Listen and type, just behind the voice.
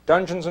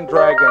Dungeons and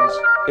Dragons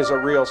is a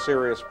real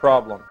serious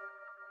problem.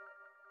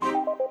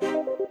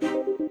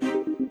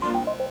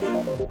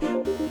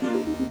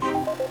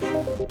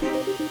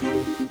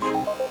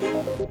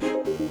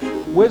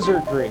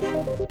 Wizardry.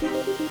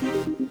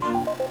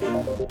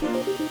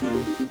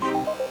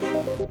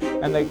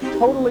 And they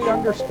totally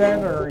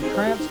understand and are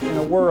entranced in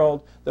a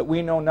world that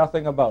we know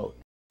nothing about.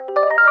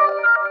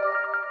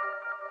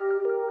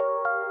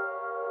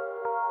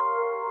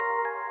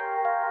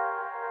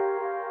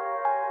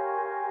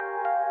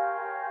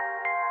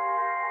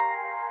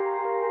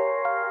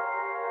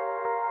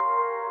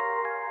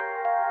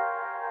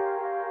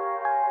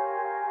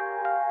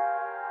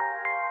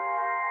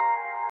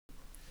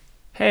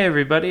 Hey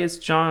everybody, it's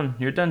John,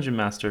 your Dungeon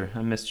Master.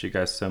 I missed you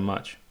guys so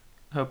much.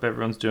 I hope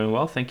everyone's doing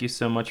well. Thank you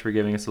so much for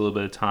giving us a little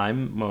bit of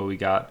time while we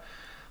got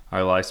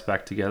our lives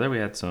back together. We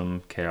had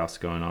some chaos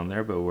going on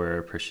there, but we're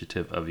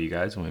appreciative of you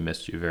guys and we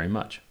missed you very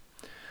much.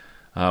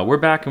 We're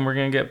back and we're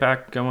going to get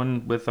back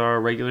going with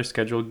our regular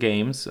scheduled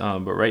games,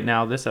 but right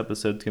now this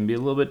episode's going to be a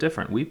little bit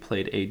different. We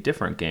played a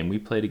different game. We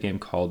played a game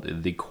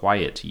called The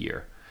Quiet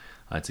Year.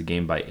 It's a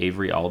game by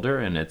Avery Alder,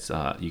 and it's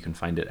you can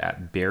find it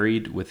at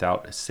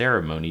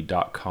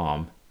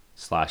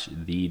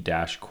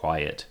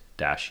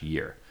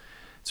buriedwithoutceremony.com/the-quiet-year.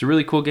 It's a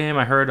really cool game.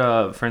 I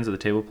heard friends at the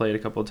table play it a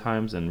couple of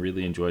times and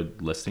really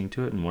enjoyed listening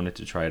to it and wanted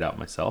to try it out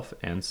myself,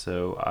 and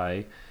so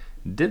I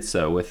did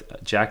so with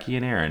Jackie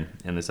and Aaron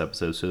in this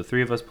episode. So the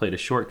three of us played a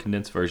short,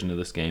 condensed version of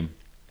this game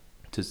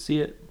to see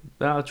it,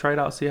 try it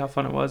out, see how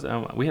fun it was.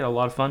 We had a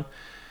lot of fun.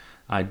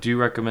 I do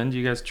recommend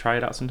you guys try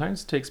it out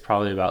sometimes. It takes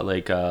probably about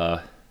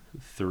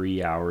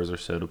 3 hours or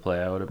so to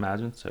play, I would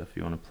imagine, so if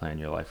you want to plan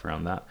your life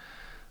around that.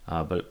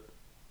 But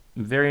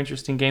very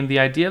interesting game. The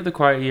idea of The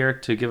Quiet Year,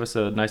 to give us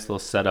a nice little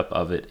setup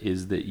of it,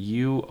 is that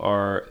you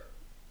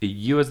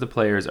as the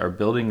players are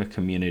building a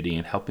community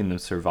and helping them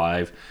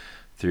survive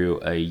through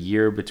a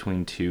year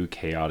between two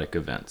chaotic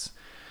events.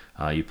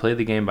 You play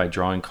the game by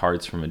drawing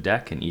cards from a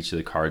deck, and each of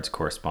the cards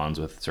corresponds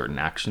with certain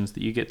actions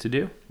that you get to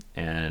do,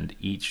 and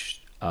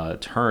each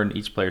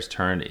player's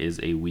turn is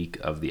a week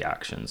of the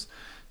actions.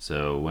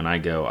 So when I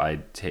go, I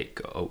take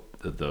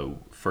the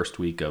first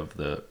week of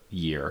the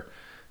year,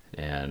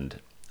 and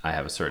I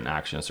have a certain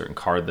action, a certain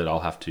card that I'll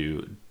have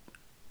to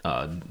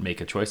make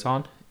a choice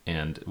on,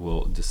 and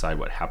we'll decide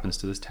what happens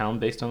to this town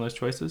based on those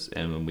choices.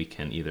 And then we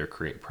can either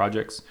create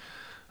projects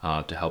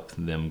to help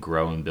them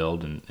grow and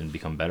build and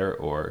become better,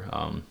 or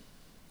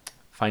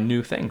find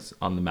new things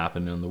on the map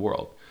and in the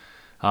world.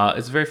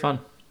 It's very fun.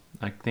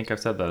 I think I've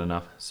said that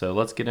enough. So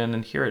let's get in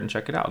and hear it and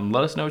check it out. And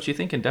let us know what you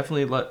think. And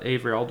definitely let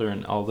Avery Alder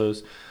and all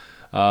those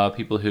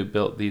people who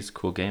built these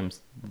cool games,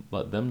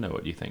 let them know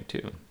what you think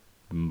too.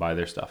 And buy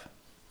their stuff.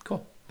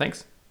 Cool.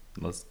 Thanks.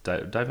 Let's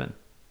dive in.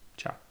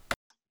 Ciao.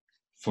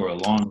 For a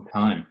long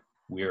time,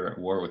 we were at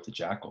war with the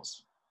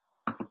jackals.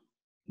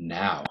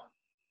 Now,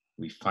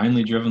 we've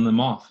finally driven them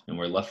off, and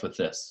we're left with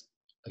this: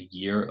 a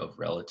year of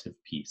relative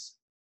peace.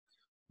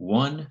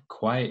 One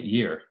quiet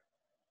year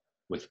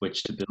with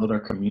which to build our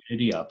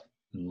community up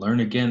and learn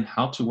again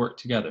how to work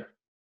together.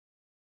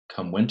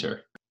 Come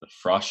winter, the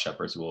frost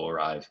shepherds will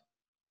arrive,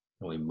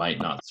 and we might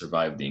not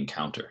survive the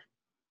encounter.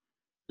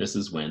 This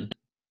is when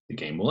the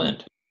game will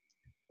end.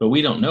 But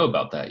we don't know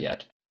about that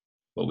yet.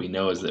 What we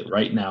know is that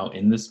right now,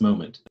 in this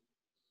moment,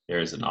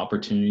 there is an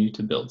opportunity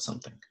to build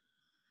something.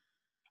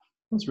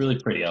 That's really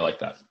pretty. I like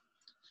that.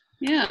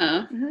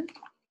 Yeah.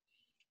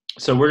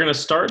 So we're going to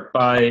start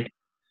by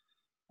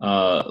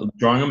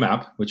drawing a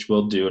map, which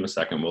we'll do in a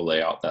second. We'll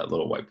lay out that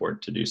little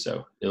whiteboard to do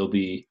so. It'll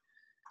be,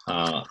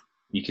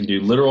 you can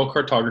do literal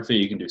cartography.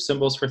 You can do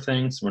symbols for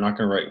things. We're not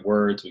going to write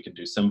words. We can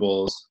do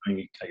symbols.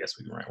 I guess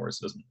we can write words.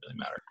 It doesn't really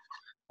matter.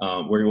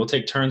 Where we'll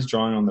take turns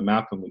drawing on the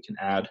map, and we can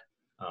add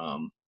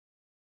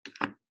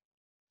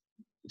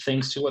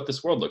things to what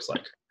this world looks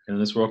like.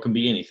 And this world can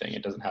be anything.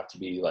 It doesn't have to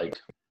be like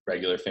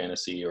regular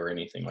fantasy or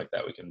anything like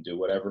that. We can do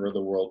whatever the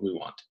world we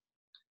want.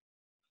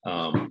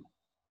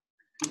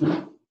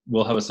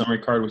 We'll have a summary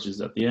card, which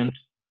is at the end.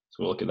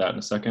 So we'll look at that in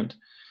a second.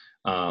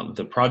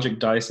 The project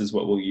dice is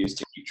what we'll use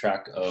to keep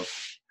track of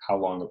how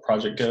long the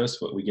project goes.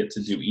 What we get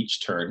to do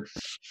each turn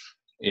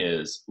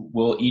is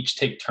we'll each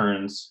take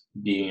turns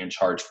being in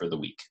charge for the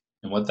week.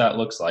 And what that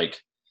looks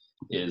like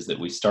is that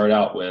we start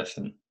out with,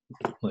 and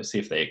let's see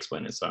if they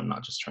explain it so I'm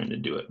not just trying to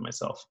do it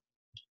myself.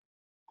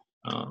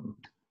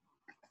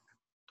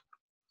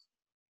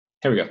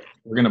 Here we go.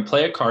 We're going to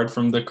play a card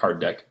from the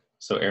card deck.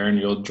 So Aaron,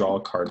 you'll draw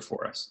a card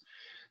for us.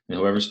 And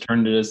whoever's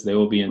turn it is, they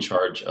will be in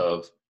charge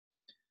of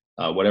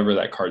whatever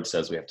that card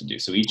says we have to do.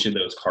 So each of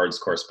those cards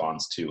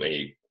corresponds to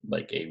a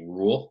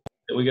rule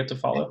that we get to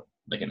follow,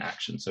 like an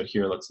action. So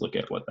here, let's look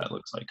at what that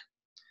looks like.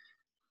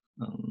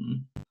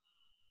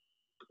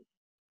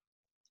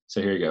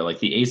 So here you go, like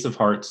the Ace of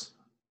Hearts.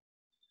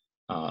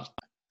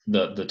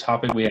 The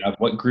topic we have: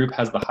 what group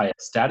has the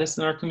highest status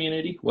in our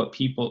community? What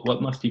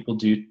must people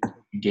do to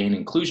gain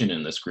inclusion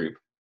in this group?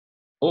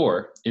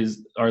 Or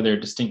are there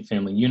distinct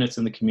family units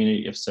in the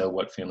community? If so,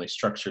 what family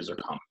structures are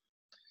common?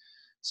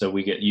 So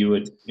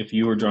if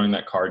you were drawing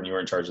that card and you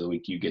were in charge of the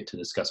week, you get to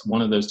discuss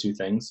one of those two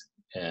things,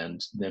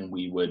 and then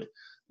we would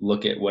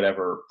look at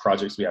whatever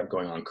projects we have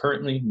going on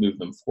currently, move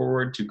them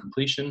forward to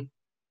completion.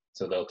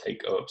 So they'll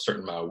take a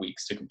certain amount of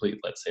weeks to complete,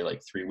 let's say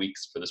like 3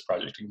 weeks for this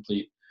project to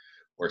complete,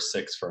 or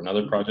 6 for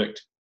another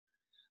project.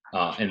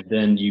 And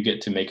then you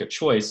get to make a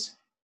choice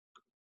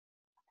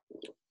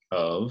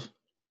of,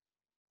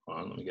 hold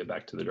on, let me get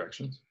back to the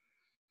directions,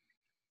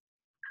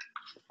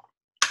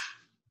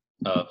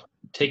 of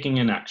taking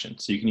an action.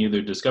 So you can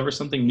either discover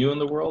something new in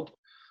the world,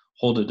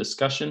 hold a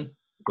discussion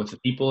with the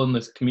people in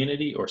this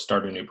community, or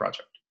start a new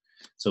project.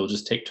 So we'll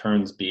just take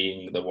turns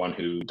being the one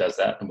who does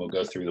that, and we'll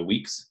go through the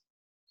weeks.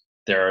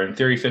 There are, in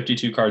theory,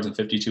 52 cards in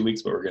 52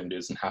 weeks, but we're going to do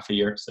this in half a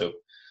year, so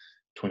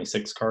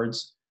 26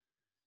 cards.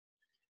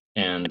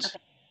 And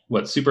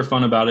what's super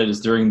fun about it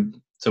is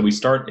so we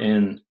start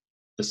in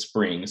the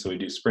spring. So we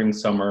do spring,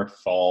 summer,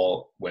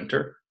 fall,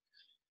 winter.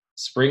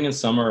 Spring and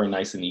summer are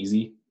nice and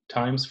easy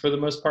times for the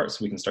most part,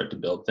 so we can start to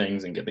build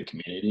things and get the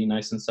community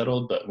nice and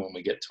settled. But when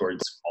we get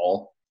towards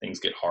fall, things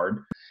get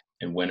hard,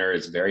 and winter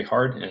is very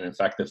hard. And in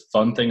fact, the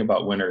fun thing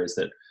about winter is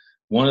that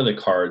one of the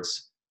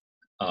cards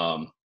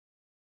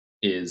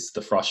is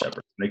the Frost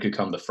Shepherd. They could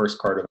come the first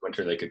card of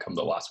winter, they could come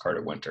the last card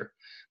of winter,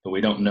 but we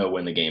don't know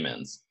when the game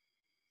ends,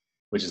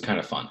 which is kind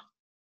of fun.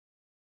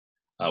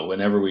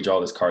 Whenever we draw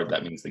this card,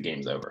 that means the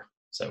game's over.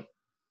 So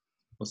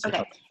we'll see.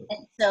 Okay.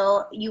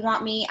 So you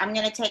want me, I'm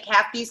going to take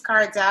half these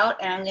cards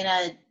out, and I'm going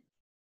to.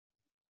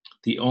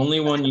 The only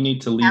one you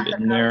need to leave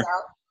in there.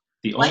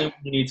 The What? only one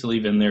you need to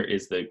leave in there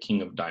is the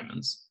King of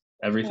Diamonds.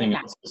 Everything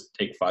else, just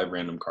take 5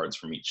 random cards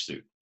from each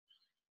suit.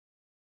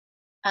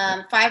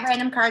 5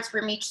 random cards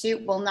from each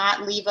suit will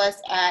not leave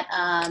us at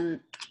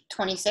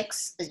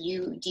 26. Do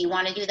you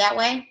want to do that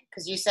way?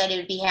 Because you said it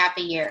would be half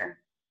a year.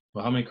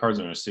 Well, how many cards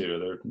are in a suit? Are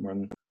there more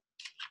than?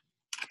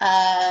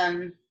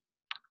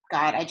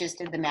 God, I just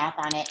did the math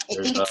on it.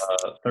 I think it's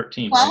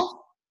 13. 12?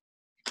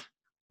 Right?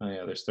 Oh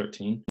yeah, there's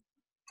 13.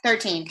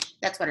 13.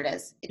 That's what it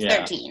is. It's Yeah.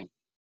 13.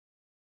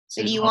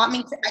 So do you want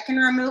me to? I can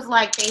remove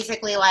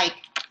basically I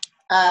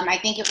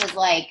think it was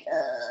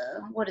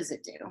what does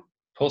it do?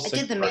 Pull I 6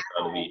 did the math cards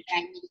out of on it, each. and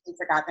I immediately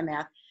forgot the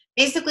math.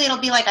 Basically, it'll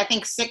be I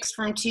think 6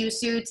 from 2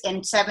 suits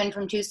and 7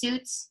 from 2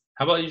 suits.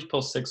 How about you just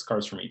pull 6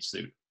 cards from each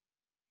suit?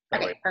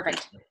 That Okay, way.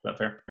 perfect. Is that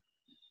fair?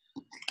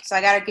 So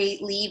I gotta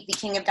leave the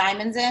King of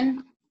Diamonds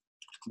in.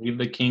 Leave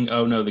the King.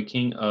 Oh no, the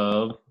King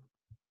of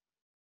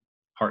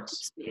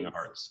Hearts. King of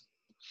Hearts.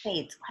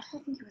 Spades. Why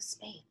did I think it was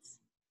spades?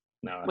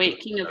 No. Wait,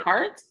 King of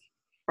Hearts?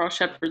 Frost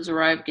Shepherds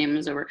arrive, game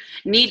is over.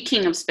 Need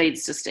King of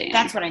Spades to stay in.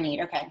 That's what I need.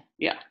 Okay.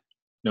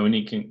 No, we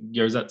need King.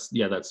 Yours. That's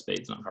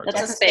spades, not hearts.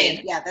 That's a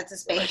spade. Yeah, that's a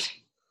spade.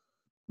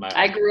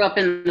 I grew up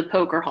in the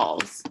poker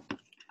halls.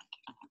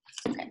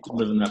 Okay, cool.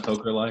 Living that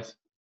poker life.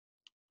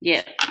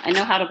 Yeah, I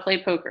know how to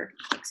play poker.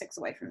 Take 6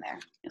 away from there.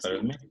 Yes, Better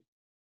than me.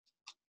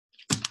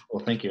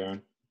 Well, thank you,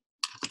 Aaron.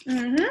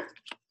 Mm-hmm.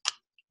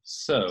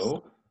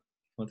 So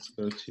let's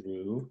go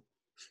to.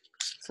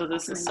 So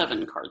this is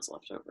 7 cards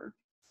left over.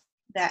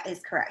 That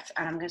is correct.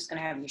 And I'm just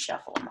gonna have you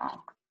shuffle them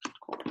all.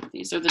 Cool.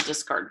 These are the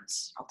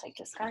discards. I'll take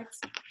discards.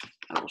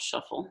 I will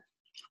shuffle.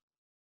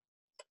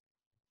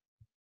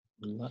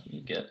 Let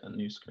me get a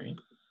new screen.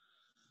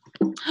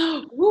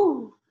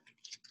 Woo!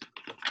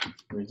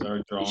 Here's our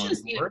You drawing should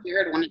see if board.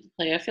 Jared wanted to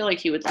play. I feel like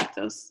he would like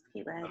those.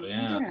 Oh,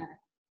 yeah.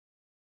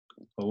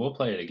 Well, we'll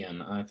play it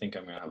again. I think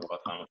I'm gonna have a lot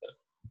of fun with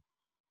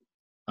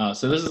it.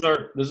 So this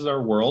is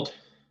our world.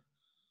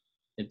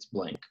 It's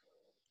blank,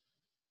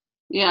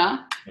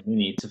 Yeah. and we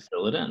need to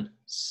fill it in.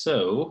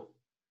 So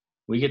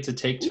we get to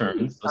take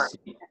turns. Let's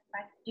see.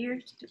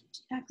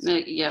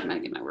 Yeah,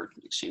 Maggie and I were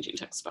exchanging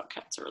texts about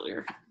cats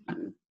earlier.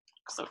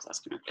 Because I was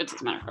asking her. It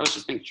doesn't matter. I was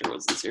just making sure it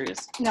wasn't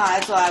serious. No,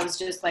 that's why I was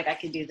just I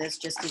could do this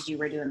just as you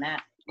were doing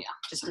that. Yeah.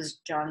 Just as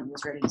John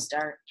was ready to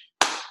start.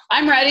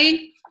 I'm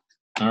ready.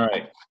 All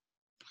right.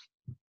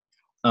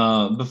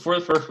 Before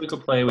the first week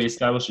of play, we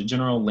establish a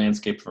general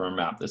landscape for our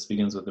map. This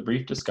begins with a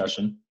brief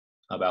discussion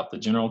about the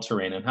general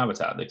terrain and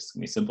habitat. This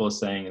can be simple as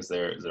saying, is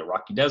it a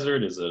rocky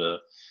desert? Is it a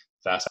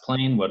vast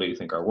plain? What do you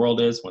think our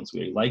world is? Once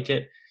we like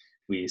it,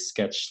 we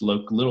sketch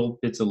little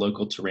bits of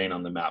local terrain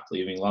on the map,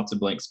 leaving lots of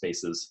blank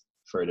spaces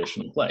for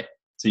additional play.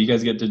 So you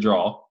guys get to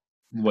draw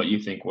what you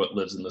think what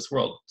lives in this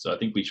world. So I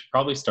think we should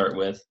probably start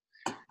with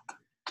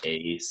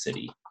a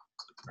city,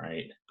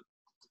 right?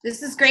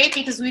 This is great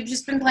because we've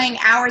just been playing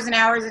hours and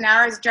hours and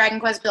hours of Dragon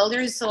Quest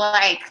Builders. So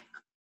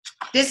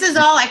this is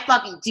all I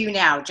fucking do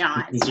now,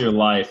 John. This is your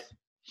life.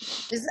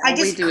 I All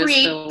we just do is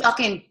create build.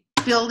 fucking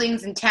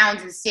buildings and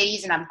towns and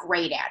cities, and I'm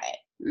great at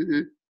it.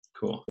 Mm-hmm.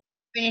 Cool.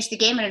 Finished the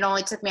game, and it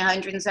only took me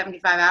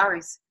 175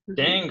 hours.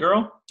 Dang,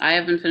 girl. I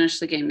haven't finished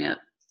the game yet.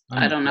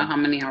 I don't know how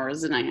many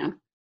hours in I am.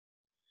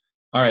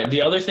 All right.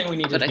 The other thing we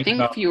need to But I think think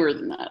about. fewer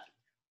than that.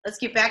 Let's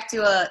get back to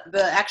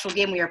the actual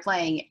game we are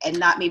playing, and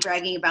not me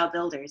bragging about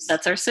builders.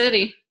 That's our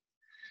city.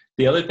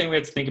 The other thing we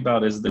have to think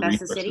about is the That's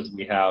the resources city?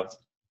 we have.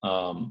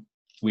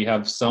 We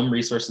have some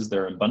resources that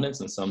are in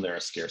abundance and some that are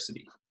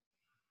scarcity.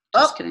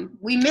 Just Oh, kidding.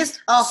 we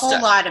missed a whole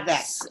Stop. lot of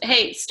that.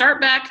 Hey,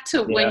 start back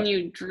to when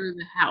you drew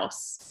the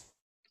house.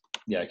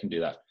 Yeah, I can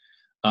do that.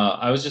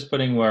 I was just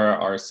putting where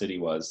our city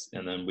was,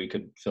 and then we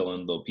could fill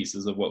in little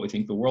pieces of what we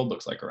think the world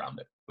looks like around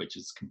it, which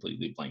is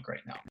completely blank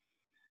right now.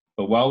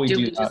 But while we Do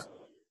do we that, just-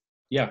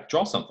 yeah,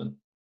 draw something.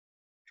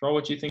 Draw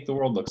what you think the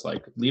world looks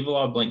like. Leave a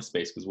lot of blank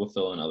space because we'll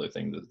fill in other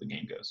things as the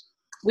game goes.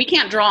 We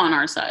can't draw on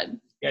our side.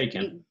 Yeah, you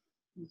can.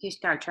 You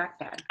start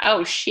trackpad.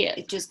 Oh shit!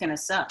 It's just gonna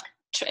suck.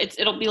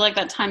 It'll be like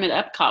that time at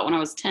Epcot when I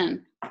was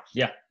 10.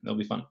 Yeah, it'll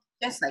be fun.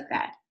 Just like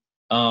that.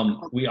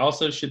 We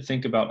also should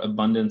think about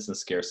abundance and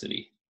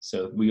scarcity.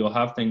 So we will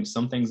have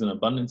some things in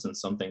abundance and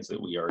some things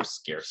that we are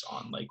scarce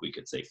on. Like we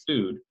could say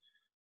food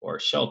or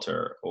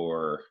shelter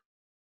or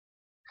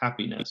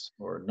happiness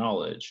or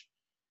knowledge.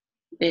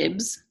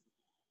 Bibs.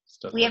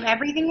 Stuff We have like that.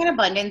 everything in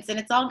abundance, and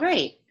it's all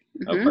great.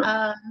 Oh, Mhm.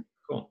 perfect.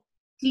 Cool.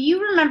 Do you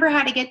remember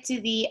how to get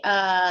to the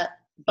Up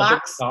at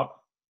box? the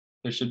top,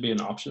 there should be an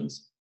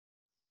options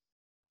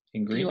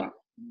in green,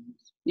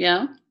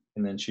 Yeah.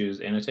 and then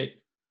choose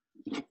annotate.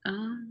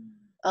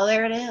 Oh,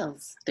 there it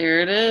is.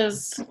 There it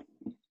is.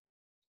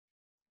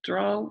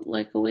 Draw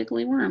like a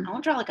wiggly worm. I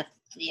want to draw like a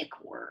thick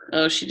word.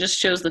 Oh, she just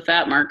chose the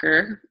fat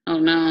marker. Oh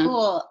no.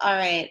 Cool. All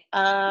right.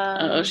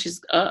 Oh,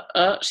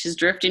 she's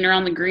drifting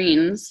around the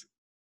greens.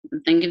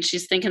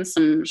 She's thinking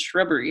some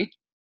shrubbery.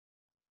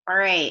 All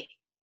right.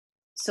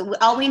 So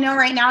all we know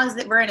right now is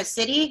that we're in a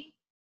city.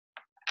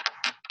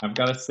 I've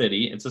got a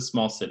city. It's a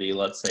small city.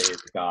 Let's say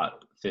it's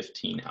got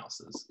 15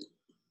 houses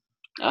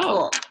Oh,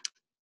 Cool.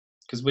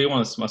 because we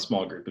want a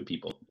small group of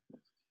people.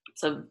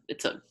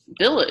 it's a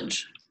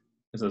village.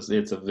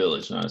 It's a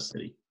village, not a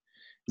city.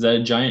 Is that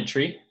a giant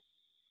tree?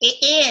 It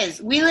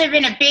is. We live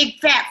in a big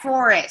fat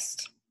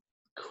forest.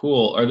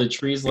 Cool. Are the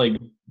trees like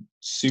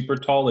super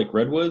tall, like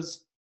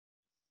redwoods?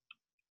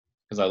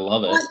 Because I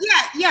love it. Well,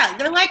 yeah.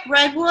 They're like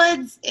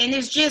redwoods, and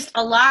there's just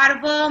a lot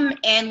of them.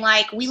 And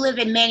like we live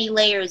in many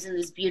layers in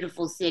this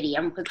beautiful city.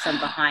 I'm gonna put some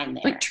behind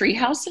there. Like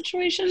treehouse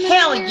situation?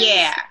 Hell there?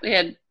 yeah. We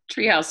had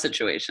treehouse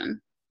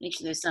situation. Make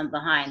sure there's some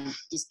behind.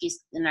 Just gives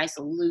a nice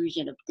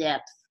illusion of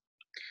depth.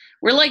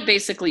 We're like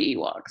basically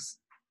Ewoks.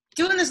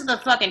 Doing this with a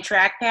fucking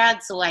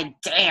trackpad, so like,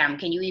 damn,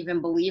 can you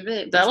even believe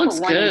it? That Just looks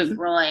put one in good.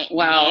 front.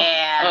 Wow.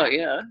 Yeah. Oh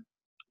yeah.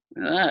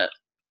 Look at that.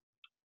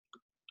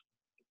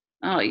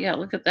 Oh yeah,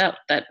 look at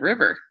that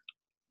river.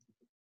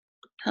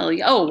 Hell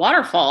yeah. Oh,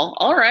 waterfall.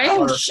 All right.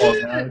 Oh, Waterfall,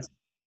 shit. guys.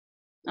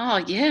 Oh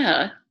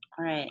yeah.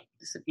 All right.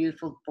 This is a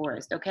beautiful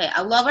forest. Okay,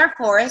 I love our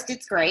forest.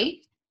 It's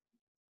great.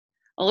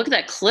 Oh, look at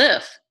that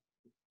cliff.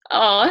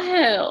 Oh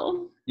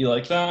hell. You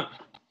like that?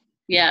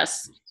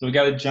 Yes. So we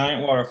got a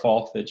giant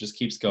waterfall that just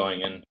keeps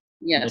going, and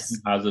Yes.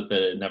 legend has it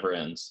that it never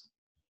ends.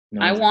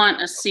 No I one's-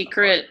 want a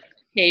secret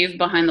cave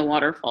behind the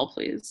waterfall,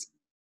 please.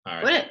 All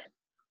Put right. it.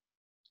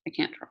 I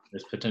can't draw.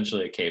 There's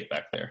potentially a cave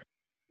back there.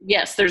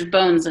 Yes, there's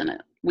bones in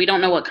it. We don't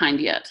know what kind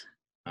yet.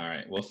 All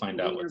right, we'll find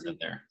out what's in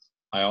there.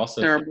 I also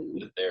There are- think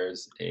that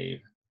there's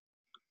a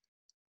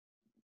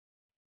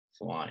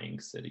flying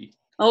city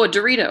Oh, a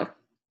Dorito.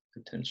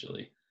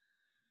 potentially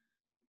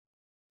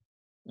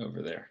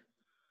over there.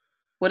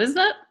 What is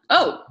that?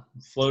 Oh,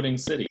 Floating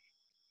city,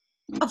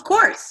 Of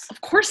course. of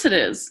course it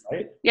is.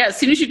 right? Yeah, as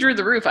soon as you drew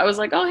the roof, I was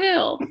like, oh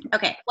hell.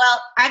 Okay.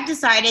 Well, I've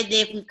decided that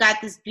if we've got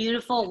this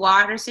beautiful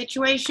water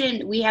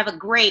situation, we have a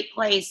great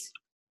place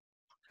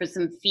for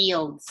some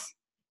fields.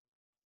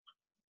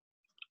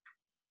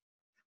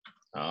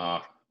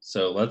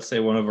 So let's say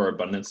one of our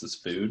abundance is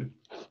food.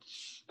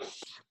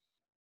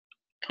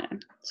 Okay.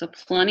 So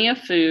plenty of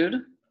food.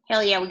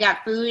 Hell yeah, we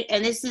got food,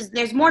 and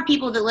there's more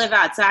people that live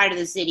outside of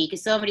the city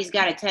because somebody's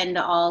got to tend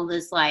to all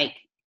this like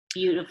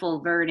beautiful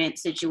verdant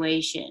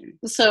situation.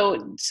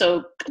 So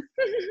so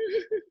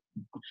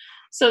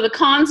the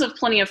cons of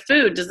plenty of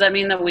food, does that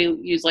mean that we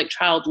use like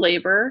child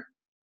labor?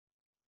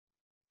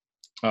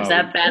 Is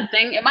that a bad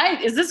thing?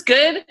 Is this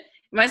good?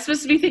 Am I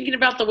supposed to be thinking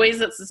about the ways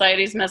that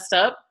society's messed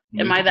up?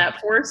 Am I that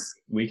force?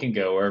 We can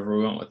go wherever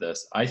we want with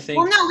this. I think.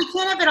 Well, no, we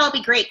can't have it all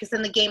be great because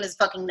then the game is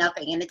fucking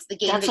nothing, and it's the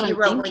game That's that what you I'm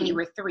wrote when thinking. you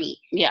were 3,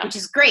 Yeah. which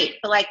is great.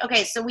 But like,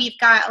 okay, so we've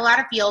got a lot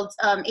of fields.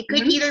 It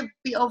could Mhm. either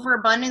be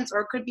overabundance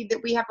or it could be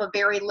that we have a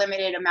very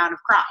limited amount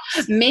of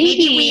crops.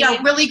 Maybe We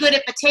are really good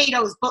at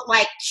potatoes, but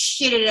like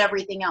shit at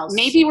everything else.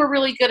 maybe we're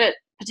really good at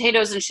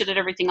potatoes and shit at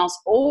everything else,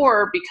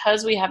 or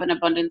because we have an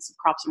abundance of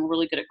crops and we're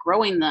really good at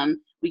growing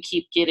them, we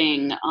keep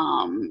getting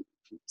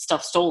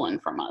stuff stolen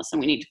from us, and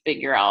we need to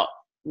figure out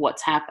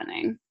what's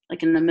happening,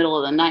 like in the middle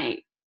of the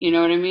night. You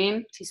know what I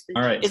mean?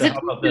 All right. Is So it how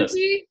about this?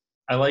 spooky?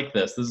 I like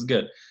this. This is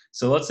good.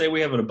 So let's say we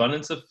have an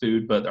abundance of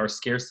food, but our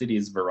scarcity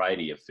is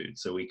variety of food.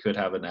 So we could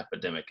have an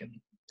epidemic and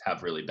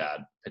have really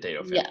bad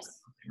potato famine, Yes.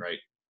 right?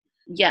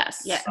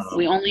 Yes. Yes.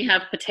 We only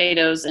have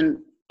potatoes and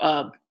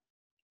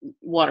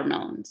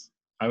watermelons.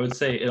 I would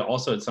say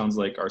it sounds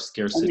like our Only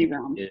scarcity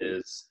round.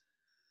 is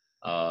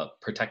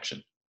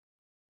protection.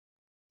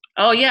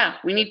 Oh yeah,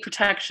 we need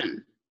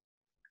protection.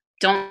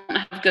 Don't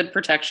have good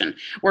protection.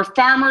 We're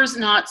farmers,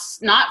 not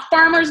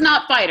farmers,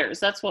 not fighters.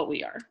 That's what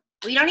we are.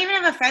 we don't even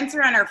have a fence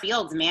around our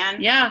fields,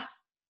 man. Yeah.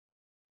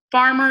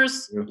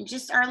 Farmers, We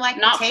just are like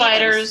not potatoes.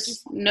 fighters,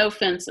 Just- no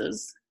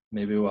fences.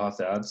 Maybe we'll have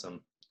to add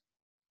some.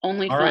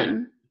 Only All right.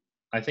 fun.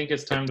 I think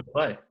it's time to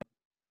play.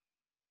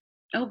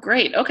 Oh,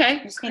 great. Okay,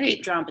 I'm just gonna keep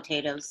great. drawing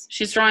potatoes.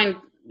 She's drawing.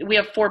 We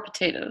have 4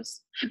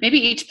 potatoes. Maybe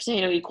each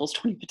potato equals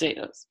 20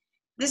 potatoes.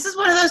 This is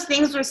one of those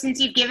things where since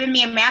you've given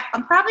me a map,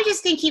 I'm probably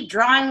just gonna keep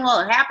drawing while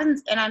it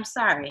happens, and I'm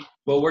sorry.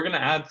 Well, we're gonna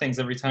add things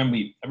every time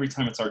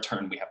it's our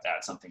turn. We have to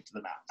add something to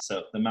the map.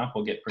 So the map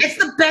will get pretty. It's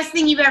the best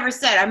thing you've ever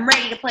said. I'm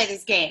ready to play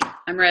this game.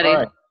 I'm ready. All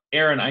right,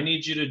 Aaron, I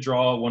need you to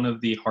draw one of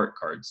the heart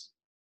cards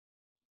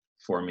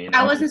for me. And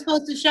I wasn't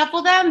supposed to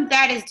shuffle them?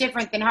 That is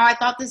different than how I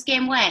thought this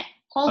game went.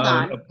 Hold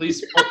on.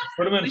 Please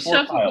put them in We 4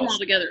 shuffled them all piles.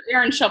 together.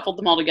 Aaron shuffled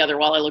them all together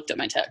while I looked at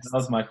my text. That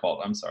was my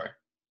fault. I'm sorry.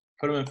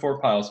 Put them in 4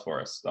 piles for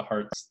us. The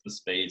hearts, the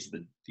spades,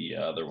 the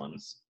other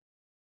ones.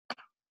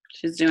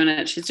 She's doing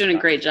it. She's doing a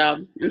great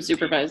job. I'm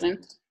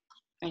supervising.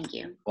 Thank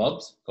you.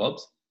 Clubs,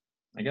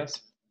 I guess.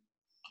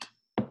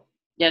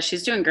 Yeah,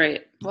 she's doing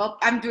great. Well,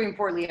 I'm doing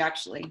poorly,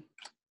 actually.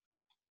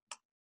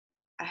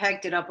 I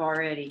hacked it up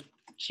already.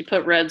 She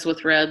put reds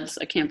with reds.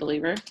 I can't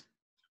believe her.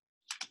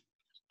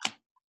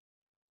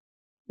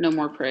 No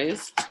more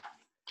praise.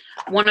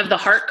 One of the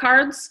heart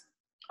cards.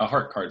 A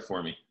heart card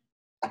for me.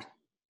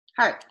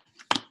 Heart.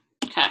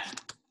 Okay.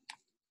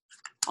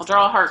 I'll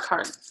draw a heart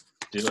card.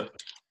 Do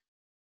it.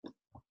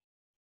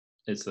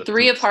 It's the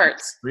 3 of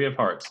hearts. 3 of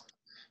hearts.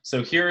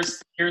 So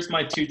here's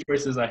my 2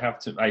 choices.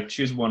 I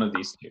choose one of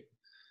these 2.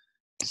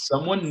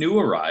 Someone new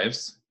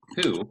arrives,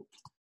 who,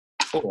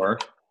 or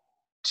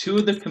 2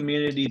 of the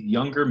community's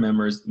younger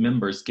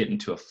members get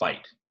into a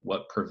fight.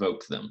 What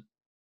provoked them?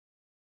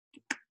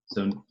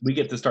 So we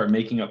get to start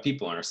making up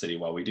people in our city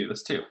while we do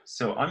this too.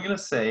 So I'm gonna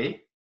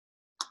say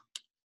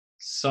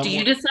someone. Do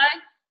you decide?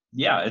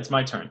 Yeah, it's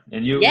my turn,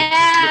 and you.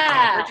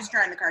 Yeah. We're just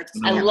drawing the cards.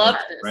 I love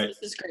this. Right.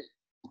 This is great.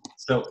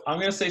 So I'm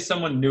gonna say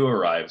someone new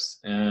arrives,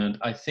 and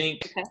I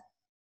think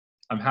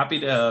I'm happy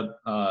to.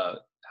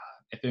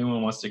 If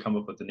anyone wants to come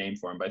up with a name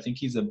for him, but I think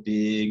he's a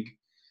big,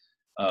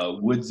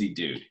 woodsy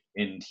dude,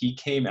 and he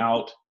came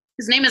out.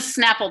 His name is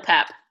Snapple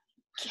Pap.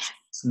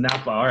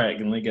 Snap! All right,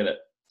 let me get it.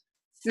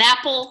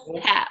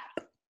 Snapple Pap.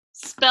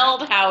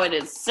 Spelled how it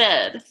is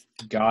said.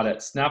 Got it.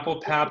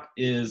 Snapplepap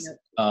is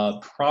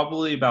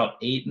probably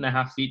about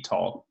 8.5 feet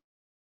tall.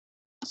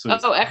 So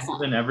he's taller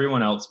excellent. than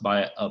everyone else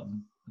by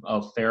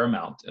a fair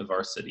amount of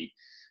our city.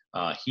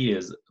 He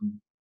is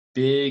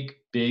big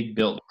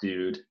built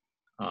dude.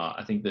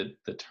 I think that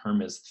the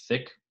term is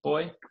thick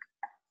boy.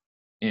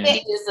 And He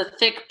is a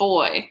thick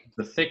boy.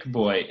 the thick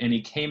boy, and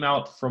he came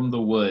out from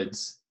the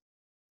woods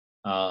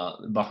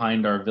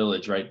behind our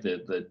village, right?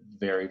 The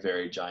very,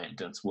 very giant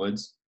dense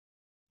woods.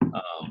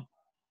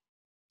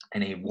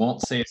 And he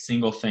won't say a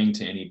single thing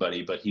to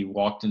anybody, but he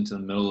walked into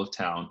the middle of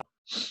town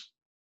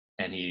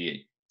and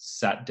he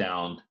sat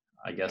down.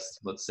 I guess,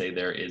 let's say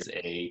there is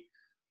a,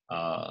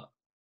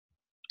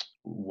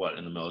 what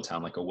in the middle of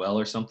town, like a well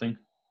or something?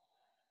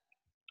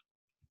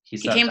 He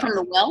came from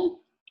the well?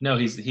 No,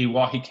 he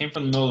came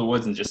from the middle of the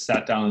woods and just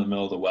sat down in the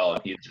middle of the well,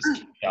 and he just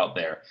camped out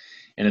there.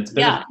 And it's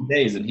been a few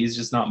days, and he's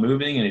just not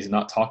moving, and he's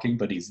not talking,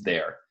 but he's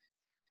there.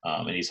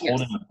 And he's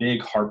holding a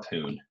big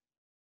harpoon.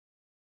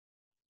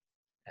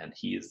 And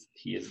he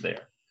is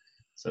there.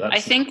 So that's. I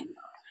think.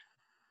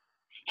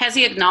 Has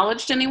he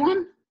acknowledged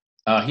anyone?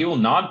 He will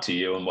nod to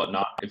you and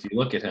whatnot if you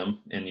look at him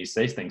and you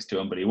say things to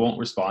him, but he won't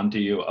respond to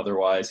you.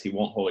 Otherwise, he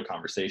won't hold a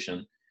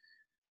conversation.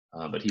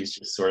 But he's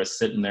just sort of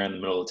sitting there in the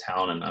middle of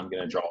town, and I'm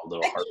going to draw a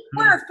little harpoon.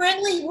 We're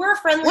friendly. We're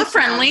We're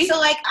friendly. So,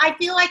 like, I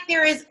feel like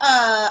there is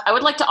I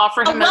would like to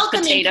offer a him a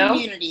welcoming potato.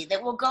 community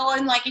that will go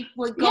and like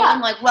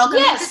welcome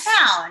Yes. him to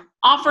town.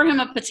 Offer him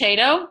a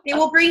potato. They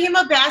will bring him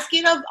a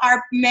basket of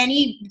our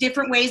many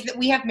different ways that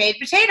we have made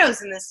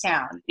potatoes in this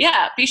town.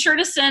 Yeah, be sure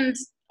to send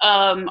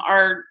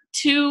our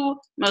 2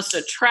 most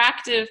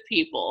attractive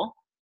people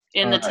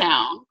in the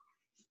town.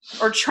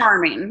 Or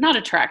charming, not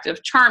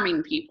attractive,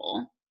 charming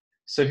people.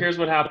 So here's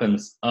what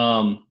happens.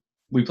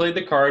 We played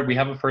the card. We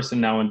have a person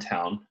now in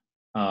town.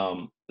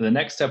 The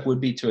next step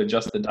would be to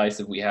adjust the dice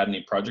if we had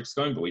any projects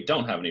going, but we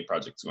don't have any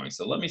projects going.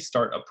 So let me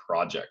start a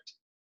project.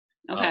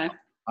 Okay.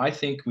 I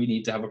think we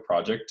need to have a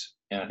project.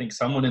 And I think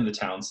someone in the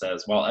town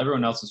says, while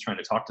everyone else is trying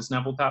to talk to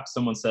Snapplepap,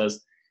 someone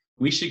says,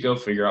 we should go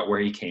figure out where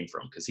he came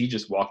from because he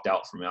just walked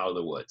out from out of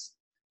the woods.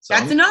 So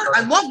That's enough.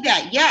 I love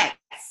that. Yes.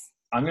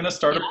 I'm going to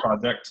start a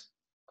project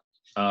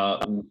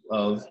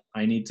of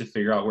I need to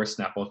figure out where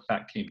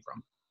Snapplepap came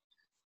from.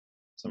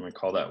 So I'm going to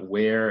call that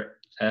where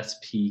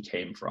SP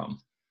came from.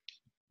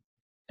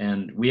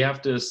 And we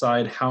have to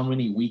decide how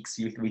many weeks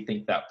we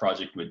think that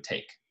project would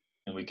take.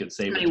 And we could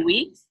say How many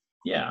weeks?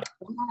 Yeah.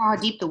 Oh, how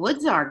deep the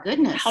woods are.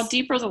 Goodness. How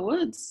deep are the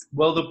woods?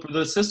 Well,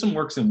 the system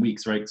works in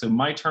weeks, right? So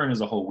my turn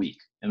is a whole week.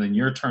 And then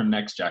your turn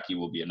next, Jackie,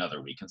 will be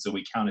another week. And so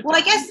we count it Well,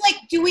 I down. guess, like,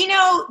 do we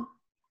know?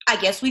 I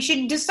guess we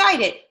should decide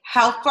it.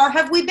 How far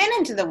have we been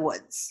into the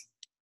woods?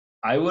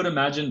 I would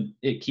imagine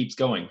it keeps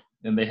going.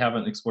 And they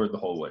haven't explored the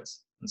whole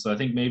woods. And so I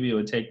think maybe it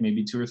would take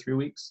maybe 2 or 3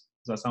 weeks.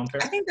 Does that sound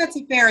fair? I think that's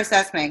a fair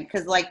assessment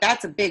because, like,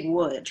 that's a big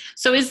wood.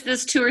 So is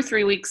this 2 or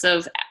 3 weeks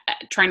of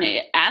trying to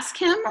ask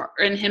him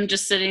and him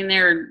just sitting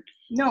there?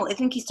 No, I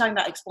think he's talking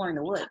about exploring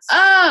the woods.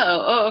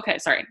 Oh, okay.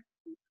 Sorry.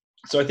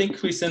 So I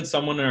think we send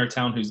someone in our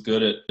town who's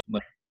good at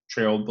like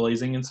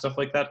trailblazing and stuff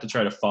like that to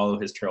try to follow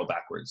his trail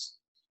backwards,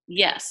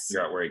 Yes.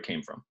 figure out where he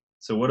came from.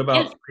 So what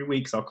about 3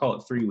 weeks? I'll call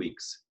it 3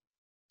 weeks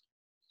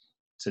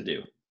to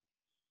do.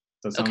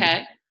 Does that sound Okay.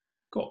 good?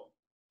 Cool.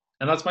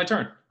 And that's my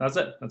turn. That's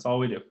it. That's all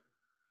we do.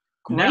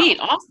 Great.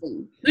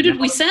 Awesome. Who did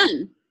we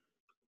send?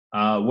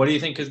 What do you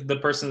think the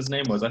person's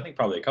name was? I think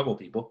probably a couple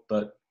people,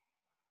 but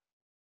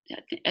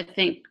I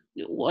think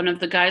one of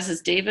the guys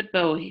is David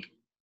Bowie,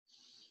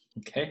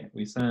 okay.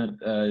 We sent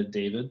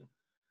David.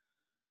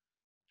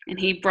 and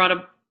he brought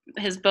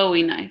his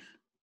Bowie knife.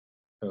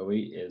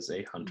 Bowie is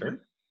a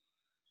hunter,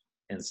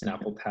 and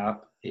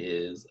Snapplepap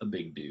is a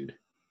big dude.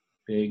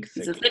 Big,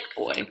 thick. He's a thick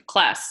boy.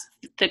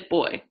 Thick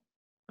boy.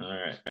 All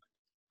right.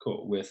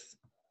 Cool. With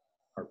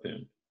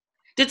harpoon.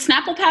 Did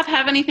Snapplepap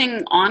have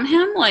anything on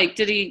him? Like,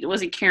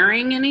 was he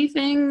carrying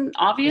anything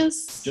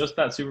obvious? Just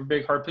that super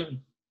big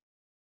harpoon.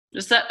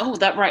 Just that? Oh,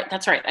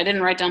 that's right. I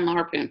didn't write down the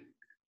harpoon.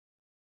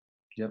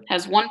 Yep.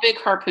 Has one big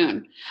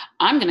harpoon.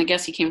 I'm going to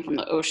guess he came from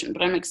the ocean,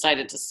 but I'm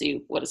excited to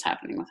see what is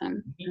happening with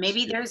him.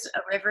 Maybe there's a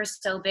river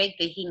so big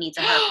that he needs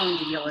a harpoon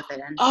to deal with it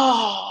in.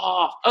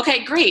 Oh,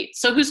 okay, great.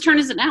 So whose turn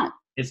is it now?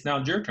 It's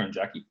now your turn,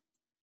 Jackie.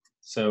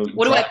 So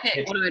What do I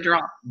pick? What do I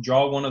draw?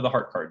 Draw one of the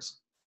heart cards.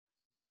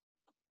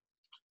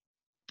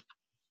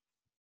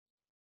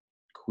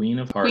 Queen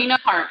of Hearts. Queen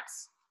of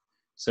Hearts.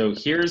 So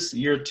here's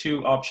your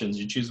two options.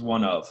 You choose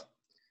one of.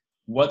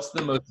 What's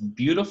the most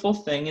beautiful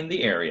thing in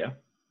the area?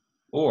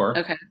 Or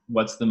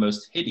what's the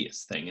most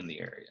hideous thing in the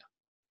area?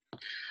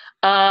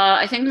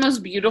 I think the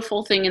most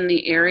beautiful thing in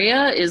the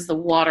area is the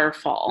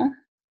waterfall.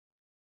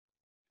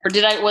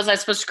 Or was I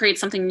supposed to create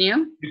something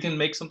new? You can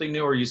make something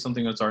new or use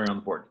something that's already on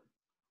the board.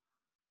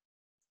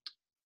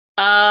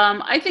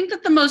 I think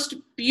that the most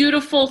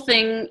beautiful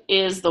thing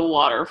is the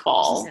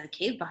waterfall. There's a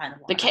cave behind the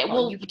waterfall. The cave.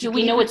 Well, do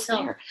we know it's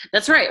there?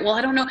 That's right. Well,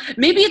 I don't know.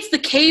 Maybe it's the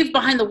cave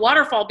behind the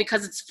waterfall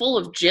because it's full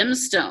of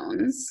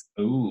gemstones.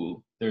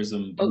 Ooh, there's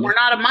a. But we're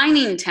not a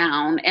mining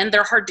town, and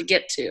they're hard to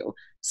get to,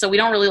 so we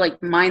don't really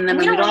mine them,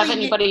 and we don't have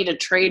anybody to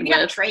trade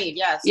with. Trade,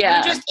 yes.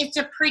 Yeah. It's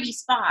a pretty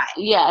spot.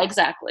 Yeah,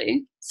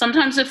 exactly.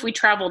 Sometimes if we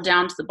travel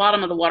down to the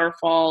bottom of the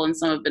waterfall and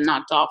some have been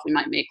knocked off, we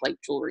might make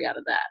jewelry out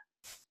of that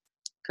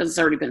because it's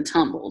already been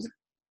tumbled.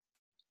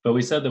 But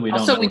we said that we don't.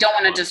 Also, we don't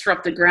want to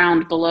disrupt the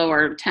ground below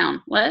our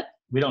town. What?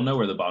 We don't know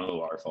where the bottom of the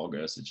waterfall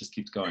goes. It just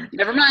keeps going.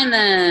 Never mind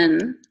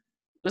then.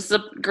 This is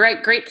a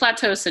great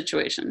plateau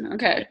situation.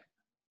 Okay.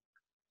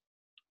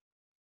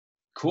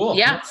 Cool.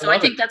 Yeah, so I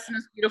think that's the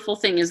most beautiful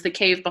thing is the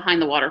cave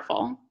behind the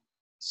waterfall.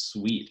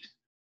 Sweet.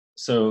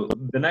 So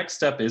the next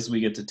step is we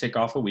get to tick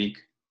off a week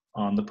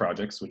on the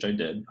projects, which I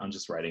did. I'm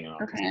just writing it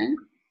off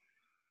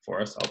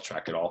for us. I'll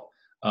track it all.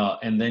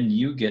 And then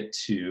you get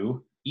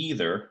to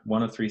either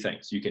one of three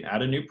things. You can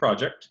add a new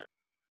project,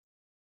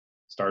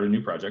 start a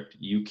new project.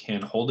 You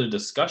can hold a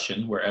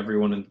discussion where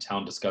everyone in the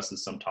town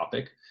discusses some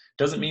topic.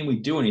 Doesn't mean we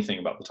do anything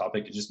about the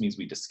topic. It just means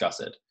we discuss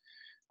it.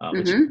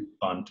 Which is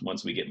fun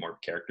once we get more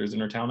characters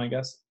in our town, I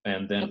guess.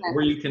 And then,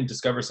 or you can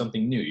discover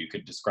something new. You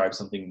could describe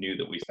something new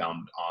that we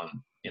found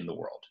in the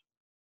world.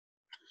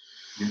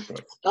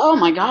 Oh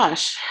my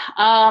gosh.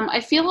 I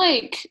feel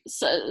like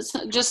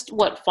just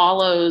what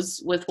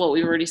follows with what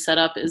we've already set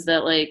up is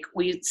that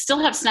we still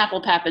have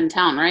Snapplepap in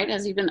town, right?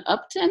 Has he been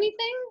up to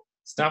anything?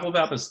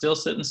 Snapplepap is still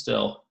sitting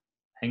still,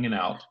 hanging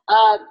out.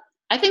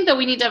 I think that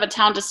we need to have a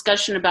town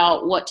discussion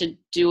about what to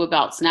do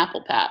about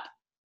Snapplepap.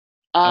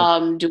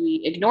 Do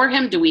we ignore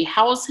him? Do we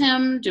house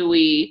him? Do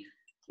we,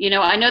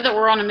 I know that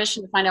we're on a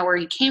mission to find out where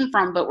he came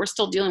from, but we're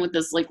still dealing with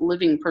this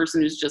living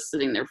person who's just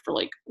sitting there for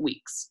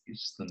weeks.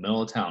 He's just in the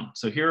middle of town.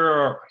 So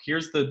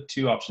here's the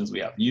two options we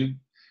have.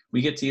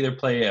 We get to either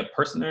play a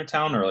person in a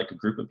town or a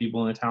group of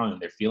people in a town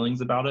and their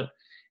feelings about it.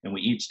 And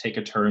we each take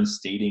a turn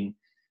stating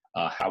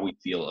how we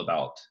feel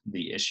about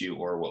the issue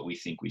or what we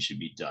think should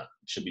be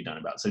done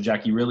about it. So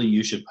Jackie, really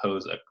you should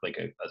pose a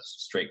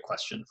straight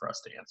question for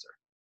us to answer.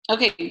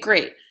 Okay,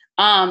 great.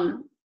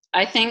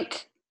 I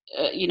think,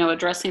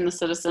 addressing the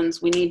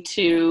citizens, we need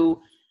to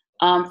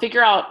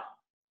figure out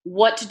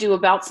what to do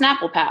about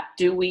Snapplepap.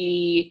 Do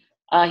we,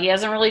 he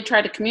hasn't really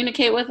tried to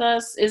communicate with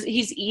us.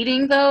 He's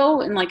eating though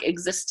and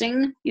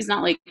existing? He's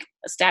not a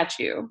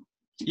statue.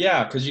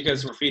 Yeah, because you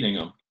guys were feeding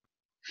him.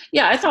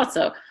 Yeah, I thought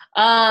so.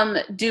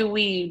 Do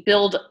we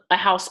build a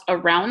house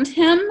around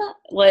him?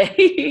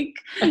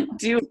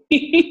 Do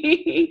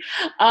we,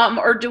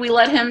 or do we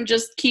let him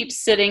just keep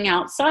sitting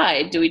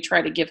outside? Do we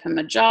try to give him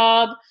a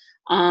job?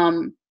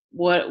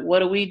 What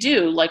do we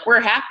do? We're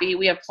happy.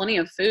 We have plenty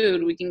of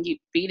food. We can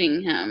keep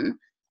feeding him.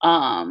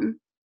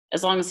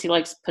 As long as he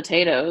likes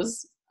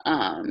potatoes.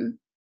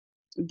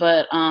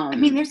 But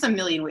there's a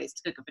million ways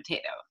to cook a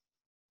potato.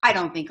 I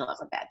don't think he'll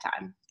have a bad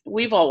time.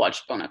 We've all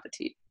watched Bon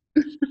Appetit.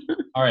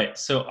 All right,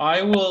 so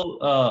I will.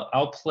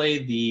 I'll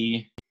play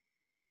the.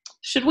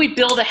 Should we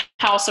build a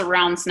house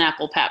around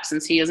Snapplepap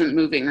since he isn't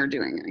moving or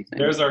doing anything?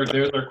 There's our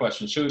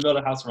question. Should we build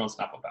a house around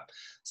Snapplepap?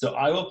 So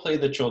I will play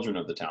the children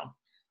of the town.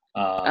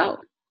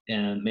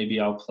 And maybe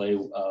I'll play.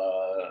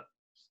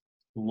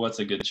 What's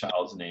a good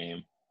child's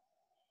name?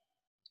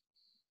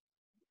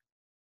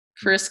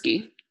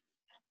 Frisky.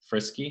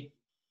 Frisky.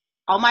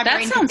 All my That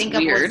brain could sounds think of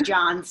weird. was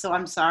John, so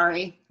I'm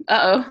sorry.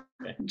 Uh-oh.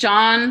 Okay.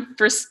 John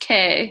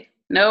Friskay.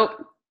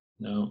 Nope.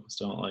 No,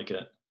 still don't like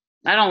it.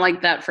 I don't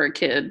like that for a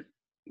kid.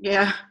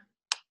 Yeah.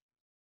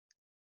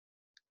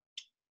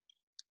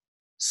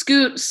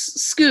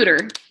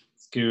 Scooter.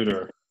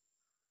 Scooter.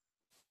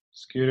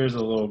 Scooter's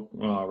a little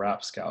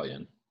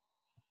rapscallion.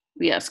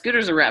 Yeah,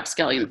 Scooter's a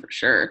rapscallion for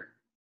sure.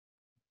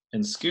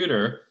 And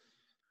Scooter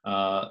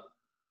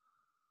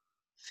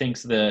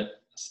thinks that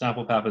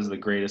Snapplepap is the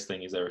greatest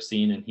thing he's ever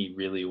seen, and he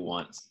really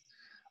wants.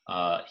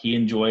 He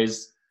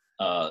enjoys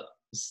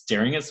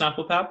staring at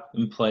Snapplepap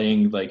and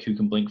playing like Who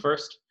Can Blink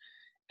First.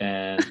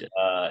 And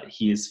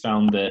he's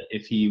found that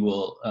if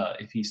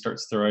he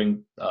starts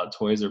throwing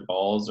toys or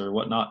balls or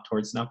whatnot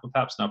towards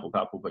Snapplepap,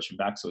 Snapplepap will push him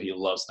back. So he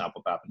loves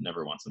Snapplepap and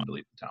never wants him to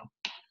leave the town.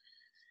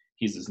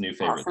 He's his new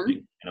favorite Awesome.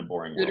 thing in a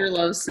boring Scooter world.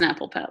 loves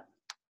Snapplepap.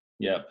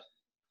 Yep.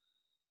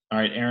 All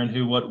right, Aaron.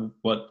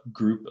 What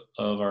group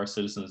of our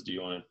citizens do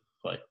you want to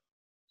play?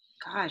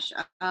 Gosh.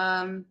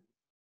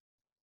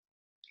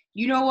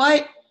 You know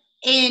what?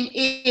 In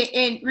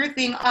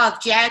riffing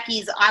off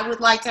Jackie's, I would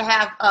like to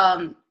have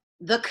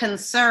the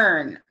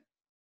concern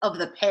of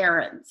the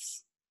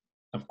parents.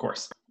 Of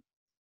course.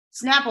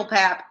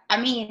 Snapplepap,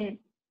 I mean,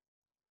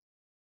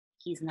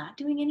 he's not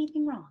doing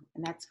anything wrong,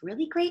 and that's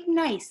really great and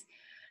nice.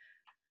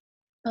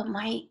 But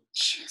my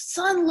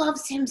son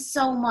loves him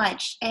so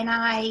much, and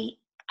I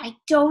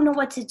don't know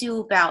what to do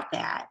about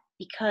that,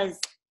 because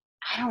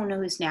I don't know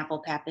who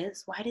Snapplepap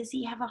is. Why does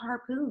he have a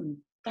harpoon?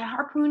 That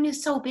harpoon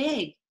is so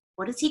big.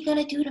 What is he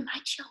gonna do to my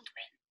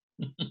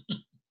children?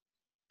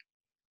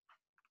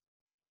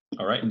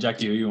 All right, and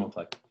Jackie, who you want to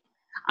play?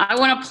 I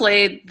want to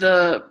play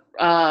the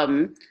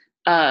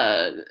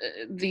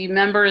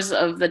members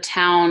of the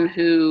town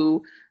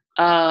who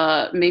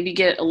maybe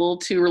get a little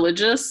too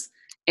religious,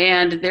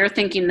 and they're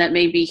thinking that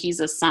maybe he's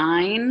a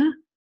sign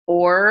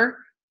or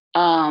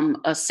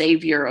a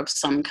savior of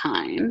some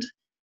kind.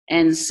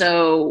 And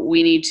so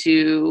we need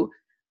to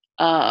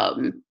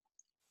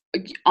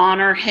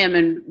honor him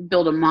and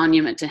build a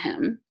monument to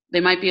him. They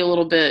might be a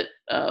little bit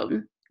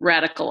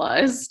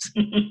radicalized.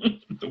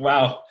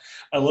 Wow,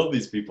 I love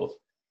these people.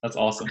 That's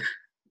awesome.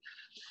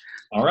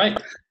 All right,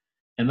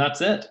 and that's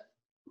it.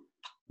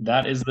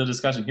 That is the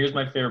discussion. Here's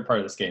my favorite part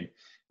of this game,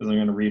 because I'm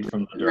going to read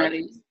from the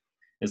directions.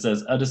 It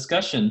says, a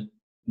discussion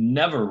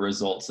never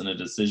results in a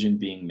decision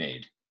being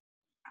made.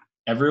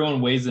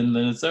 Everyone weighs in,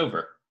 then it's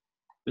over.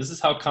 This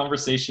is how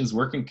conversations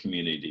work in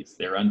communities.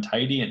 They're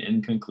untidy and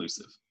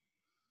inconclusive.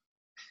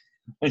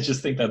 I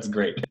just think that's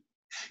great.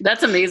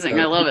 That's amazing.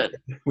 I love it.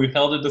 We've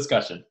held a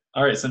discussion.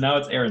 All right, so now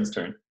it's Aaron's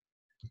turn.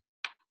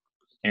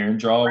 Aaron,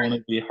 draw one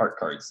of the heart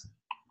cards.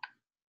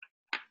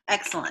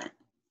 Excellent.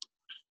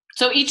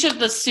 So each of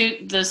the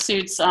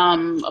suits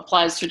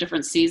applies to a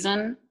different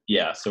season.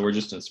 Yeah, so we're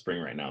just in spring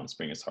right now, and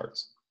spring is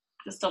hearts.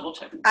 Just double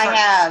check. I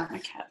have. My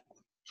cat.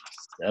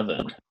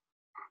 7.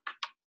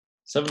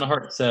 7 of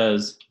hearts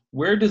says,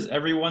 where does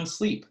everyone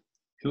sleep?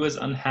 Who is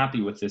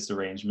unhappy with this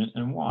arrangement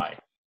and why?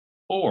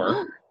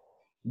 Or,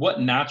 what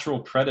natural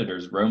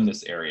predators roam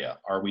this area?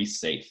 Are we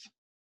safe?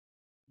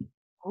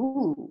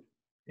 Ooh.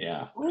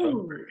 Yeah,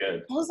 Ooh. very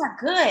good. Those are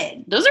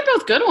good. Those are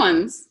both good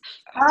ones.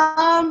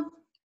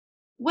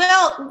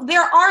 Well,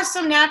 there are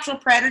some natural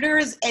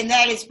predators, and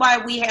that is why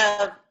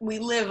we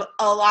live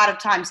a lot of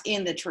times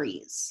in the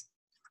trees.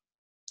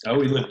 Oh,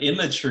 we live in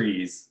the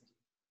trees.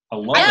 I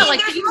love I it. mean, like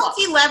there's the-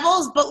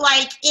 multi-levels, but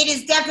like it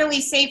is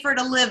definitely safer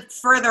to live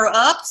further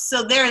up.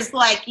 So there's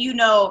like,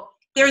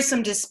 there's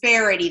some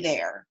disparity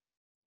there.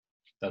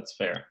 That's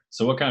fair.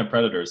 So what kind of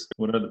predators?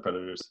 What are the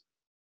predators?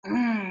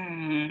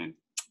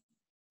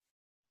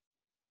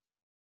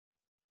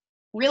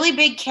 Really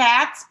big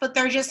cats, but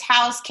they're just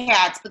house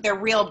cats, but they're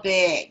real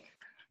big.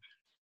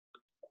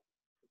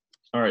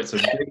 All right, so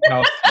big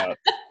house cat.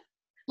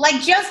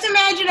 Like just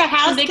imagine a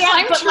house they cat,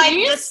 climb but like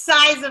the trees?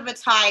 size of a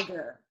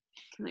tiger.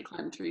 Can they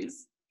climb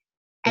trees?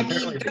 I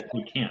Apparently mean,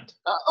 they can't.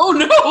 Oh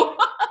no!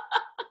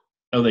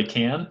 Oh, they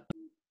can?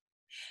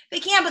 they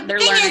can, but the They're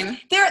thing learning.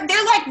 is,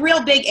 they're like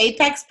real big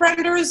apex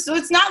predators. So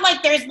it's not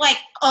like there's like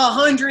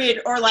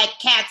 100 or like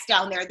cats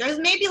down there. There's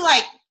maybe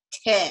like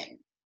 10.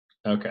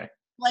 Okay,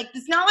 Like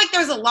it's not like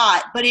there's a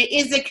lot, but it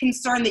is a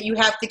concern that you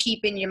have to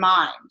keep in your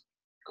mind.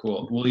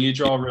 cool. Will you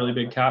draw a really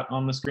big cat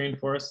on the screen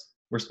for us?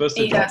 We're supposed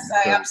to draw Yes,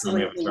 I pictures, and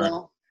we have absolutely to learn.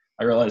 will.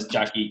 I realized,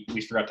 Jackie,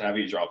 we forgot to have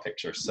you draw a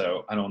picture,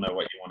 so I don't know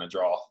what you want to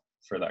draw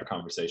for that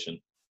conversation.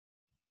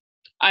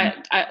 I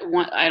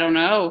don't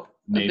know.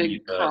 Maybe a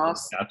big the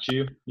cross.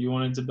 statue you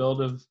wanted to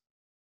build of.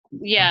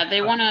 Yeah,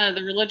 they want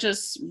the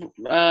religious,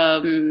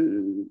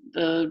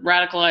 the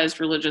radicalized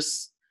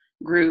religious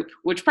group,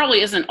 which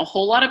probably isn't a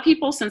whole lot of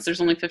people since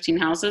there's only 15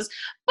 houses,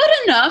 but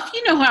enough.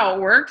 You know how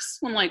it works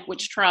when like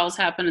witch trials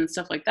happen and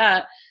stuff like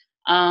that.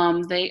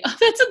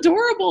 That's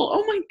adorable.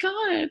 Oh my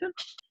god,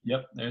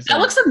 Yep, there's that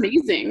a- looks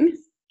amazing.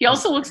 He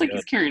also looks like good.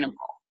 he's carrying a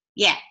ball.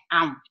 Yeah.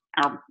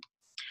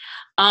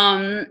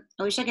 I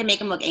wish I could make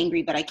him look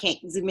angry, but I can't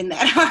zoom in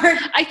that hard.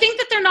 I think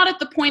that they're not at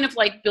the point of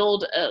like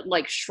build a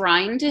like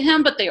shrine to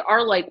him, but they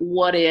are like,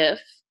 what if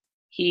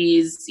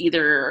he's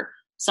either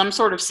some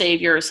sort of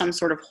savior, or some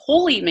sort of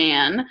holy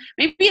man.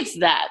 Maybe it's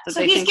that So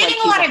they he's think getting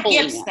like a lot he's of holy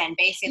gifts man. then,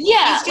 basically.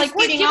 Yeah, he's just like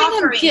we're getting giving him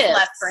offerings gifts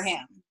left for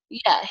him.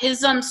 Yeah,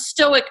 his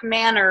stoic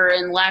manner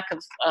and lack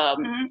of I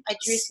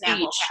drew Snapple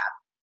speech. Cap.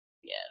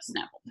 Yeah,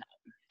 Snapple Pat.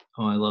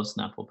 Oh, I love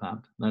Snapple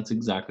Pap. That's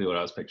exactly what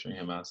I was picturing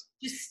him as.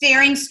 Just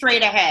staring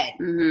straight ahead.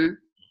 Mm-hmm.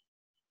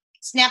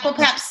 Snapple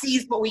Pap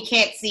sees what we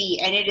can't see,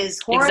 and it is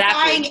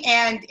horrifying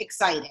and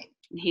exciting.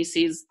 He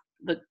sees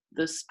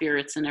the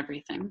spirits and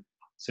everything.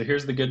 So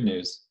here's the good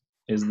news: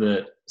 is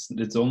that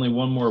it's only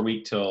one more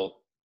week till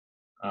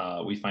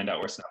we find out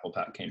where Snapple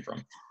Pap came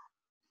from.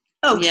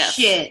 Oh, Yes.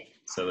 shit.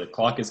 So the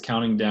clock is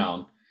counting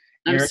down.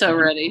 I'm Aaron, so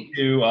ready.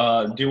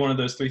 To do one of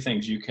those three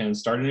things. You can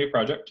start a new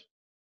project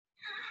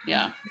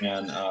Yeah.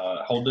 and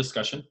hold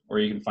discussion, or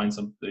you can find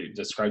something,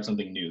 describe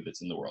something new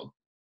that's in the world.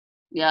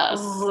 Yes.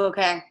 Ooh,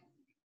 okay.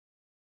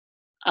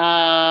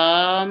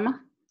 I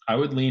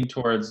would lean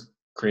towards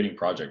creating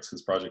projects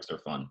because projects are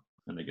fun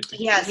and they get to.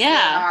 Yes,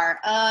 Yeah. they are.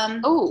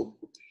 Oh,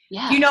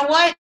 yeah. You know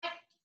what?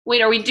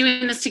 Wait, are we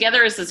doing this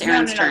together? Or is this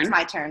Aaron's no, turn? it's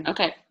my turn.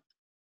 Okay.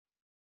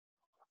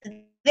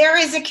 There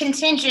is a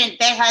contingent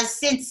that has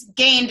since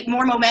gained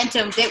more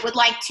momentum that would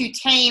like to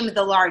tame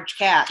the large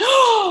cat.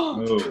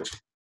 Oh,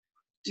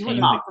 You tame would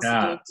not the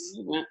cats.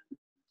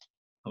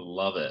 I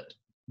love it.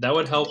 That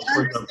would help They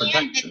for the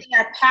understand protection. that they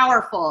are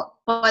powerful,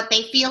 but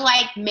they feel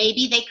like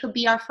maybe they could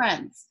be our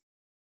friends.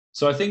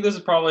 So I think this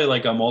is probably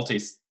like a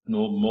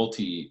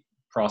multi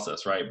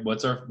process, right?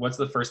 What's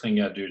the first thing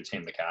you gotta do to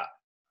tame the cat?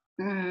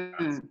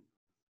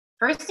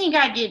 First thing you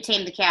gotta do to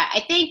tame the cat, I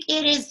think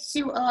it is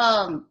to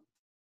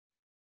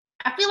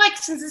I feel like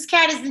since this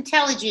cat is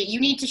intelligent, you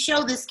need to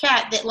show this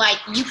cat that like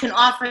you can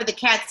offer the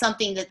cat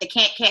something that the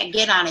cat can't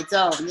get on its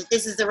own. That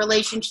this is a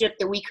relationship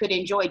that we could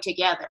enjoy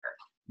together.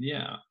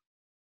 Yeah.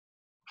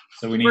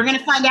 So we're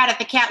gonna find out if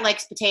the cat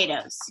likes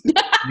potatoes.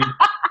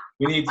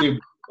 we need to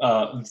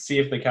see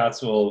if the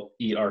cats will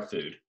eat our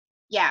food.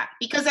 Yeah,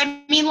 because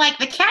I mean, like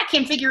the cat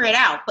can figure it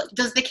out, but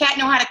does the cat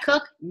know how to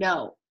cook?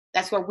 No.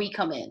 That's where we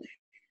come in.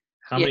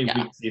 How many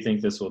weeks do you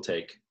think this will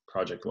take,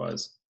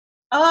 project-wise?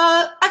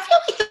 I feel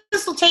like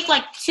this will take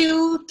like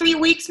 2-3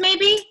 weeks,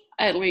 maybe.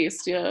 At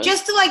least, yeah.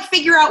 Just to like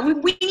figure out,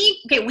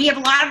 we have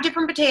a lot of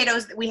different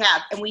potatoes that we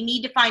have, and we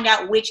need to find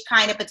out which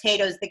kind of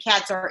potatoes the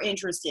cats are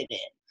interested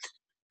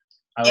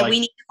in.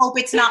 We need to hope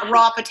it's not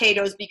raw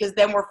potatoes because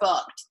then we're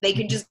fucked. They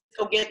can just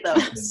go get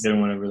those. Get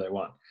them whenever they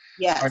want.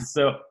 Yes. All right,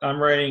 so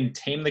I'm writing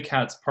Tame the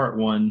Cats Part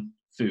 1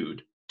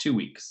 food, 2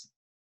 weeks.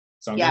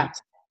 Sound Yeah. good?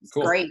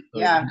 Cool. Great.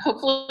 Yeah.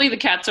 Hopefully the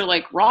cats are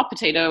like, raw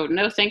potato,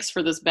 no thanks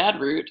for this bad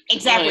root.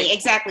 Exactly.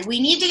 We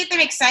need to get them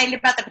excited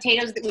about the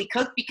potatoes that we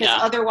cook because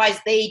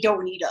otherwise they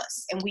don't need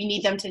us, and we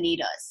need them to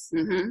need us.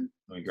 Mm-hmm.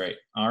 Oh, great.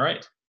 All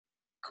right.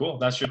 Cool.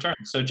 That's your turn.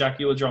 So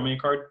Jackie will draw me a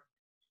card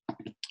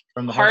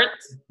from the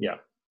Hearts. Yeah.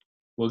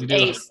 We'll do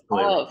Ace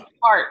of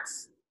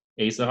Hearts.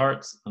 Ace of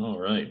Hearts. All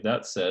right.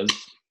 That says,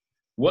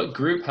 what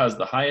group has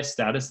the highest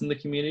status in the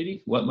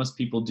community? What must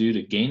people do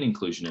to gain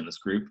inclusion in this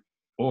group?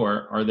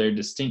 Or are there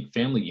distinct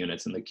family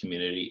units in the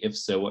community? If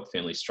so, what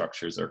family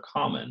structures are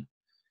common?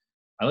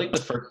 I like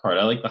the first part.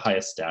 I like the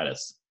highest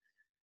status.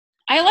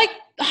 I like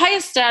the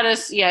highest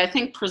status. Yeah, I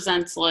think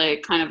presents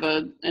like kind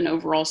of an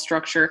overall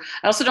structure.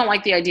 I also don't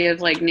like the idea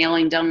of like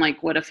nailing down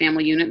like what a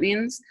family unit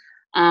means.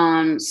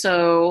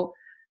 So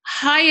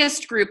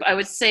highest group, I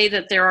would say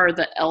that there are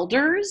the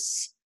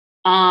elders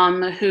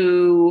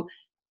who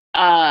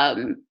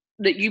that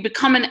you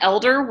become an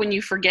elder when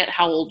you forget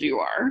how old you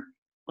are.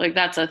 Like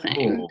that's a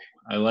thing. Oh,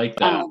 I like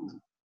that.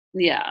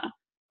 Yeah.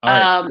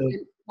 All right,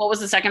 what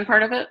was the second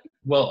part of it?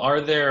 Well, are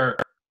there?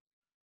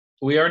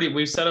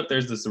 We've set up.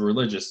 There's this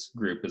religious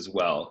group as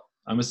well.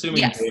 I'm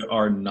assuming they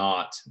are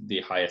not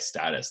the highest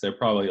status. They're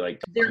probably like.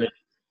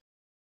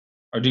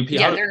 Or do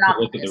people? Yeah, they're not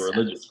look at the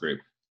religious group?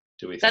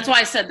 Do we? That's why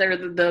I said they're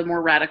the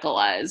more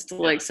radicalized.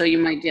 Like, so you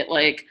might get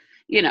like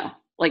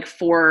like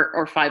 4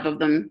 or 5 of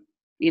them,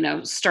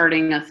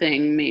 starting a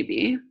thing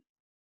maybe.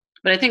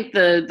 But I think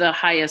the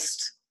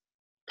highest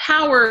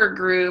power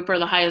group or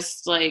the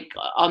highest like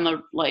on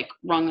the like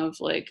rung of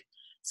like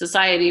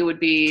society would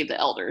be the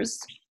elders.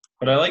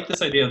 But I like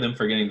this idea of them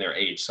forgetting their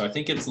age. So I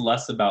think it's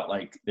less about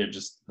like they're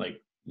just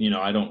like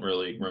I don't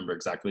really remember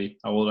exactly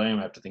how old I am.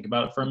 I have to think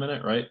about it for a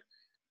minute, right?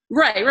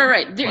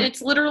 Right.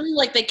 It's literally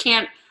like they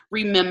can't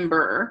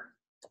remember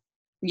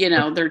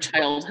their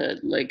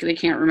childhood. Like they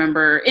can't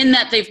remember in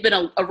that they've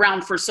been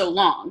around for so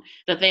long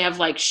that they have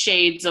like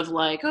shades of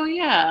like, oh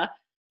yeah,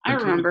 I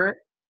remember.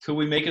 Could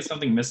we make it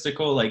something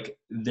mystical? Like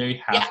they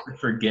have to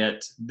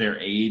forget their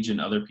age and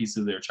other pieces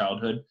of their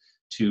childhood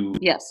to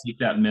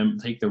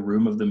take the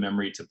room of the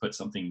memory to put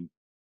something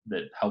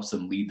that helps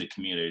them lead the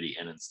community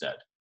in instead.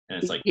 And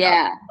it's like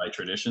by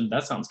tradition.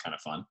 That sounds kind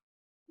of fun.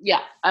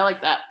 Yeah, I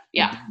like that.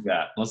 Yeah.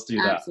 Let's do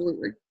that.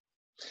 Absolutely.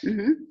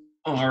 Mm-hmm.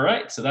 All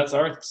right. So that's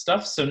our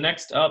stuff. So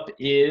next up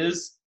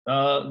is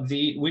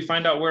we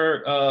find out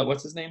where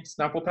what's his name?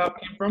 Snapple Pap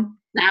came from?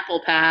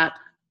 Snapple Pap.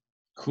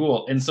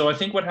 Cool. And so I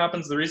think what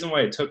happens, the reason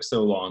why it took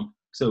so long,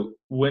 so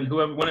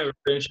whenever it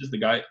finishes, the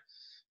guy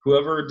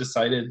whoever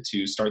decided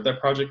to start that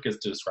project gets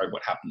to describe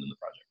what happened in the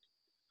project,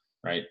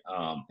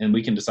 right? And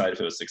we can decide if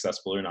it was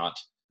successful or not.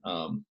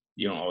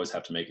 You don't always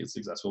have to make it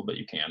successful, but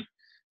you can.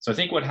 So I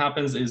think what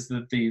happens is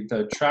that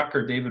the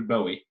tracker, David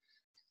Bowie,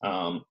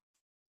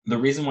 the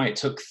reason why it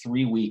took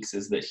 3 weeks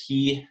is that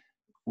he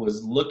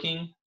was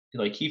looking,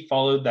 like he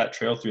followed that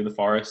trail through the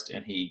forest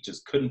and he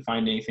just couldn't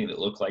find anything that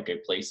looked like a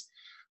place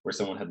where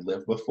someone had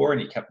lived before.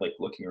 And he kept like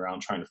looking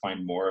around trying to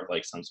find more of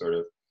like some sort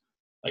of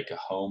like a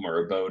home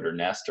or a boat or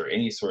nest or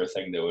any sort of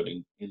thing that would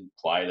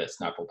imply that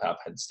Snapplepap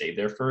had stayed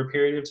there for a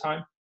period of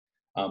time.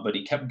 But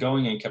he kept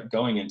going and kept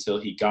going until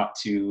he got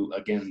to,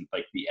 again,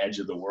 like the edge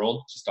of the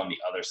world, just on the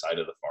other side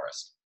of the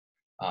forest.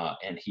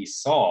 And he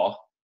saw,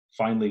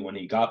 finally, when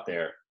he got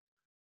there,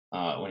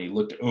 when he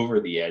looked over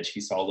the edge,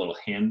 he saw little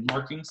hand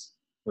markings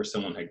where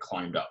someone had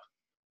climbed up.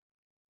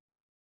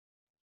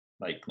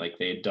 Like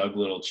they had dug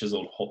little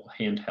chiseled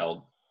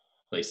handheld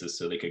places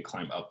so they could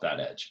climb up that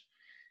edge.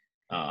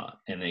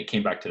 And they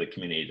came back to the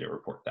community to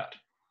report that.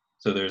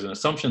 So there's an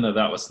assumption that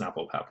that was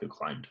Snapplepap who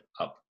climbed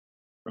up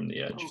from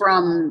the edge.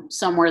 From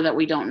somewhere that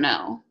we don't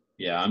know.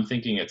 Yeah, I'm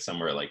thinking it's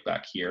somewhere like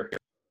back here.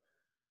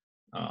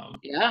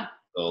 Yeah.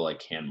 Little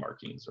like hand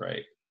markings,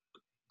 right?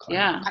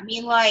 Yeah. I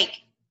mean, like,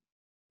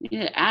 You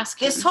need to ask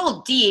this him.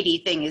 whole deity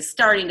thing is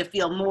starting to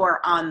feel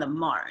more on the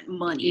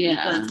money. Yeah.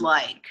 Because,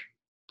 like,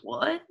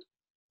 what?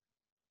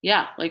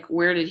 Yeah, like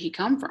where did he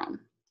come from?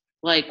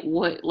 Like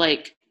what?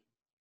 Like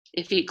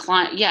if he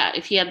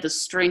if he had the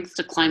strength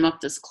to climb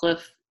up this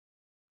cliff,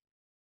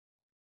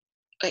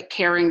 like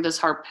carrying this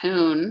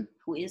harpoon.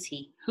 Who is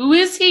he? Who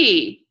is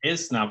he?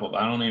 Is Snapplepap?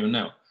 I don't even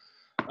know.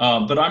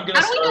 But I'm gonna.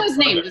 How do we know his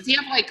name? Does he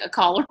have like a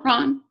collar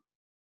on?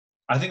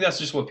 I think that's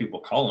just what people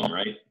call him,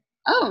 right?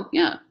 Oh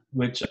yeah,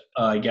 Which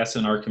I guess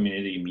in our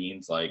community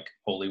means like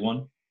holy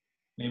one,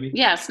 maybe.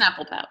 yeah,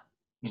 Snapplepap,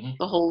 Mhm.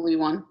 the holy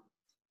one.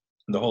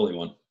 The holy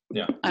one.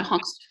 Yeah. I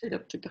honked straight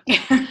up to go.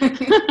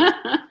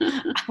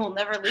 I will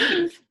never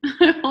leave.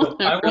 So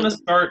I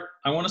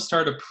want to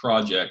start a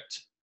project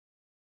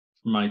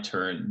for my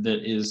turn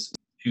that is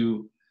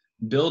to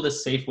build a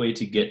safe way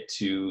to get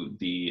to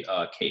the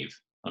cave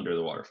under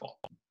the waterfall.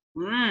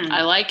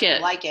 I like I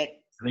it. like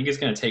it. I think it's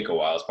going to take a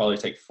while. It's probably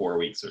take 4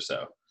 weeks or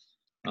so.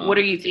 What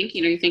are you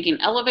thinking? Are you thinking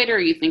elevator? Are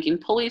you thinking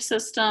pulley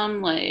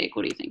system? Like,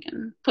 what are you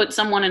thinking? Put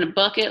someone in a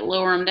bucket,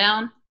 lower them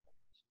down?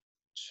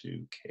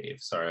 To cave.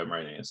 Sorry, I'm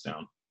writing this down.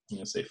 I'm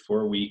going to say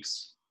 4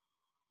 weeks.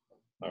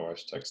 My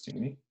wife's texting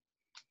me.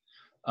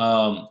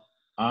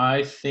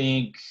 I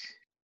think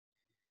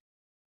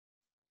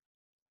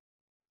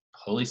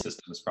pulley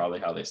system is probably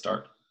how they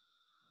start.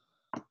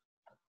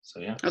 So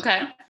yeah.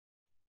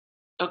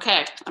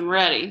 Okay, I'm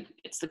ready.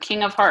 It's the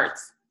King of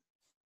Hearts.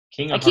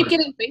 King I of keep Hearts.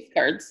 getting face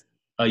cards.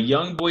 A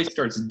young boy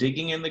starts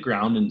digging in the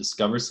ground and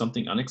discovers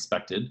something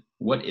unexpected.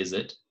 What is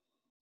it?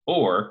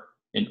 Or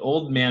an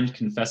old man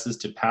confesses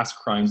to past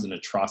crimes and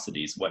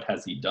atrocities. What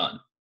has he done?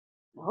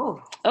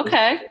 Oh,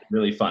 Okay.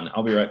 Really fun.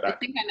 I'll be right I back.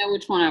 think I know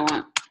which one I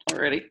want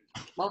already.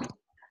 well,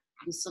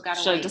 we still got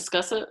to Should I wait.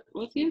 discuss it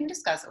with You you? can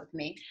discuss it with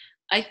me.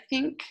 I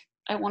think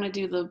I want to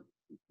do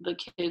the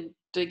kid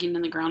digging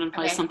in the ground and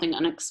find Okay. something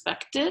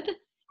unexpected.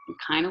 And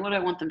kind of what I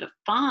want them to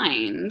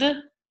find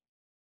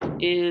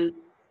is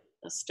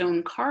a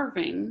stone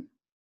carving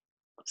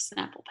of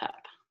Snapplepap.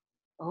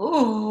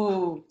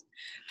 Oh,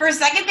 for a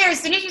second there, as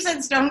soon as you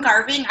said stone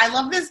carving, I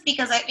love this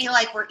because I feel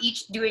like we're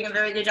each doing a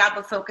very good job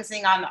of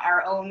focusing on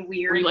our own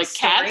weird Were you like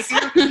stories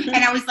cats? here.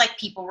 And I was like,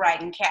 people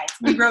riding cats.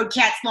 We rode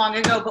cats long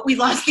ago, but we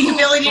lost the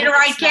ability What to if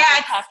ride it's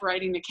cats. Snapplepap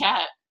riding a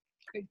cat.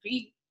 Could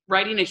be.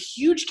 Riding a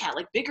huge cat,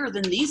 like bigger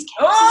than these cats.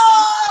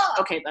 Oh!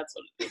 Okay, that's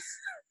what it is.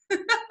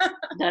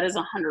 That is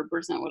 100%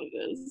 what it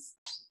is.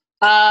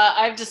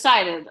 I've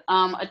decided.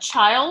 A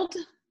child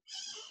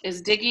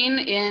is digging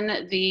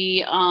in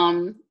the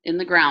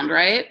ground,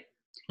 right?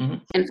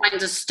 Mhm. And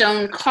finds a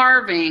stone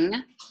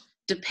carving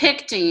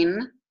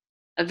depicting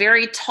a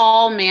very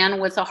tall man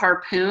with a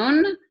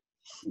harpoon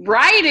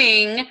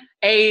riding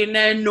an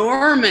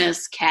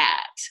enormous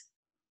cat,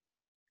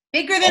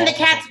 Bigger than the Oh.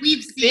 cats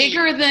we've seen.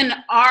 bigger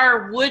than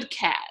our woods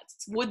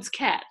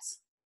cats.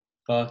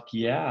 Fuck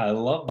yeah, I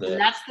love And this.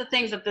 that's the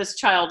thing that this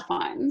child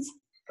finds.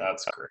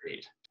 That's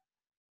great.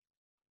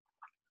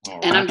 All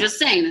And I'm right. just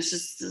saying, this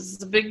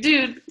is a big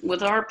dude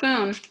with a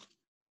harpoon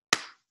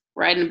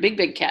riding a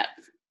big cat.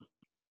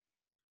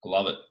 I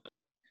love it.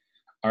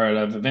 All right,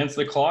 I've advanced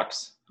the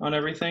clocks on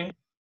everything,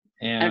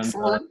 and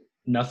Excellent.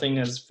 nothing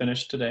is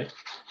finished today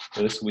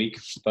for this week.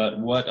 But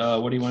what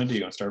do you want to do?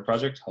 You want to start a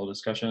project, hold a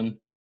discussion,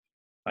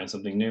 find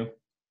something new?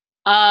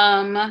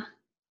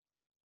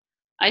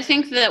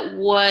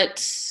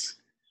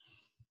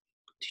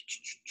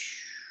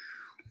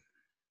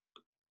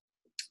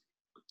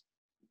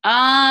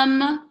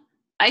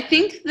 I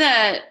think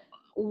that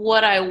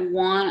what I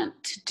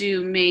want to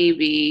do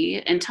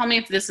maybe, and tell me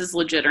if this is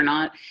legit or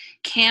not,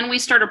 can we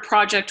start a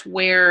project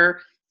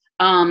where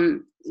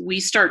we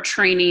start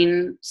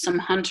training some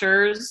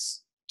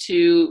hunters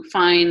to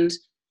find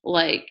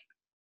like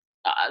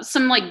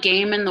some like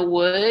game in the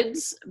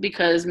woods,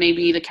 because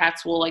maybe the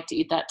cats will like to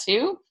eat that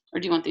too. Or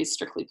do you want these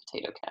strictly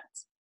potato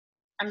cats?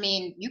 I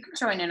mean, you can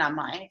join in on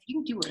mine. If you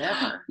can do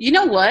whatever. You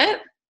know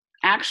what?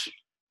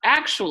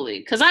 Actually,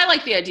 because I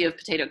like the idea of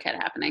potato cat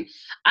happening,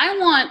 I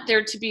want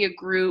there to be a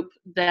group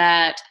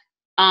that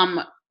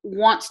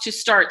wants to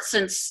start,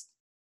 since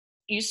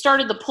you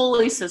started the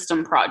pulley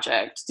system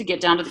project to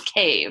get down to the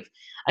cave.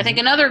 I think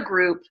another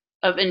group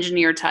of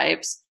engineer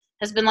types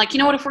has been like, you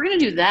know what, if we're going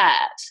to do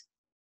that,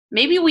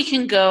 maybe we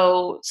can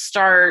go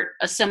start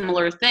a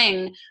similar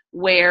thing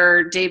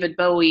where David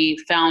Bowie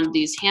found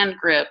these hand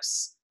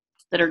grips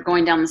that are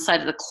going down the side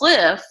of the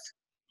cliff,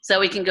 so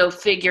we can go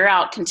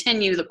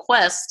continue the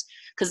quest,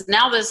 because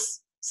now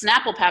this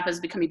Snapple Pap has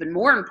become even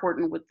more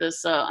important with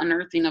this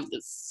unearthing of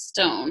this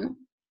stone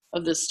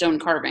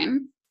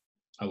carving.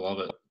 I love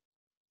it.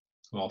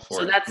 I'm all for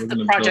So it. that's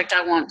the project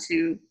I want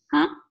to,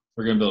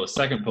 We're going to build a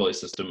second pulley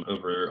system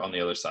over on the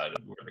other side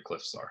of where the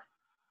cliffs are.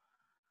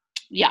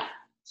 Yeah.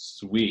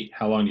 Sweet.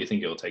 How long do you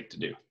think it will take to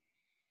do?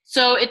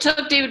 So it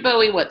took David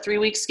Bowie, 3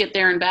 weeks to get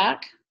there and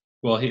back?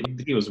 Well,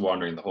 he was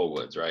wandering the whole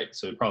woods, right?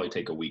 So it'd probably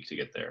take a week to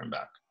get there and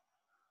back.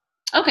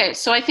 Okay,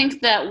 so I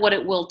think that what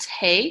it will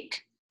take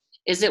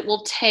is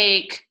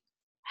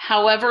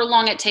however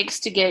long it takes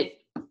to get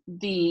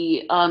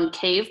the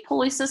cave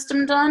pulley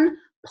system done,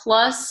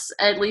 plus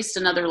at least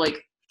another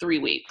 3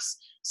 weeks.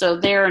 So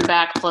there and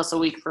back plus a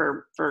week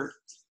for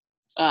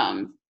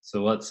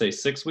So let's say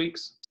 6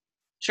 weeks.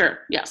 sure,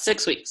 yeah,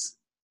 6 weeks.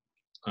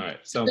 All right.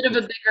 It's a bit of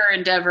a bigger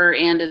endeavor,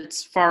 and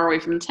it's far away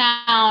from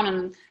town,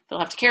 and they'll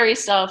have to carry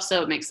stuff,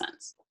 so it makes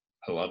sense.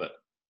 I love it.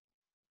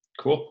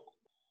 Cool.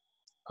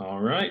 All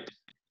right.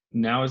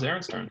 Now is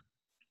Aaron's turn.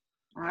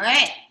 All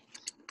right.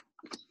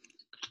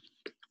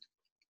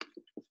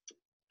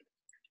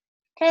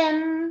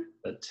 10.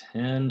 The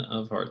 10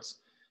 of hearts.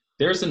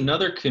 There's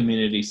another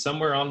community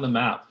somewhere on the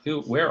map.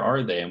 Where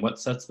are they, and what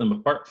sets them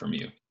apart from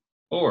you?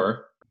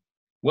 Or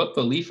what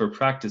belief or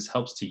practice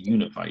helps to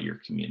unify your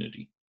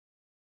community?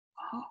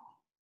 Oh,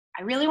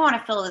 I really want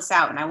to fill this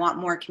out, and I want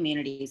more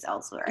communities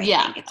elsewhere. I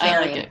think it's I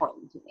very like it.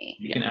 important to me.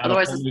 You can add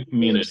Otherwise a whole it's new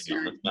community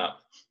on this map.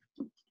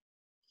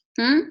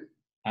 Hmm?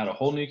 Add a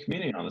whole new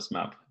community on this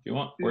map if you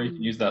want. Or you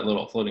can use that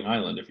little floating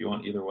island if you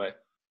want, either way.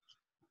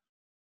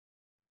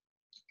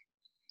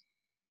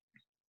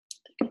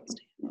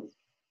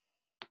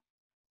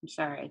 I'm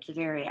sorry. It's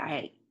very,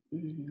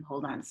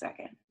 hold on a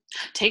second.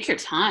 Take your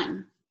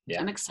time.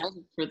 Yeah. I'm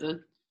excited for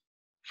the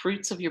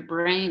fruits of your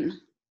brain.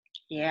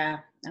 Yeah,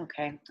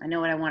 okay. I know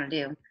what I want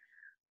to do.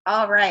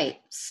 All right.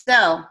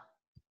 So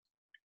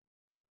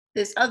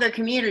this other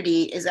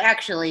community is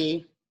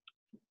actually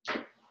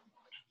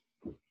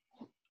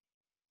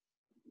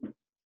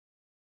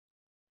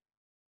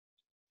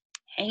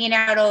hanging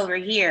out over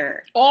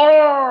here.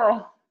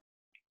 Oh!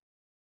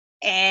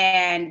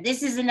 And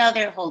this is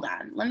another, hold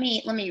on. Let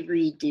me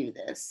redo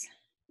this.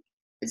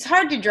 It's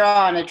hard to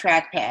draw on a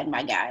trackpad,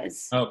 my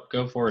guys. Oh,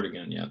 go for it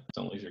again. Yeah,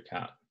 don't lose your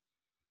cat.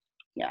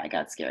 Yeah, I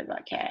got scared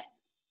about cat.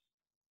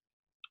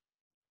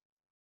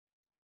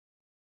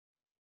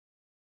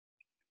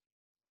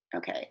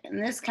 Okay,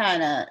 and this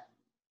kind of,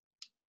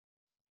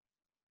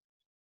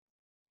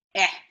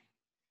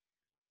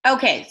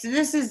 Okay, so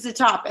this is the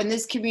top, and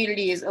this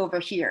community is over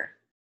here.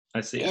 I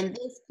see it. And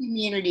this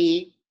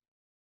community,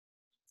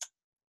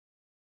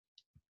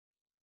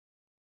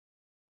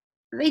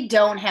 they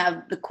don't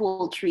have the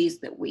cool trees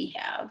that we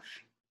have.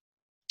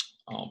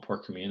 Oh, poor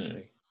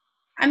community.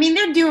 I mean,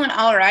 they're doing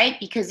all right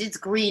because it's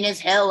green as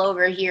hell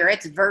over here.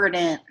 It's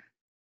verdant.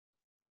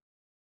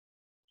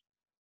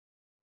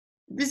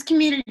 This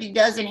community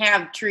doesn't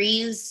have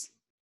trees,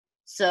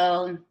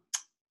 so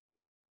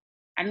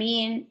I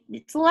mean,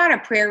 it's a lot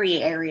of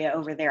prairie area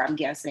over there, I'm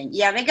guessing.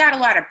 Yeah, they got a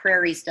lot of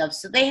prairie stuff,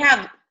 so they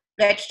have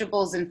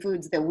vegetables and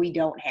foods that we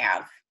don't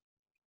have.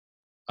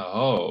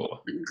 Oh.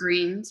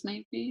 Greens,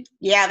 maybe?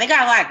 Yeah, they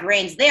got a lot of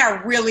grains. They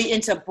are really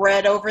into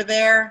bread over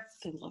there.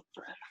 They love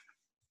bread.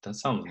 That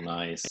sounds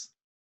nice.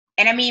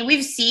 And I mean,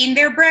 we've seen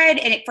their bread,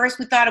 and at first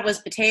we thought it was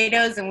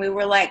potatoes, and we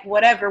were like,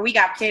 whatever, we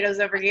got potatoes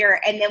over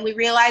here. And then we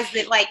realized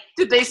that, like,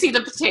 Did they see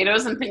the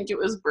potatoes and think it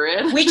was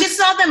bread? we just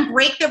saw them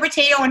break the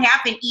potato in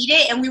half and eat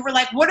it, and we were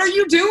like, what are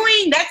you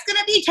doing? That's going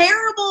to be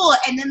terrible.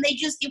 And then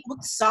it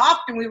looked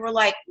soft, and we were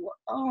like,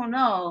 oh,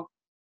 no.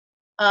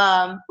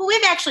 But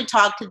we've actually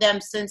talked to them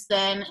since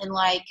then, and,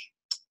 like,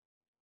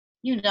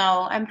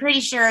 I'm pretty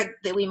sure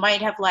that we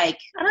might have, like,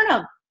 I don't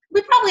know,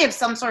 we probably have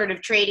some sort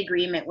of trade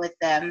agreement with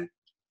them.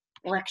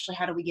 Well, actually,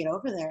 how do we get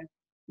over there?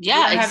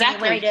 Yeah, we don't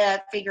exactly. have any way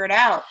to figure it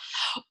out.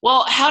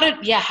 Well, how did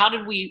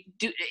we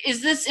do?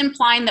 Is this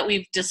implying that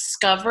we've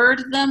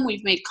discovered them?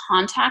 We've made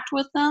contact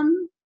with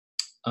them?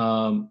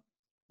 No,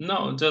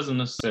 it doesn't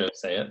necessarily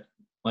say it.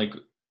 Like,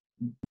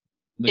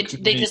 They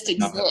just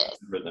exist.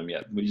 For them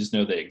yet. We just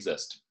know they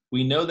exist.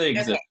 We know they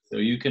exist, so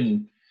you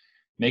can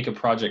make a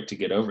project to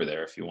get over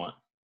there if you want.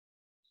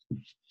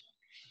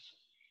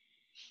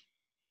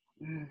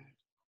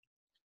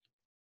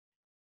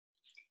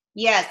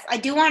 Yes, I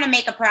do want to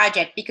make a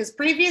project because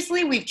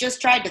previously we've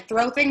just tried to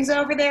throw things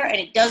over there and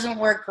it doesn't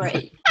work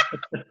great.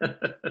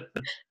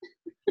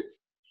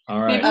 All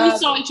right. Maybe we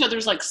saw each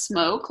other's like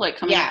smoke, like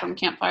coming Yeah. from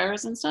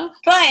campfires and stuff.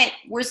 But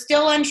we're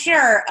still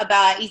unsure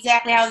about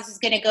exactly how this is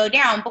going to go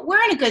down. But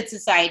we're in a good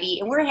society,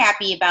 and we're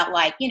happy about,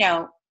 like, you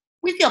know,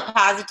 we feel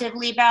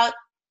positively about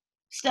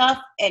stuff,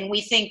 and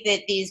we think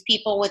that these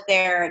people with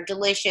their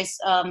delicious,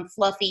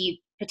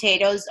 fluffy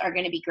potatoes are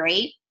going to be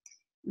great.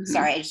 Mhm.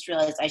 Sorry, I just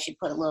realized I should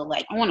put a little,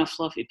 like, I want a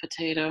fluffy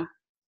potato.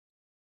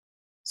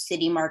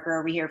 city marker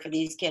over here for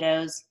these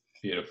kiddos.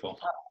 Beautiful.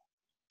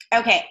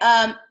 Okay,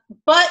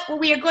 but what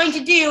we are going to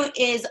do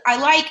is, I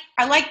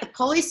like the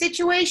pulley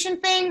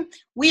situation thing.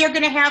 We are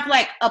going to have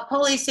like a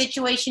pulley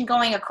situation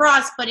going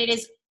across, but it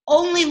is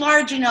only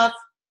large enough.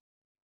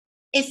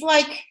 It's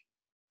like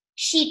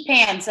sheet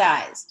pan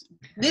sized.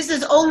 This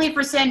is only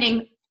for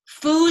sending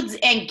foods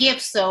and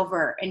gifts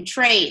over and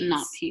trades,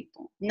 Not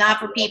people. not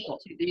for people.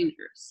 Too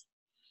dangerous.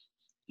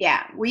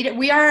 Yeah,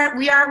 we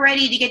aren't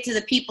ready to get to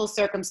the people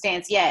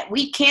circumstance yet.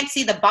 We can't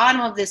see the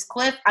bottom of this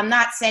cliff. I'm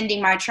not sending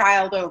my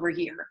child over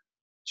here.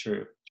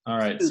 True. All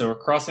right. So we're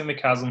crossing the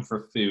chasm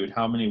for food.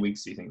 How many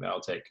weeks do you think that'll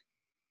take?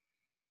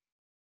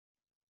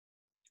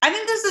 I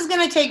think this is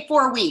going to take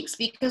 4 weeks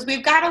because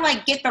we've got to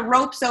like get the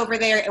ropes over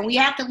there, and we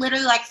have to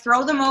literally like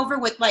throw them over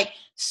with like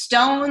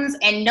stones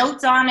and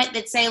notes on it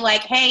that say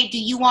like, hey, do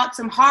you want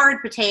some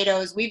hard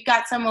potatoes? We've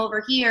got some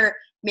over here.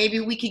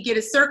 Maybe we could get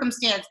a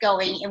circumstance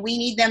going, and we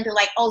need them to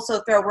like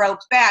also throw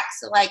ropes back.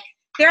 So like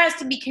there has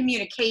to be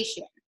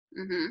communication.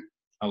 Mm-hmm.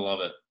 I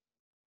love it.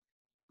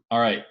 All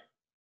right.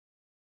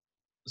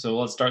 So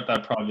let's start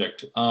that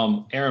project.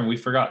 Aaron, we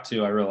forgot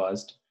to, I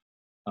realized.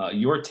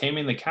 Your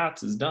Taming the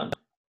Cats is done.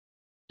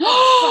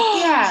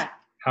 Yeah.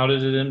 How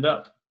did it end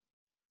up?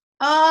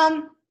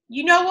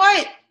 You know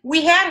what?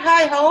 We had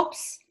high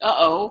hopes.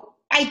 Uh-oh.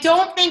 I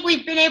don't think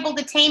we've been able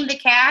to tame the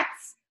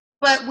cats,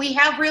 but we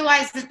have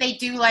realized that they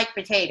do like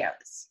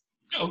potatoes.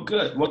 Oh,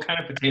 good. What kind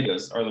of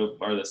potatoes are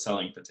the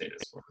selling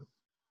potatoes for?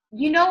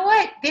 You know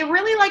what? They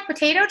really like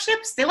potato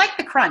chips. They like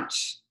the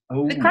crunch.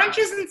 Oh, The crunch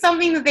isn't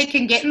something that they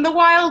can get in the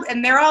wild,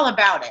 and they're all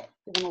about it.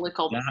 They want to lick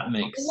all the that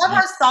makes They love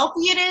how sense.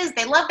 salty it is.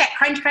 They love that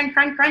crunch, crunch,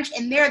 crunch, crunch,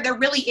 and they're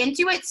really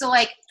into it. So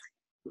like,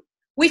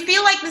 we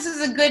feel like this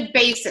is a good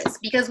basis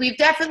because we've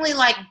definitely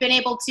like been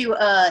able to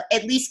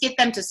at least get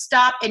them to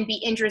stop and be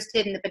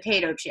interested in the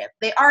potato chip.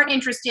 They aren't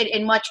interested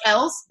in much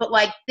else, but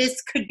like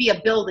this could be a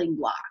building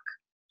block.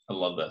 I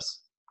love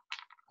this.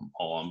 I'm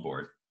all on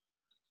board.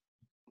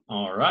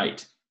 All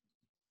right.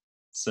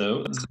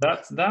 So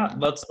that's that.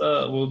 Let's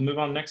we'll move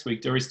on next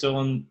week. Are we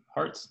still in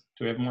hearts?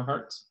 Do we have more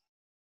hearts?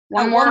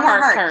 One Oh, more one more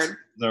heart heart. card.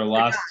 Is our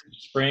last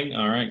spring?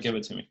 All right, give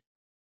it to me.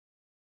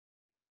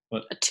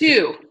 A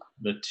 2.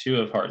 The 2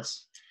 of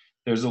hearts.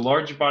 There's a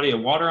large body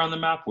of water on the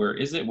map. Where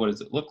is it? What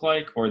does it look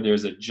like? Or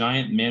there's a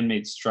giant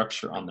man-made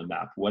structure on the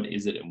map. What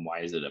is it and why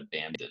is it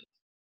abandoned?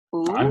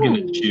 I'm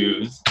going to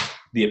choose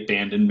the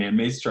abandoned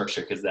man-made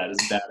structure because that is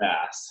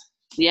badass.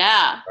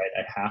 Yeah. Right?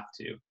 I have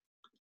to.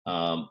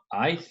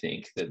 I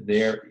think that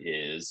there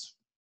is.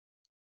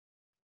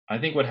 I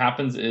think what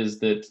happens is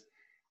that,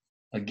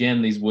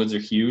 again, these woods are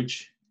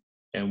huge,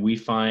 and we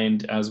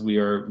find as we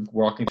are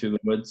walking through the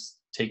woods,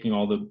 taking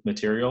all the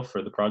material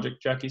for the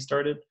project Jackie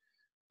started,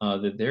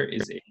 that there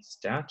is a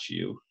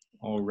statue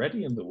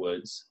already in the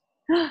woods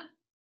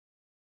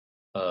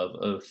of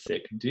a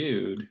thick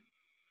dude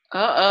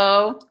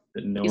Uh-oh.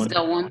 that no He's one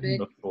got has one seen big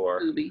before.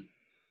 booby.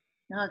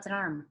 No, it's an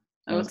arm.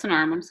 Oh, it's an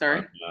arm. I'm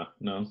sorry.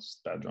 No, it's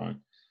bad drawing.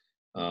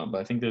 But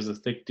I think there's a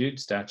thick dude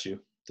statue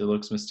that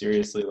looks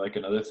mysteriously like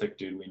another thick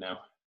dude we know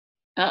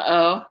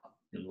Uh-oh.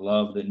 and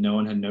love that no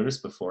one had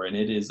noticed before. And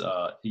it is,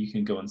 you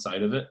can go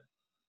inside of it.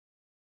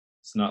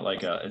 It's not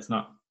like it's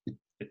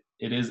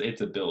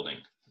a building.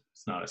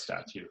 It's not a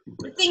statue.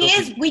 The thing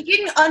is, we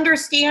didn't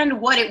understand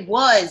what it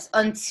was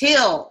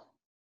until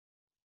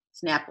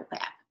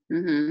Snapplepap.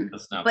 Mm-hmm.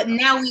 That's not. But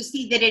now we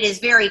see that it is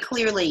very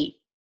clearly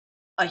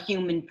a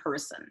human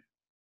person,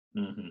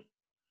 Mm-hmm.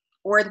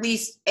 or at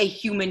least a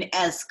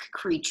human-esque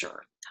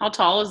creature. How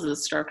tall is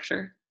this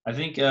structure? I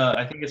think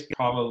it's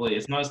probably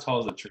it's not as tall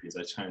as the trees.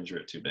 I kind of drew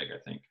it too big. I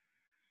think,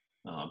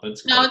 but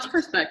it's No, close. it's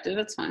perspective.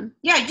 It's fine.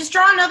 Yeah, just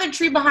draw another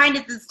tree behind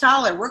it that's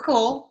taller. We're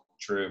cool.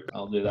 True.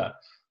 I'll do that.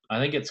 I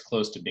think it's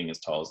close to being as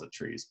tall as the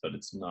trees, but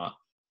it's not.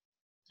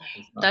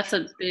 That's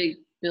a big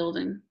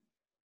building.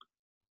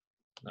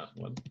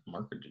 What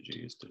marker did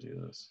you use to do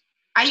this?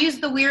 I use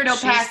the weird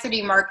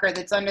opacity marker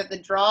that's under the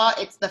draw.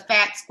 It's the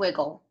fat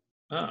squiggle.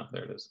 Oh,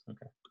 there it is.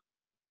 Okay.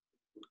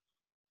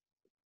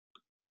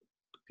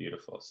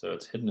 Beautiful. So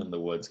it's hidden in the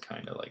woods,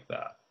 kind of like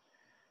that.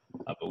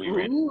 But we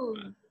ran into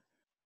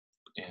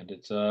it. And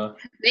it's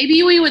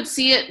Maybe we would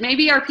see it.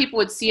 Maybe our people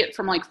would see it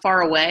from like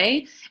far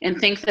away and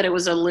think that it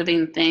was a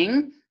living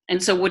thing,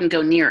 and so wouldn't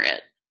go near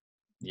it.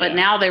 But yeah.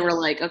 now they were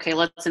like, okay,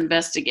 let's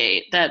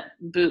investigate. That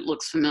boot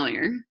looks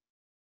familiar.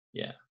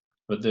 Yeah.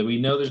 But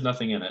we know there's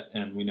nothing in it,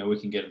 and we know we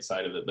can get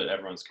inside of it, but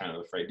everyone's kind of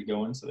afraid to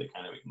go in, so they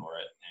kind of ignore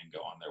it and go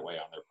on their way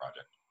on their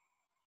project.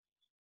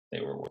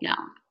 They were working. Yeah.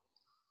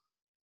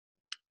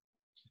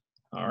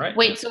 All right.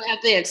 Wait, so have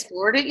they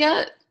explored it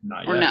yet?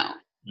 Not Or yet.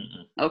 no?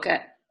 Mm-mm.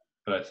 Okay.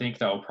 But I think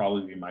that will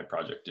probably be my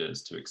project,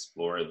 is to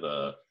explore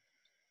the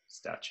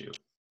statue.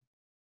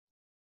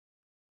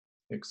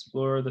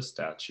 Explore the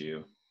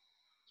statue.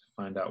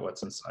 Find out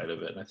what's inside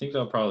of it. And I think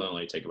that'll probably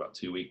only take about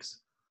 2 weeks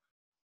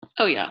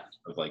Oh yeah.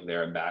 of like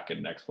there and back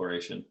and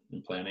exploration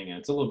and planning. And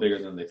it's a little bigger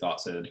than they thought,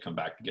 so they had to come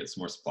back to get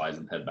some more supplies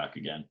and head back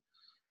again.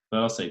 But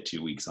I'll say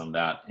 2 weeks on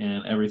that.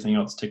 And everything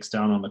else ticks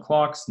down on the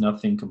clocks.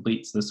 Nothing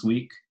completes this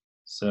week.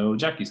 So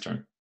Jackie's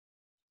turn.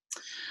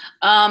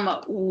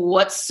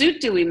 What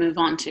suit do we move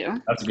on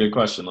to? That's a good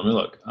question. Let me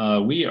look.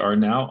 We are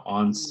now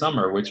on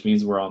summer, which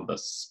means we're on the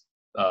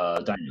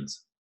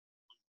diamonds.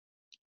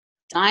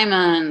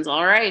 Diamonds.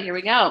 All right, here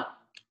we go.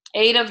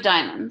 8 of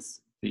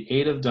diamonds. The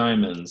 8 of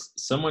diamonds.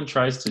 Someone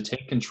tries to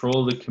take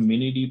control of the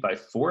community by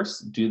force.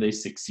 Do they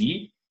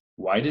succeed?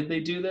 Why did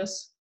they do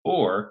this?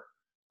 Or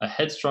a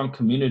headstrong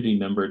community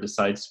member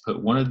decides to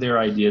put one of their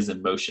ideas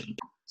in motion.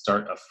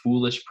 Start a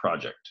foolish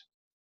project.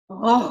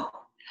 Oh,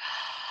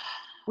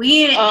 we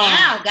need it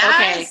now,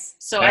 guys. Okay,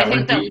 so Yeah, I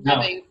think we're that we deep have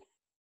now. a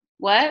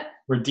what?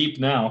 We're deep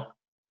now.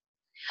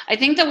 I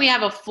think that we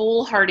have a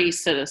foolhardy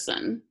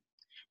citizen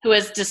who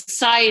has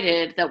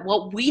decided that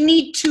what we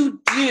need to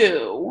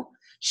do.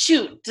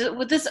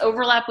 Would this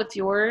overlap with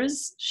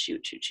yours?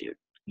 Shoot.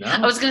 No?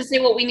 I was going to say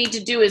what we need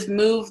to do is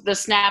move the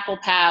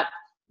Snapplepap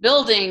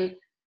building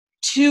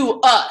to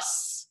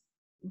us,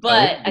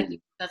 but I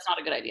think that's not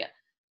a good idea.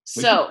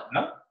 We So,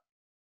 can-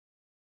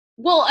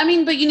 well, I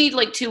mean, but you need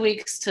like 2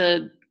 weeks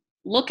to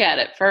look at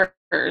it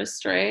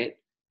first, right?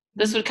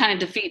 This would kind of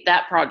defeat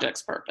that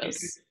project's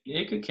purpose.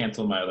 You could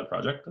cancel my other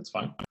project. That's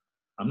fine.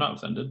 I'm not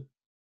offended.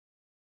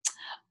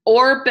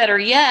 Or better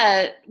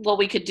yet, what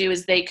we could do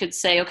is they could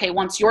say, okay,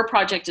 once your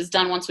project is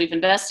done, once we've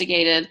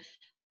investigated,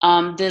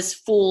 this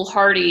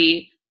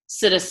foolhardy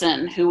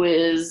citizen who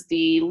is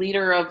the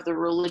leader of the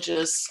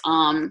religious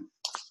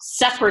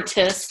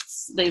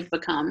separatists they've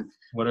become,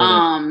 What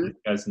are this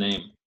guy's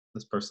name?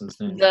 This person's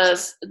name?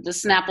 the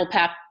Snapple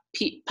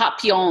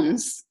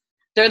Papillons.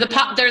 They're the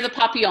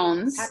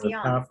Papillons,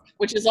 Papillons.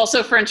 which is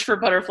also French for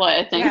butterfly,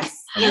 I think.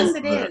 Yes,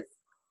 it is.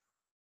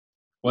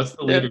 What's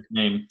the leader's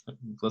name?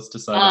 Let's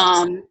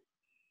decide.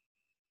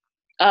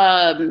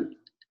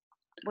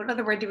 What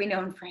other word do we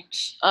know in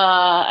French?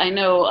 I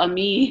know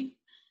Ami.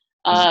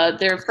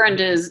 Their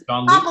friend is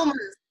John Luke?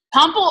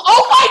 Pamplemousse.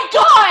 Oh my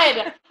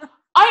God!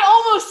 I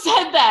almost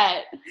said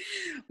that.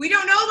 We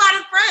don't know a lot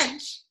of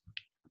French.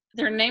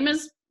 Their name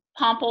is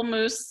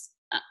Pamplemousse.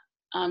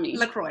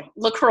 LaCroix.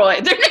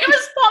 LaCroix. Their name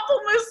is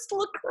Pamplemousse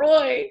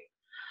LaCroix,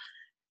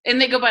 and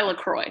they go by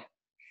LaCroix.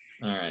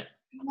 All right.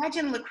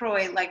 Imagine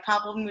LaCroix, like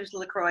Pamplemousse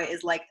LaCroix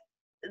is like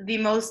the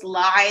most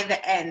lithe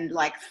and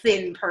like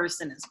thin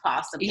person as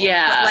possible.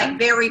 Yeah. But like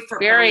very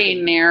Very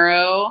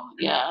narrow.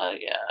 Yeah.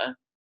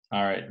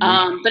 All right.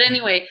 But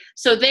anyway,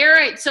 so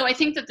I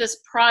think that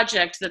this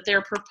project that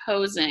they're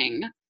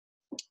proposing,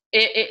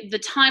 the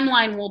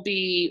timeline will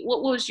be,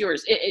 what was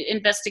yours?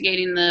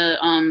 Investigating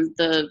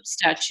the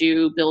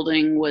statue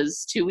building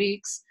was 2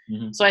 weeks.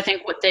 Mhm. So I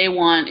think what they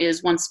want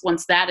is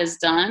once that is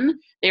done,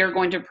 they are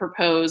going to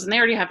propose, and they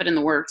already have it in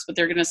the works, but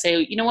they're going to say,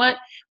 you know what,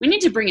 we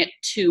need to bring it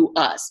to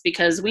us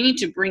because we need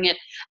to bring it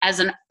as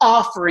an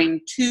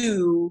offering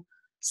to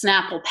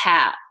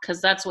Snapplepap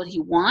because that's what he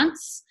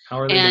wants.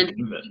 How are they And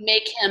going to do if we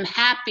make him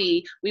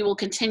happy, we will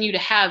continue to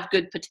have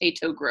good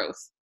potato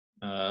growth.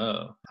 it?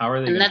 Oh, how are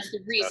they? And gonna that's do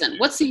the that? reason.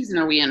 What season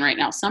are we in right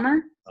now?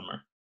 Summer?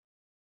 Summer.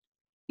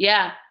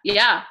 Yeah.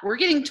 We're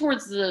getting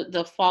towards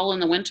the fall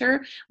and the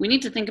winter. We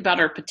need to think about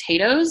our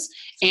potatoes.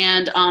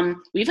 And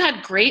we've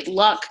had great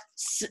luck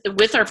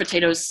with our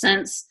potatoes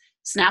since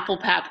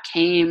Snapplepap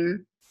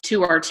came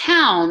to our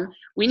town.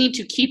 We need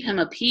to keep him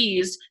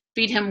appeased,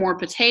 feed him more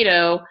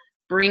potato,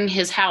 bring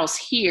his house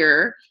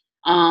here,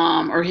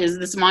 or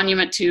this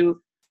monument to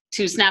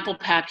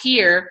Snapplepap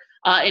here.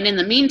 And in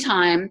the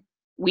meantime,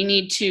 we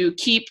need to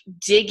keep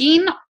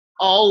digging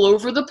all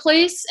over the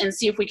place and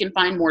see if we can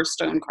find more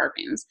stone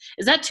carvings.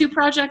 Is that 2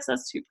 projects?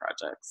 That's 2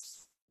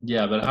 projects.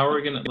 Yeah, but how are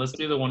we gonna? Let's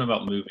do the one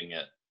about moving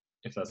it.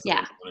 If that's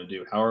what we want to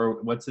do.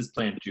 What's his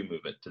plan to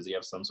move it? Does he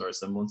have some sort of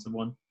semblance of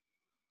one?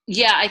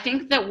 Yeah, I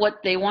think that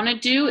what they want to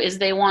do is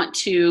they want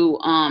to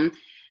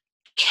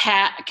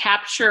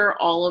capture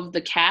all of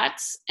the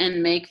cats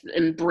and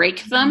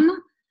break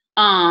them.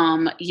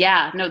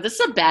 This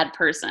is a bad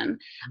person.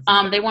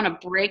 They want to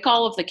break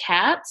all of the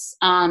cats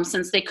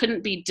since they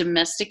couldn't be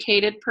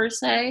domesticated per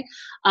se.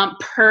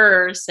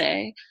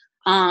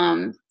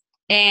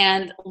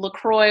 And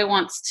LaCroix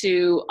wants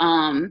to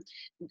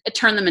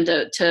turn them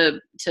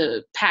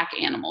into pack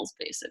animals,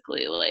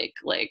 basically,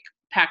 like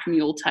pack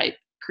mule type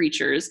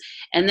creatures,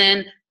 and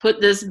then put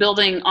this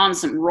building on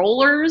some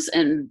rollers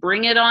and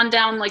bring it on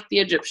down like the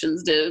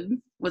Egyptians did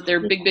with their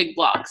big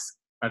blocks.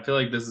 I feel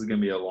like this is going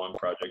to be a long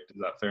project. Is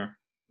that fair?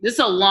 This is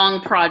a long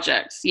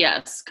project,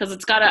 yes, because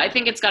I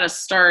think it's got to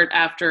start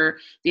after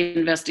the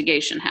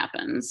investigation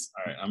happens.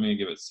 All right, I'm going to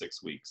give it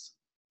 6 weeks.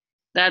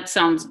 That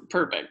sounds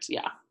perfect,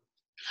 yeah.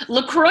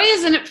 LaCroix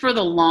is in it for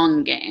the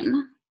long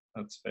game.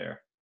 That's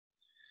fair.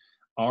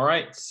 All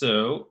right,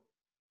 so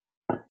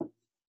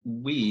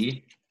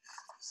we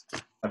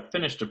have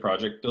finished a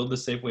project, build a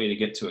safe way to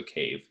get to a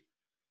cave.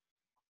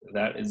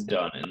 that is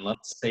done. And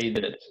let's say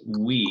that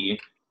we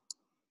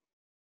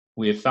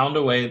have found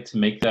a way to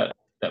make that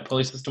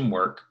pulley system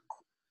work.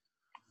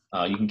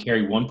 You can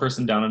carry one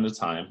person down at a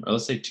time, or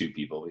let's say two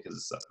people,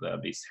 because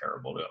that'd be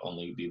terrible to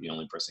only be the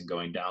only person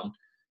going down.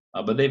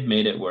 But they've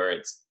made it where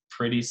it's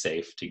pretty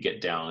safe to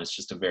get down. It's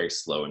just a very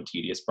slow and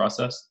tedious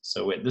process.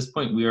 So at this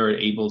point, we are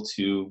able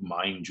to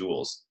mine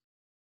jewels.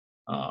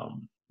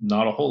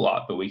 Not a whole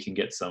lot, but we can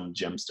get some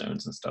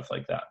gemstones and stuff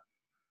like that,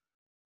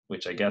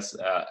 which I guess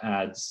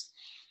adds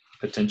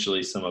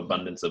potentially some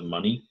abundance of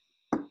money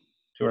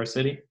to our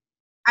city.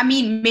 I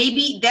mean,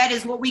 maybe that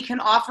is what we can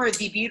offer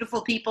the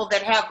beautiful people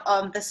that have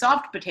the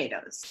soft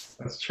potatoes.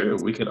 That's true.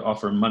 We could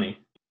offer money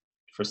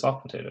for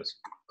soft potatoes.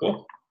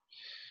 Cool.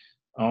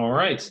 All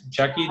right,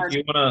 Jackie,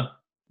 do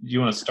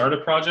you want to start a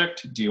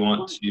project? Do you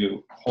want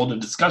to hold a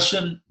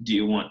discussion? Do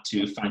you want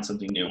to find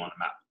something new on a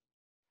map?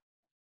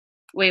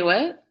 Wait,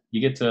 what?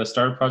 You get to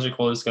start a project,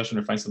 hold a discussion,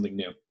 or find something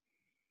new.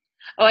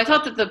 Oh, I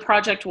thought that the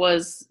project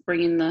was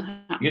bringing the.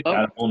 You get to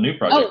add a whole new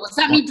project. Oh, was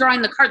that me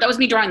drawing the card? That was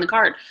me drawing the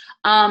card.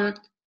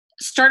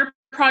 Start a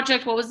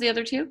project. What was the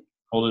other two?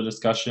 Hold a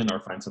discussion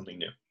or find something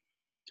new.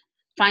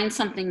 Find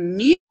something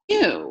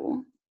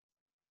new.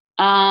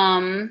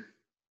 I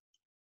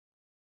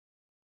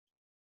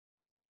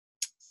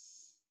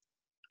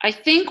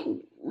think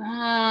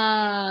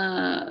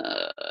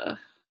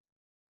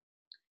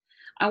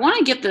I want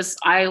to get this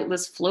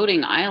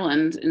floating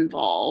island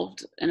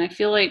involved, and I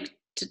feel like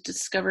to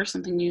discover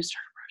something new,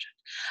 start a project.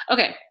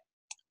 Okay,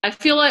 I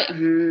feel like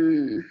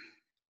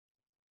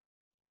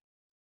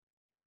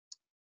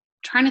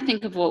trying to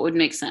think of what would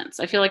make sense.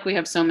 I feel like we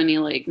have so many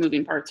like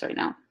moving parts right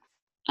now.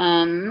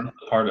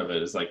 Part of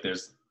it is like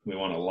we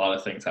want a lot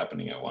of things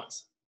happening at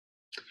once.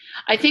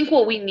 I think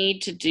what we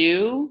need to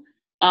do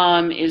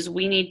is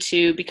we need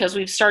to, because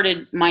we've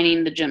started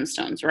mining the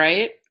gemstones,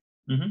 right?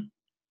 Mm-hmm.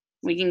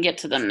 We can get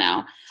to them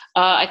now.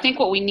 I think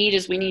what we need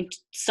is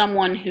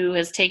someone who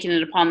has taken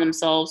it upon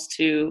themselves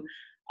to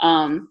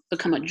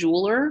become a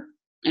jeweler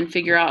and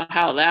figure out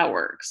how that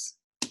works.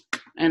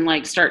 And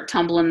like start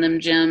tumbling them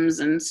gems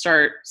and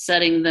start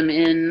setting them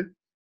in,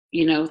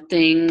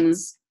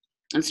 things,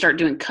 and start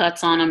doing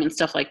cuts on them and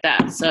stuff like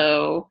that.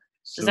 So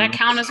does that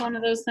count as one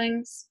of those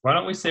things? Why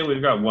don't we say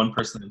we've got one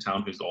person in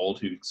town who's old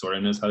who sort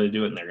of knows how to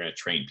do it, and they're going to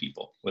train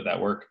people? Would that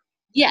work?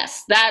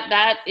 Yes,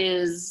 that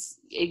is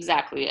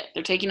exactly it.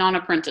 They're taking on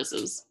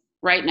apprentices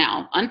right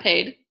now,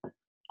 unpaid,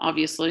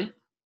 obviously.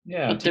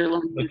 Yeah, but they're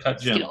learning the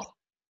cut gems.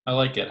 I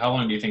like it. How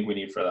long do you think we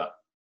need for that?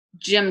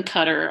 Gem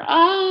cutter.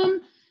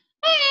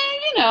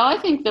 I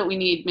think that we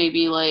need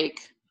maybe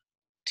like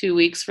 2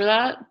 weeks for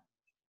that.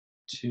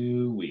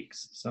 2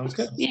 weeks. Sounds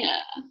good.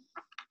 Yeah.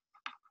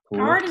 Cool.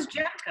 How hard is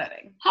gem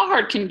cutting? How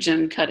hard can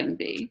gem cutting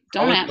be?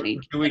 Don't at me.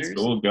 2 weeks,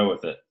 but we'll go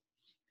with it.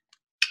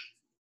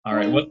 All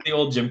right. What's the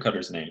old gem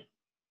cutter's name?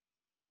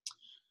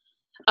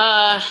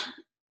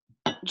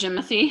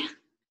 Jimothy.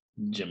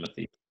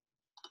 Jimothy.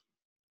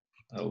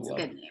 Oh, That's a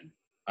good name.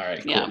 All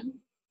right. Cool. Yeah.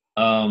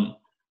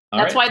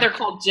 That's why they're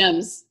called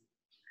gems.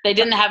 They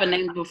didn't have a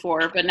name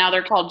before, but now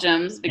they're called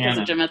gems because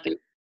of Jimothy.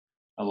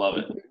 I love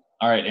it.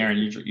 All right, Aaron,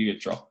 you get to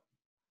draw.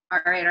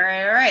 All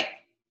right.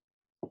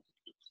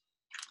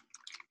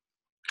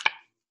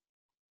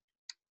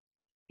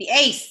 The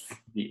ace.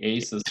 The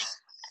ace is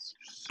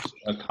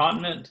a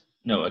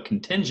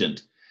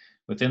contingent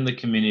within the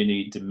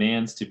community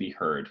demands to be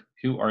heard.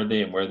 Who are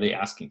they and what are they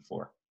asking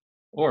for?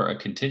 Or a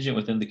contingent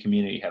within the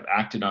community have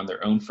acted on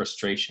their own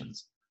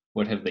frustrations.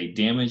 What have they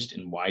damaged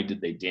and why did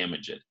they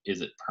damage it?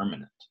 Is it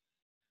permanent?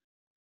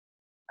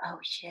 Oh,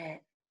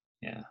 shit.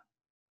 Yeah.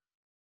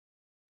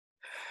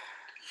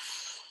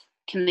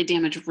 Can they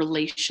damage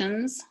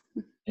relations?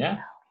 Yeah.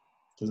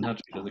 Doesn't have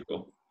to be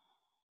physical.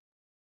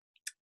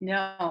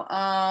 No.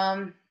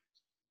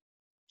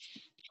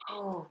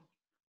 Oh.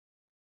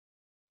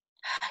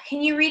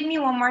 Can you read me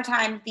one more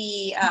time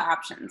the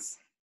options?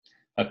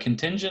 A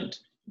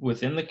contingent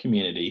within the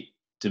community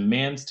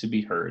demands to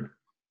be heard.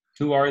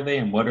 Who are they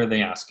and what are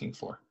they asking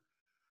for?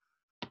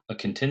 A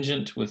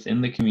contingent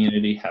within the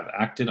community have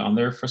acted on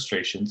their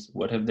frustrations.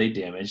 What have they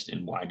damaged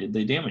and why did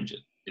they damage it?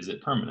 Is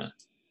it permanent?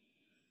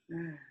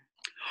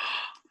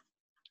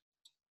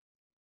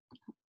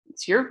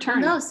 It's your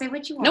turn. No, say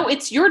what you want. No,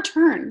 it's your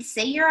turn.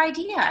 Say your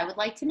idea. I would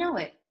like to know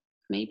it.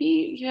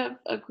 Maybe you have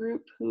a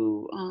group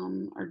who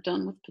are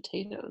done with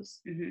potatoes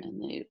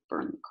and they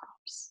burn the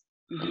crops.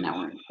 And now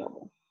we're in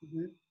trouble.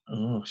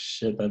 Oh,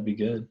 shit, that'd be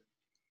good.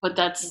 But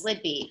It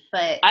would be,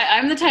 but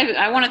I'm the type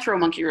I want to throw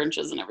monkey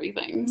wrenches and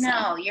everything. So.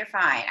 no, you're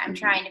fine. I'm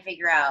trying to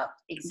figure out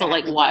exactly. But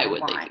like, why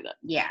would they do that?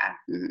 Yeah.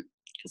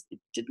 Because it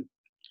didn't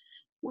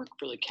work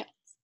for the cats.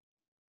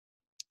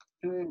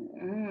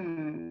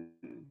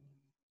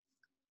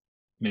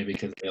 Maybe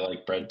because they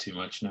like bread too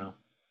much now.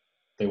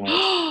 They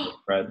want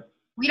bread.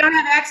 We don't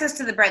have access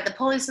to the bread. The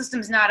pulley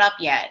system's not up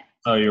yet.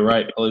 Oh, you're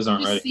right. Pulleys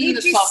aren't ready. We've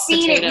just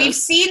seen it. We've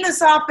seen the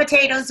soft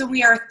potatoes and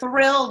we are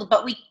thrilled,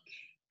 but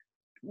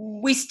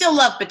we still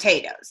love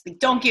potatoes. Like,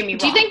 don't get me wrong.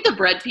 Do you think the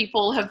bread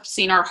people have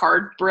seen our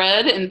hard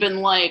bread and been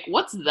like,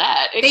 what's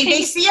that?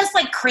 they see us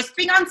like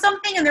crisping on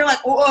something and they're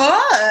like,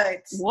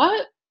 what?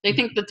 What? They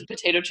think that the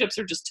potato chips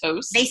are just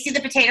toast? They see the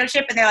potato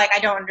chip and they're like, I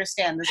don't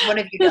understand this. What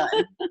have you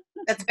done?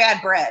 That's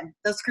bad bread.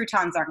 Those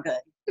croutons aren't good.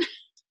 It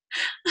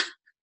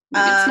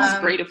smells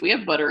great. If we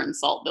have butter and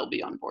salt, they'll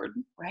be on board.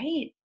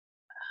 Right.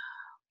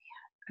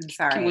 Oh, I'm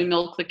sorry. Can we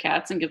milk the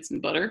cats and get some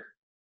butter?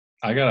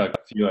 I got a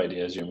few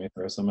ideas. You want me to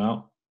throw some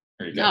out?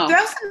 There you go. No.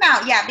 Throw some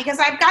out, yeah, because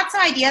I've got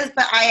some ideas,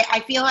 but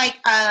I feel like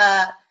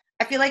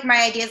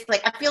my ideas,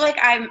 like, I feel like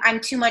I'm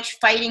too much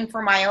fighting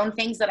for my own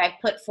things that I've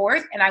put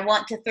forth, and I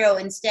want to throw,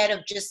 instead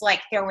of just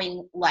like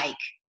throwing like,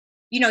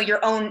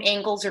 your own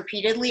angles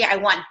repeatedly, I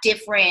want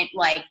different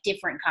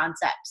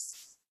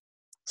concepts.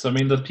 So, I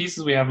mean, the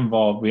pieces we have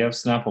involved, we have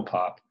Snapple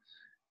Pop,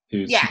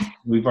 who's Yeah.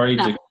 we've already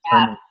Snapple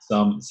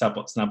determined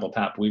Snapple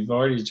Pap. We've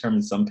already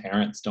determined some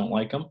parents don't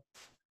like them.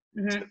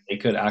 Mm-hmm. So they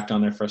could act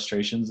on their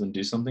frustrations and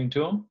do something to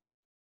them.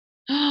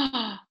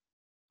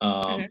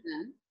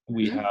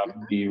 We have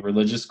the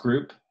religious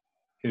group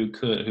who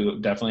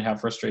definitely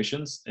have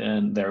frustrations,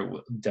 and they're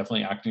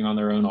definitely acting on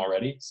their own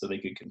already, so they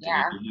could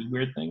continue to do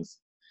weird things.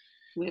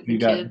 We've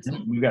got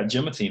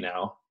Jimothy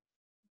now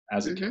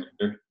as a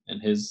character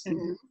and his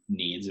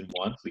needs and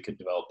wants. We could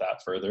develop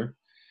that further.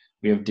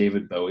 We have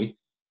David Bowie.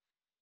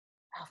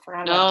 I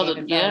forgot about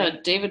David Bowie.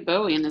 David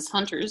Bowie and his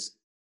hunters.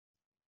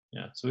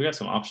 Yeah, so we got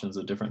some options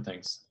of different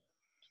things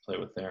to play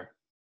with there.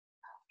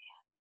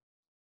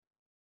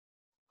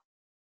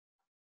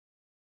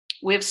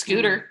 We have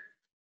Scooter.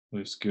 We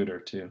have Scooter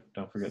too.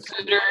 Don't forget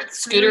Scooter.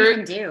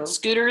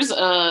 Scooter's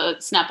a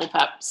Snapple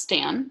Pap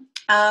stan.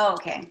 Oh,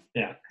 okay.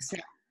 Yeah.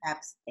 Snapple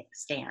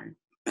Stan.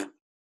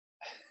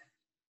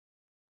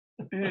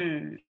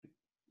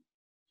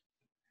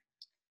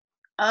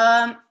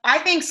 I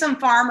think some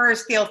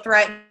farmers feel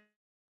threatened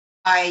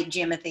by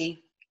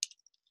Jimothy.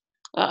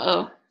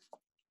 Uh-oh.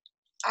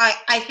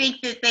 I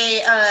think that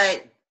they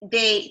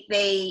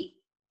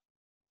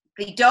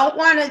don't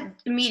want to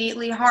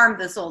immediately harm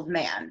this old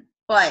man,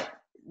 but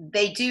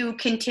they do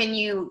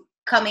continue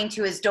coming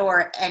to his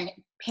door and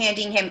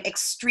handing him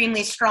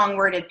extremely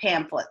strong-worded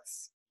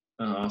pamphlets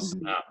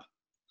Snap.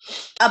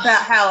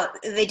 about how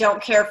they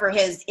don't care for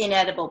his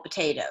inedible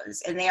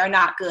potatoes and they are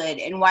not good,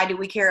 and why do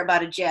we care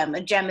about a gem?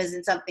 A gem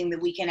isn't something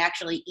that we can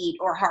actually eat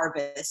or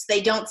harvest.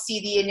 They don't see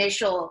the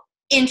initial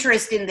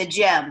interest in the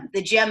gem.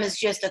 The gem is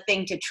just a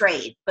thing to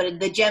trade, but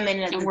the gem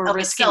in and of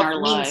itself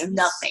means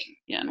nothing.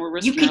 Yeah, and we're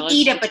risking you can our lives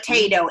eat a for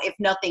potato if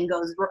nothing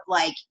goes,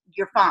 like,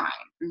 you're fine.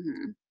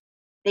 Mm-hmm.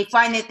 They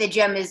find that the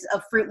gem is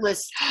a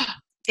fruitless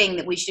thing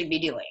that we should be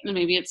doing. And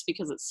maybe it's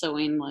because it's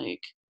sowing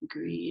like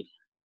greed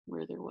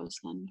where there was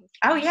none before.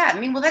 Oh yeah, I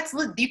mean, well,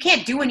 you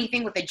can't do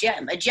anything with a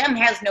gem. A gem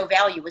has no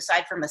value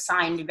aside from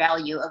assigned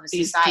value of a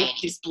society.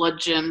 These blood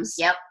gems.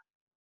 Yep.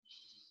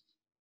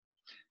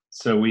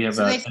 So we have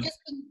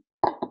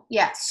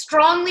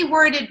strongly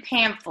worded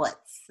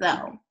pamphlets,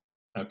 though.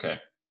 Okay.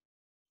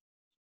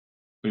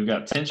 We've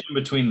got tension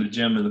between the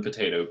gem and the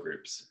potato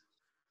groups.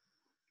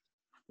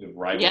 We have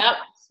rivals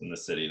in the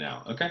city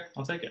now. Okay,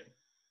 I'll take it.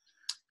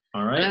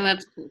 All right. And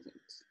that's perfect.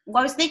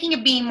 Well, I was thinking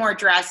of being more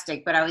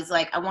drastic, but I was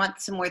like, I want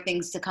some more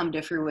things to come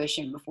to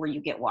fruition before you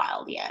get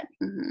wild yet.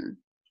 Mm-hmm.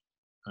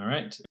 All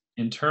right.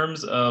 In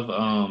terms of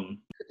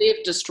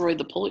they've destroyed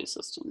the pulley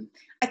system.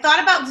 I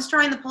thought about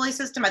destroying the pulley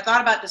system. I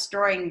thought about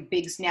destroying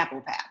Big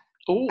Snapple Pap.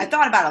 Oh. I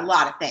thought about a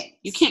lot of things.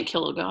 You can't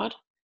kill a god.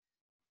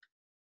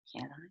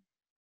 Can I?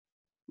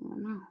 I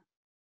don't know.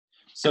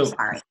 So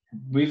sorry.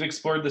 We've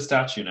explored the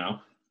statue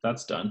now.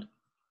 That's done.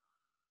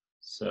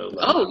 So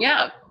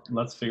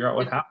let's figure out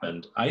what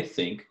happened. I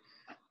think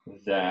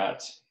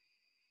that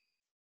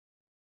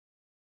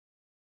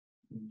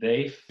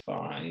they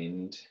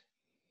kind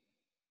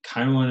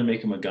of want to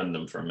make him a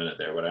Gundam for a minute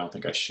there, but I don't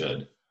think I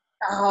should.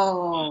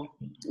 Oh.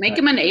 Make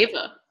him an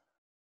Ava.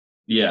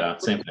 Yeah,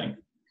 same thing.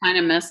 Kind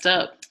of messed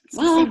up. It's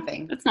the same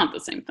thing. It's not the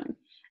same thing.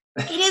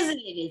 It isn't.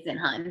 It isn't,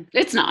 hun.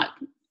 It's not.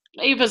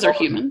 Avas are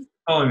human.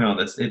 Oh, no,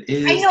 it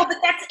is. I know, but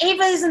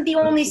Ava isn't the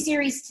only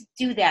series to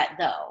do that,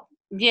 though.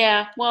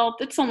 Yeah, well,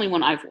 it's only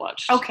one I've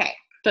watched. Okay.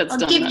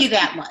 I'll give you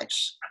that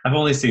much. I've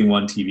only seen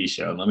one TV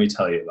show, and let me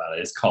tell you about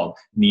it. It's called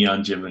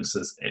Neon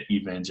Genesis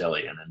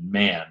Evangelion, and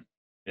man,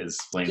 is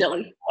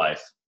explaining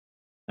life.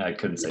 I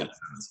couldn't say that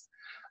sentence.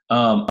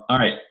 All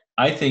right,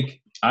 I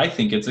think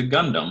it's a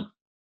Gundam.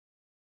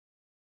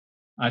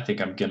 I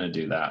think I'm gonna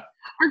do that.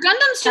 Are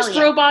Gundams just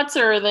robots,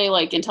 or are they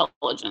like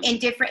intelligent?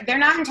 They're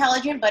not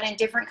intelligent, but in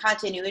different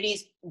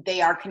continuities,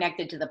 they are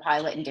connected to the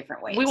pilot in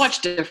different ways. We watch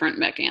different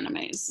mech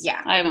animes.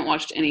 Yeah, I haven't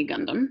watched any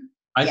Gundam.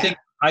 I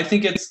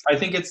think it's.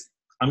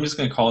 I'm just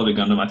gonna call it a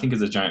Gundam. I think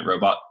it's a giant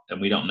robot,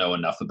 and we don't know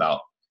enough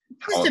about.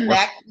 Just a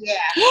mech,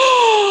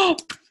 yeah.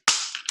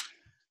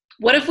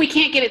 What if we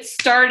can't get it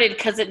started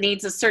because it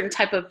needs a certain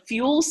type of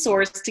fuel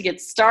source to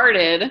get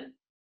started?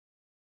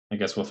 I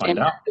guess we'll find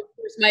out.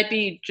 This might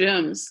be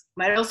gems.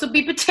 Might also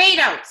be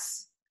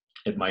potatoes.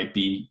 It might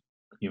be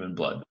human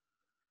blood.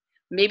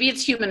 Maybe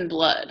it's human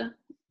blood.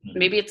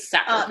 Maybe it's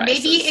sacrifices.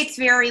 Maybe it's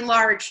very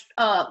large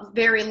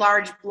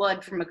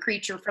blood from a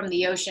creature from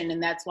the ocean,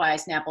 and that's why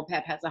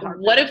Snapplepep has a heart.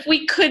 What if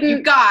we couldn't,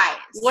 you guys?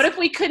 What if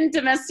we couldn't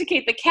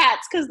domesticate the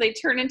cats because they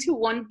turn into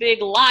one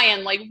big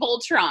lion like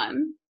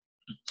Voltron?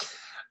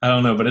 I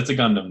don't know, but it's a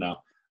Gundam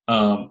now.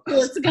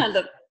 It's a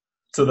Gundam.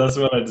 So that's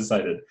what I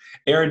decided.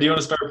 Aaron, do you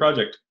want to start a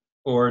project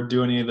or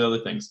do any of the other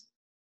things?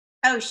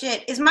 Oh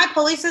shit! Is my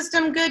pulley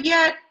system good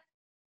yet?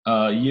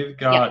 You've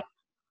got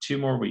 2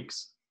 more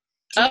weeks.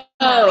 Yeah,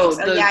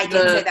 I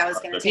did say that was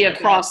going to take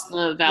across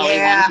the valley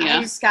yeah, one.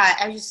 Yeah,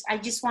 I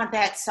just want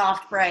that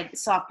soft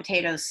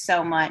potatoes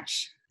so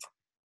much.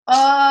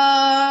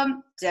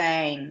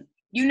 Dang.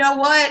 You know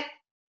what?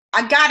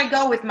 I got to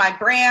go with my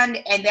brand,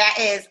 and that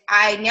is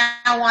I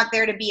now want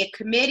there to be a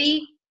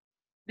committee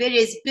that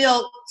is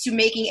built to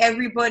making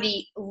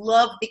everybody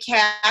love the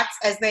cats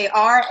as they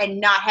are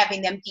and not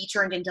having them be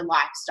turned into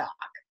livestock.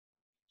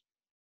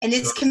 And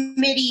this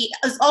committee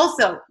is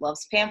also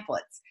loves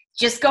pamphlets.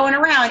 Just going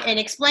around and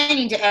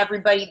explaining to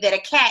everybody that a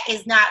cat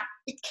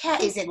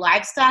isn't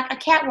livestock. A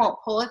cat won't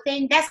pull a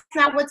thing. That's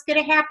not what's going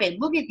to happen.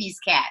 Look at these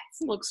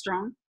cats. Look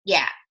strong.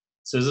 Yeah.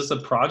 So is this a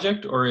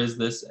project or is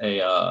this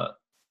a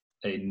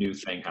new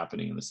thing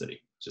happening in the city?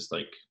 Just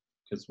like,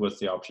 because what's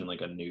the option?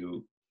 Like a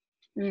new,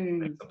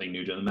 like something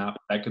new to the map?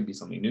 That could be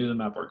something new to the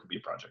map, or it could be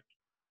a project.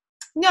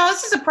 No,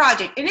 this is a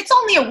project, and it's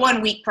only a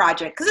 1-week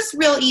project because it's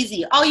real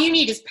easy. All you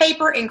need is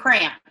paper and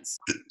crayons.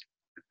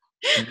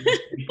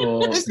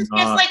 This is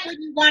just like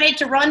when you wanted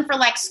to run for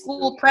like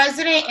school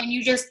president and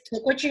you just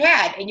took what you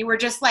had and you were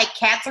just like,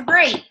 cats are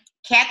great.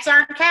 Cats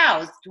aren't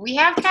cows. Do we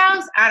have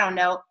cows? I don't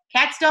know.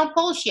 Cats don't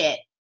pull shit.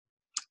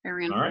 I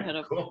ran All for right, head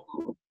of cool.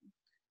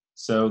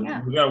 So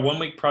we got a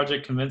 1-week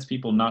project, convince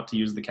people not to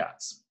use the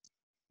cats.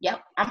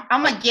 Yep.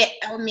 I'm gonna get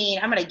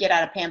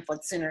out of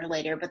pamphlets sooner or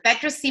later, but that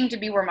just seemed to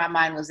be where my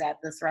mind was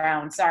at this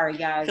round. Sorry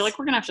guys. I feel like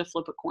we're gonna have to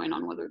flip a coin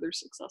on whether they're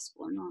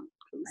successful or not.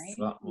 Right?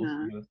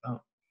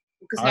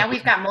 Because All now right.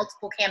 we've got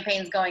multiple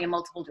campaigns going in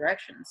multiple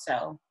directions.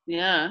 So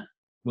yeah.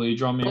 Will you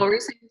draw me? What were you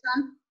saying,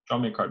 John? Draw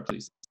me a card,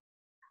 please.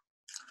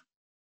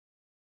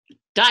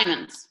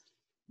 Diamonds.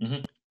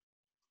 Mm-hmm.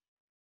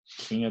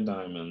 King of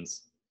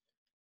diamonds.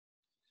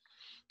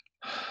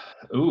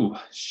 Ooh,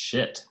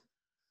 shit.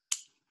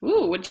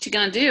 Ooh, what you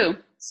gonna do?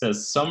 It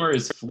says summer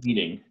is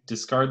fleeting.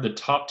 Discard the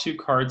top 2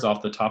 cards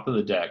off the top of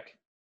the deck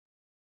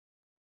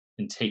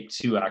and take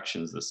 2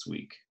 actions this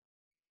week.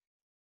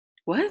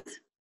 What?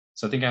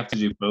 So I think I have to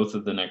do both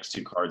of the next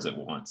 2 cards at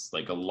once.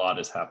 Like a lot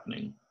is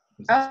happening.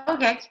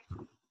 okay.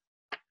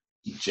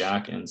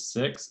 Jack and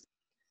 6.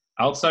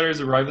 Outsiders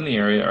arrive in the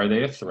area. Are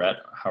they a threat?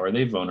 How are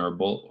they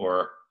vulnerable?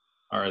 Or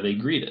are they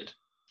greeted?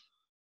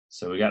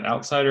 So we got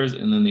outsiders,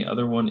 and then the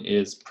other one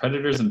is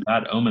predators and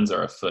bad omens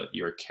are afoot.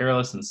 You are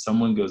careless and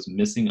someone goes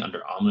missing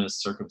under ominous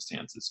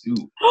circumstances.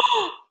 Ooh.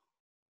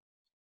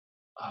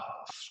 Oh,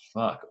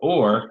 fuck.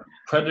 Or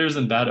predators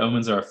and bad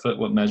omens are afoot.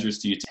 What measures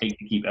do you take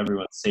to keep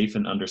everyone safe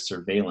and under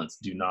surveillance?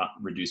 Do not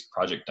reduce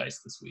project dice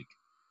this week.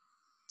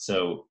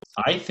 So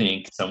I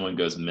think someone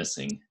goes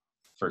missing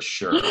for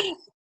sure.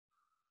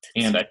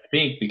 And I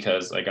think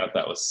because I got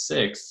that with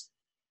 6,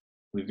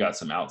 we've got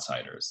some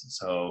outsiders.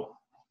 So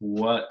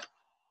what?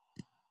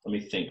 Let me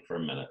think for a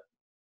minute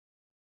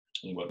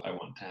on what I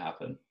want to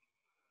happen.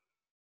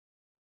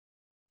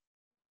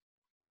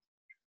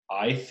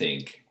 I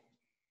think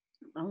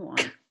I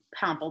want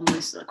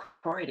Pamplemousse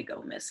LaCroix to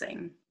go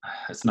missing.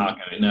 it's not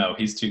going to. No,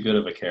 he's too good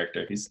of a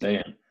character. He's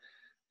staying.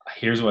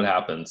 Here's what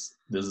happens.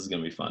 This is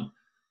going to be fun.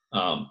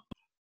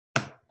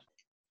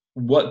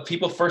 What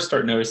people first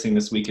start noticing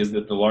this week is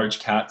that the large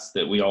cats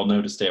that we all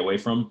know to stay away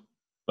from,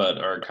 but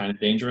are kind of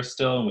dangerous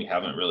still, and we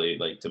haven't really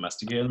like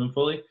domesticated them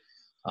fully.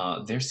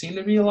 There seem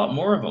to be a lot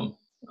more of them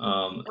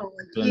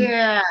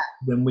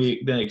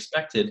than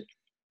expected.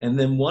 And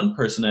then one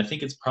person, I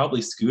think it's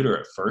probably Scooter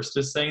at first,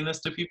 is saying this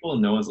to people,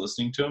 and no one's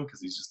listening to him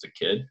because he's just a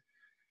kid.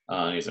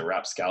 He's a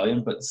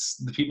rapscallion, but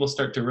the people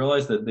start to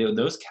realize that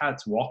those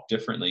cats walk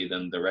differently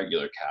than the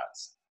regular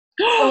cats.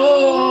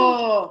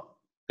 Oh,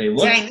 they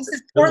look. Dang! This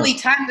is poorly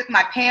timed with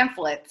my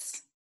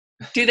pamphlets.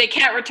 Do they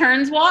cat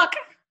returns walk?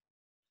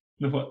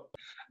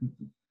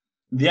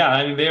 Yeah,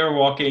 I mean they are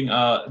walking.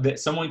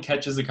 Someone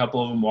catches a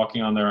couple of them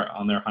walking on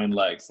their hind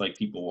legs, like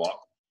people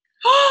walk.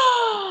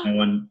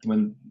 And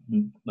when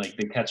like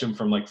they catch them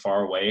from like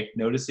far away,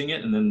 noticing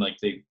it, and then like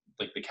the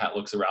cat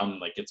looks around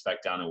and like gets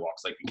back down and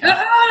walks like a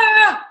cat.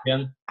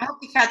 Again. I hope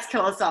the cats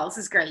kill us all. This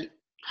is great.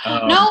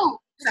 No,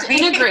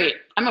 integrate.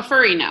 I'm a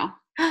furry now.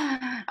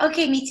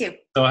 Okay, me too.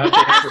 So I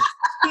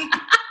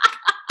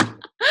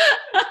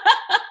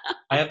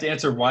have to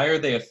answer why are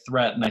they a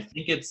threat, and I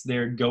think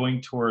they're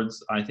going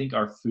towards. I think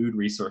our food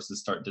resources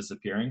start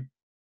disappearing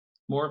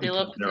more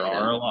because there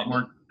are a lot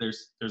more.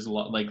 There's a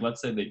lot, like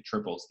let's say they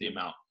triples the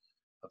amount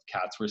of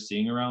cats we're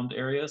seeing around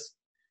areas,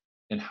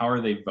 And how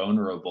are they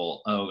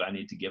vulnerable? Oh, I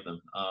need to give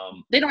them.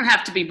 They don't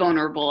have to be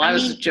vulnerable. I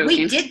was just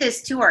joking. We did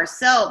this to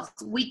ourselves.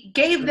 We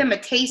gave them a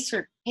taste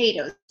for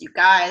potatoes, you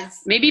guys.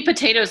 Maybe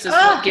potatoes is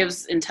what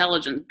gives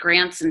intelligence,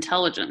 grants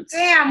intelligence.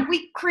 Damn,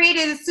 we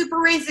created a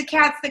super race of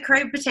cats that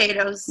crave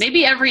potatoes.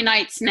 Maybe every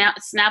night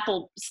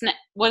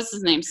what is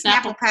his name?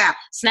 Snapple Pap.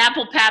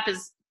 Snapple Pap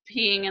is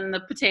peeing in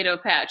the potato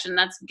patch, and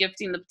that's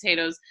gifting the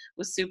potatoes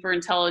with super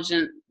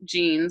intelligent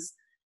genes.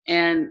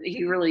 And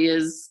he really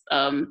is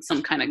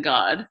some kind of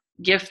god,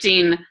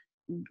 gifting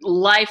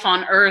life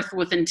on Earth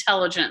with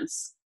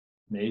intelligence.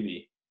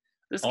 Maybe.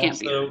 This can't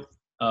be.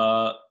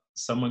 Also,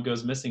 someone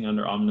goes missing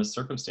under ominous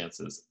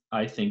circumstances.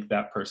 I think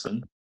that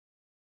person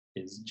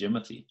is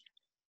Jimothy.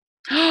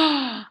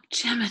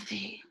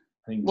 Jimothy.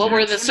 What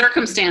were the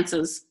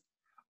circumstances?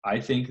 I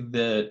think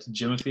that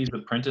Jimothy's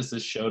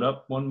apprentices showed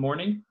up one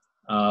morning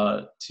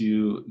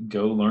to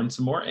go learn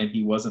some more, and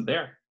he wasn't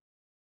there.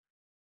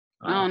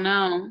 Oh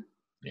no.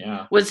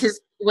 Yeah.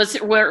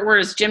 Were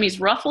his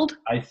jimmies ruffled?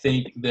 I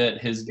think that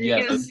his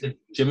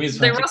jimmies.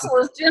 They rustle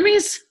his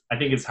jimmies? I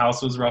think his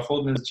house was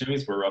ruffled and his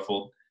jimmies were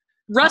ruffled.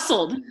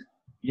 Rustled.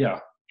 Yeah.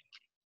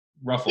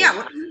 Ruffled.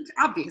 Yeah,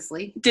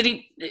 obviously.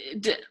 Did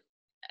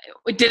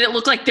it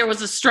look like there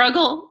was a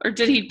struggle, or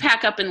did he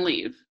pack up and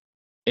leave?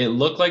 It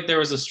looked like there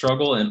was a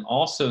struggle, and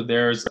also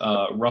there's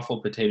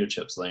ruffled potato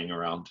chips laying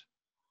around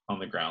on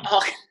the ground.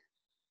 Oh.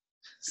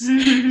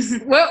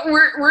 Well,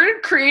 we're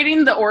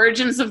creating the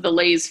origins of the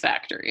Lay's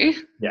factory.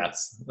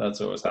 Yes, that's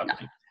what was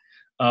happening.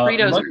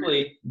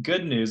 Luckily,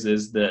 good news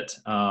is that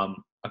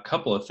a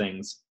couple of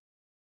things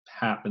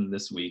happened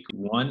this week.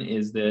 One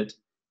is that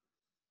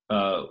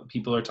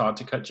people are taught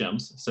to cut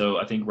gems. So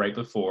I think right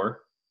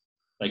before,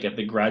 like at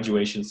the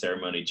graduation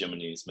ceremony,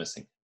 Jimothy's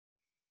missing.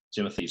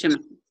 Jimothy.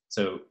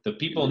 So the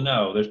people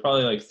know. There's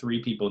probably like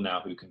 3 people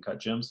now who can cut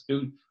gems.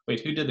 Who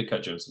did the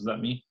cut gems? Was that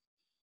me?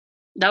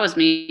 That was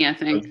me, I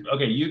think.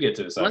 Okay, you get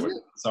to decide.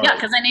 Sorry. Yeah,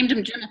 because I named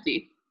him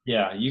Jimothy.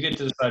 Yeah, you get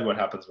to decide what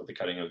happens with the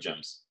cutting of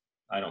gems.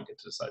 I don't get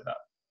to decide that.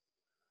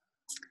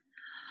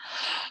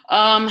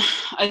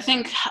 I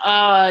think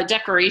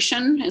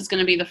decoration is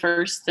going to be the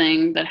first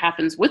thing that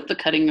happens with the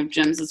cutting of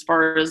gems, as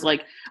far as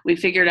like we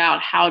figured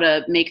out how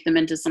to make them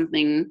into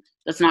something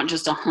that's not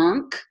just a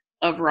hunk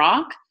of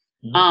rock.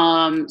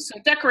 Mm-hmm. So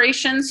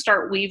decoration,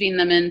 start weaving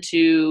them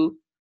into,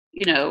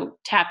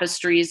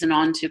 tapestries and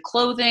onto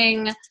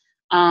clothing.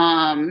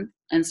 And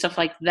stuff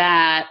like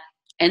that.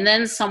 And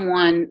then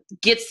someone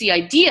gets the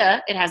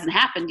idea, it hasn't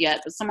happened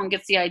yet, but someone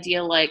gets the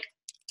idea like,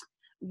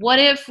 what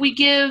if we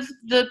give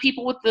the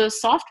people with the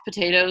soft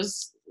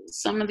potatoes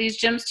some of these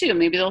gems too?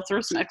 Maybe they'll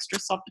throw some extra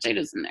soft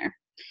potatoes in there.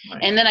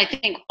 Right. And then I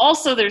think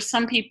also there's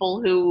some people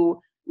who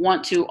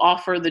want to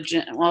offer the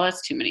gem. Well,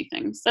 that's too many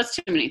things.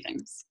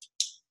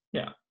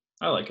 Yeah,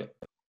 I like it.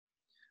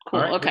 Cool,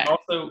 all right. Okay.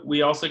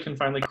 We also can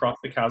finally cross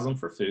the chasm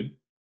for food.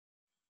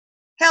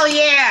 Hell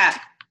yeah!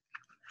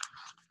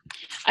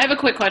 I have a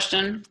quick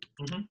question.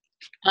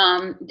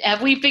 Mm-hmm.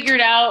 Have we figured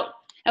out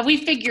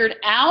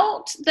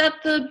that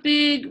the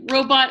big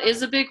robot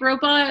is a big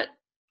robot?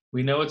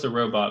 We know it's a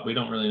robot. We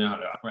don't really know how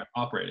to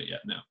operate it yet,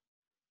 no.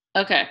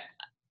 Okay.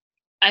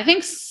 I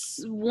think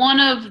one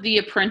of the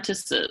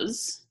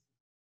apprentices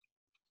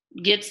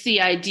gets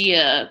the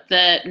idea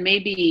that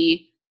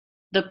maybe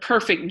the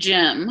perfect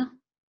gem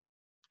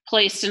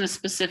placed in a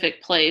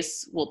specific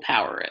place will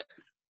power it.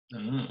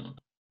 Mm.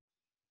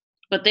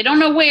 But they don't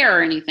know where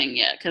or anything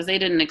yet because they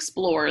didn't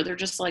explore. They're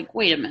just like,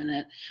 wait a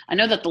minute. I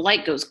know that the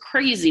light goes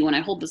crazy when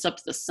I hold this up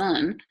to the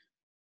sun.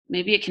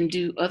 Maybe it can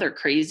do other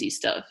crazy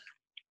stuff.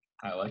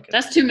 I like it.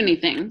 That's too many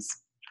things.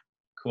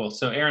 Cool.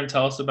 So Aaron,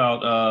 tell us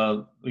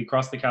about, we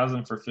crossed the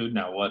chasm for food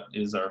now. What's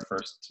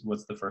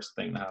the first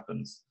thing that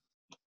happens?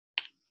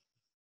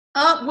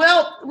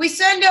 Well, we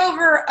send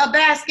over a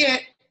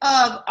basket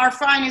of our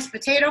finest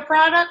potato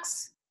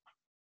products.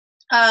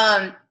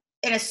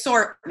 An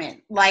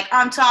assortment. Like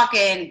I'm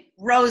talking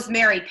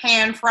rosemary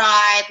pan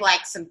fried,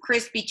 like some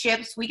crispy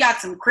chips. We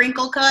got some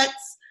crinkle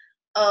cuts,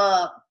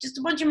 just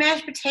a bunch of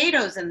mashed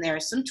potatoes in there,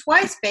 some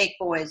twice baked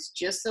boys,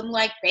 just some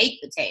like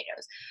baked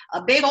potatoes.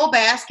 A big old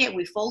basket.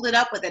 We fold it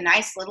up with a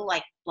nice little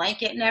like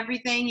blanket and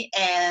everything,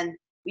 and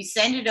we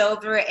send it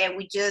over, and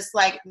we just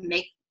like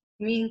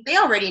they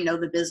already know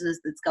the business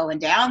that's going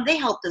down. They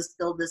helped us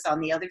build this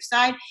on the other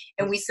side,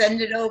 and we send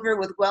it over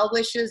with well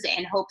wishes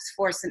and hopes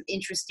for some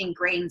interesting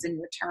grains in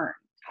return.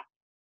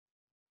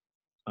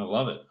 I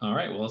love it. All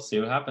right, well, let's see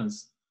what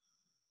happens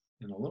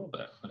in a little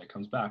bit when it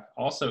comes back.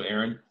 Also,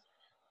 Aaron,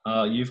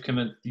 you've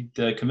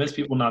convinced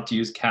people not to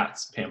use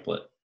cats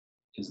pamphlet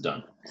is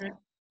done.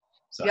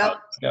 So yep. How did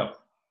it go?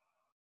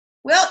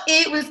 Well,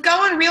 it was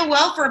going real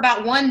well for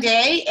about one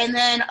day, and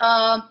then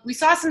we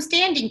saw some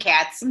standing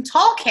cats, some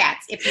tall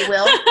cats, if you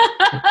will.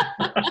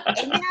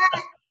 And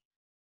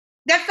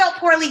that felt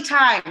poorly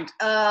timed.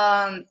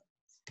 A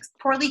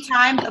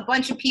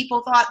bunch of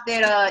people thought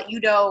that,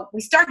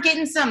 we start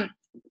getting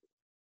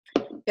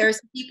there's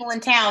some people in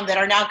town that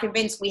are now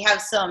convinced we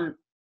have some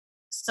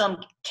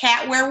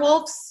cat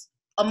werewolves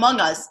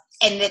among us,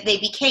 and that they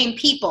became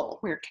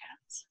people.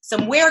 Werecats.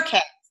 Some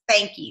werecats,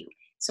 thank you.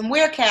 some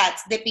werecats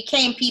that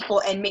became people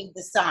and made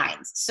the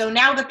signs. So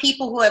now the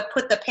people who have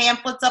put the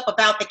pamphlets up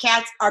about the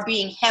cats are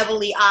being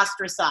heavily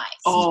ostracized.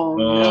 Oh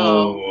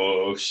no.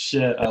 Oh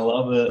shit! I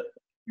love it.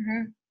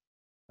 Mhm.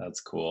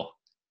 That's cool.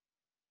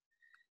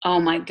 Oh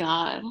my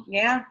god.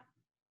 Yeah.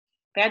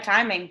 Bad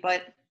timing,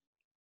 but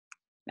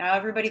now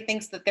everybody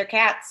thinks that they're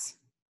cats.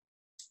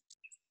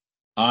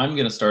 I'm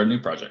gonna start a new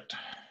project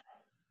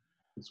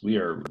because we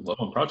are low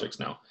on projects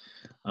now.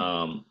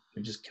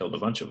 We just killed a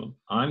bunch of them.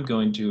 I'm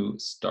going to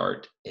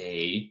start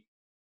a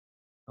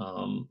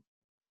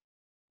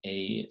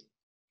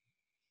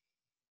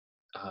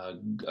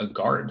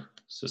guard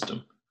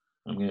system.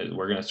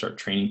 We're gonna start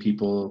training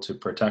people to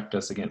protect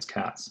us against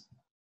cats.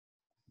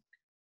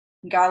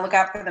 You gotta look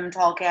out for them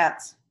tall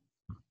cats.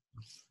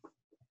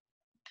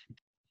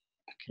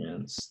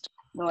 Against,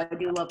 Though I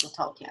do love the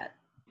tall cat.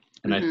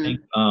 and Mhm. I think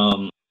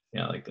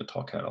yeah, I like the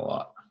tall cat a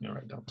lot. I'm gonna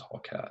write down tall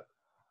cat.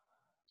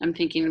 I'm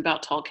thinking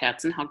about tall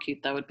cats and how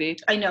cute that would be.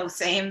 I know,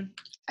 same.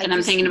 And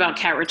I'm thinking about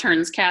cat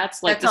returns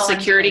cats, like That's the all I'm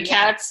security doing,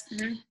 yeah. cats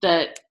Mhm.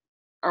 that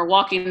are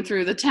walking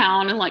through the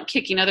town and like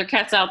kicking other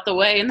cats out the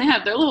way, and they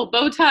have their little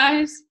bow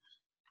ties.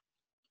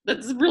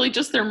 That's really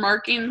just their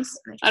markings.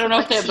 I don't know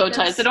if they have bow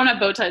ties. They don't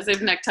have bow ties. They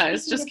have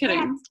neckties. Just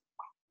kidding.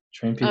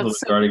 Train people That's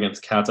to so- guard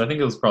against cats. I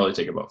think it'll probably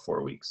take about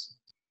 4 weeks.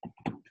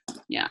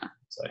 Yeah.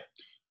 So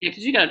Yeah,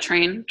 because you got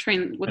to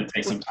train with. it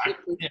takes some time.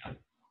 Yeah.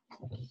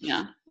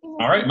 Yeah.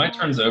 All right, my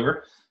turn's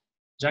over.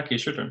 Jackie,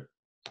 it's your turn.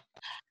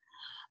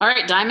 All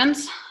right,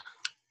 diamonds.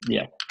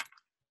 Yeah.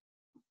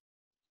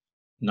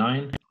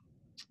 9.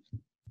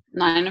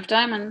 9 of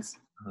diamonds.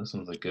 Oh, this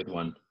one's a good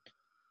one.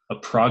 A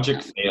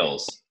project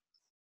fails.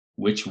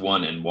 Which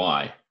one and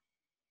why?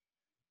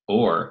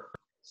 Or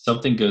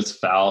something goes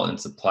foul and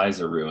supplies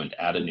are ruined.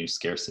 Add a new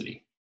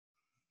scarcity.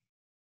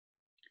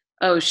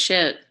 Oh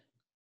shit.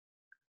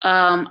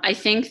 I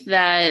think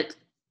that.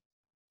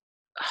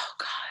 Oh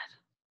god.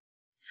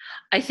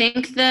 I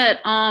think that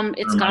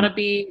it's got to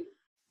be.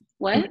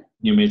 What?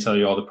 You may tell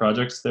you all the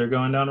projects that are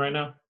going down right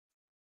now.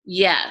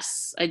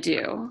 Yes, I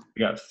do.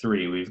 We got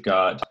 3. We've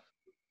got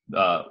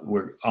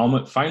we're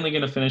almost finally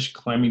going to finish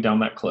climbing down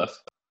that cliff.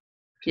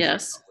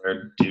 Yes.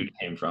 Where dude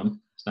came from,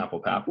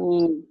 Snapple Pap.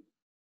 Ooh.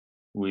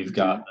 We've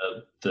got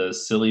the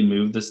silly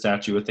move the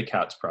statue with the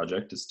cats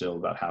project is still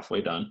about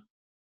halfway done.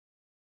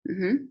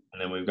 Mm-hmm.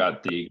 And then we've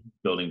got the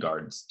building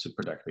guards to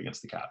protect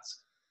against the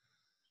cats.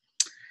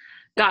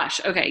 Gosh.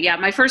 Okay. Yeah.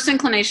 My first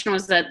inclination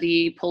was that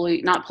the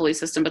not pulley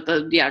system, but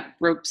the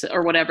ropes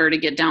or whatever to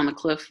get down the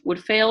cliff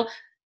would fail.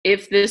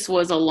 If this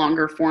was a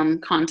longer form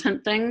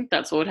content thing,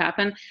 that's what would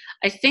happen.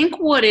 I think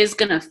what is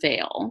going to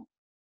fail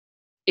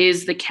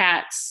is the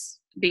cats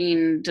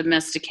being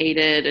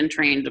domesticated and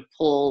trained to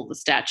pull the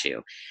statue.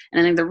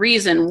 And I think the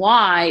reason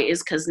why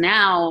is because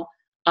now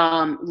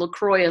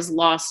LaCroix has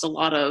lost a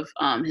lot of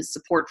his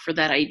support for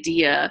that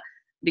idea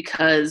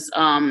because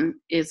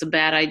it's a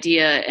bad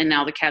idea, and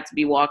now the cats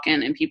be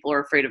walking and people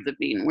are afraid of them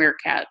being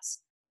werecats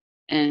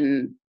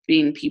and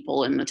being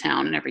people in the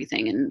town and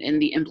everything,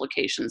 and the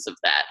implications of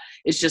that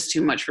is just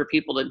too much for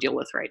people to deal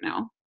with right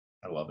now.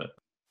 I love it.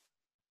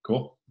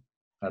 Cool.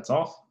 That's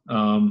all.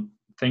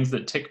 Things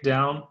that tick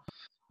down.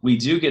 We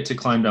do get to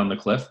climb down the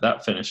cliff.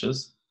 That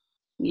finishes.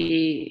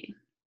 Yeah.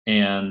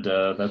 And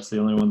that's the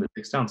only one that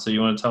ticks down. So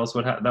you want to tell us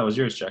what happened? That was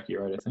yours, Jackie,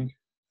 right? I think.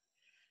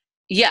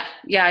 Yeah,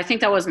 I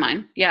think that was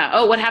mine. Yeah.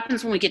 Oh, what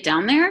happens when we get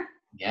down there?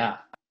 Yeah.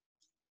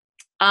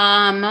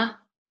 The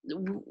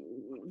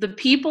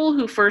people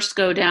who first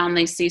go down,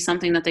 they see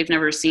something that they've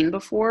never seen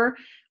before,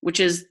 which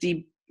is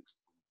the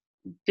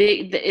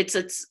big. It's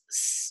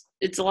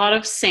a lot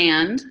of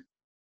sand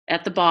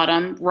at the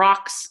bottom,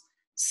 rocks,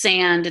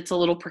 sand. It's a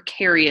little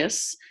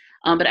precarious,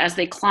 but as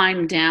they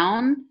climb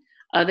down,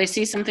 they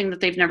see something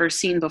that they've never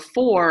seen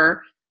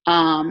before,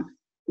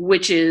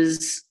 which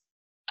is.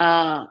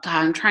 God,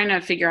 I'm trying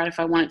to figure out if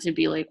I want it to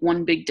be like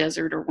one big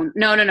desert or one.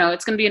 No.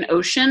 It's going to be an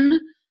ocean,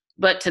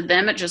 but to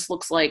them it just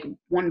looks like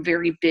one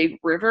very big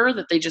river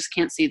that they just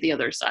can't see the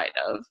other side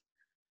of.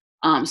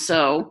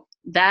 So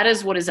that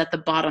is what is at the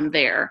bottom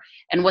there,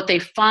 and what they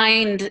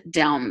find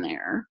down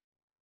there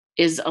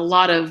is a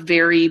lot of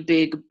very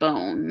big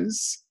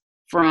bones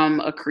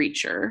from a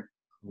creature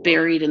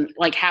buried in,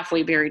 like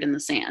halfway buried in the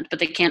sand, but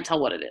they can't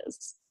tell what it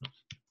is. I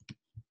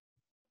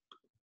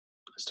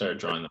started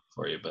drawing them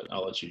for you, but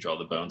I'll let you draw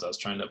the bones. I was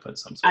trying to put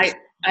some. I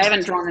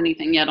haven't drawn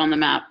anything yet on the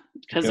map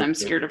because Okay, I'm good.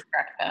 scared of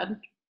trackpad.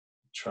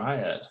 Try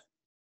it.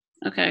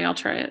 Okay, I'll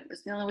try it.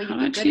 It's the only way How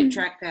you do I get good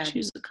at trackpad.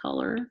 choose a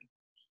color?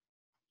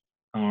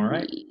 All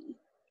right.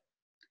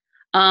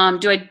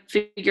 Do I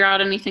figure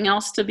out anything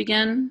else to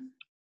begin?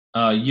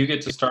 You get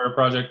to start a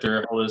project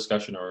or hold a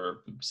discussion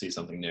or see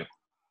something new.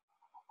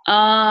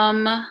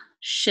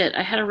 Shit,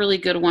 I had a really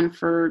good one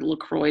for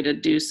LaCroix to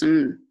do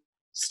some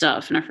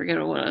stuff, and I forget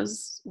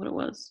what it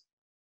was.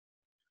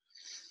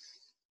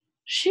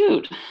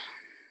 Shoot.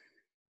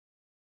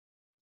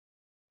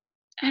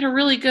 I had a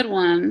really good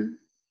one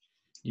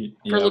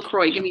for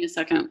LaCroix. Give me a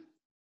second.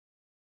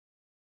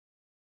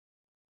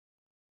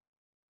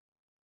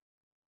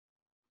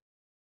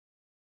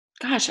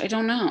 Gosh, I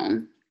don't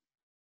know.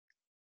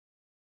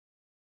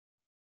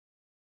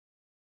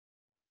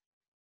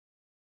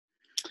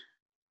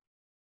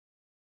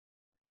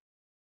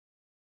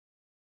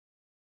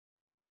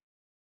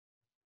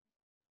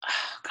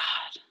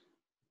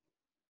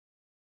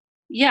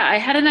 Yeah, I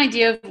had an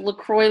idea of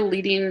LaCroix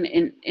leading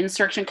in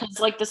insurrection because,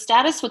 like, the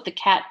status with the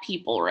cat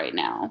people right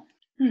now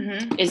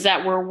Mm-hmm. is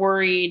that we're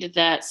worried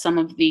that some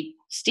of the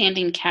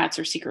standing cats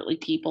are secretly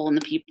people and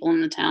the people in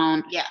the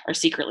town Yeah. are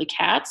secretly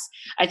cats.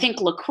 I think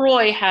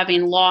LaCroix,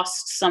 having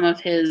lost some of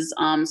his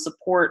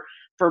support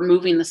for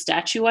moving the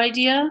statue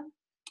idea,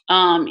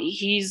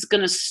 he's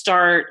going to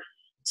start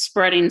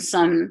spreading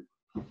some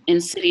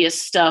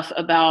insidious stuff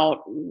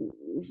about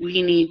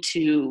we need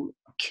to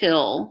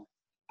kill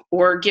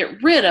or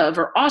get rid of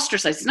or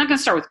ostracize. He's not going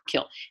to start with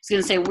kill. He's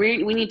going to say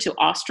we need to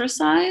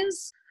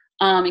ostracize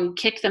and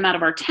kick them out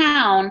of our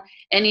town,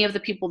 any of the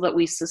people that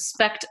we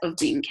suspect of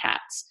being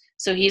cats.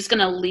 So he's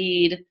going to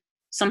lead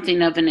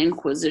something of an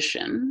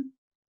inquisition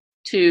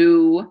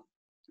to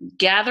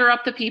gather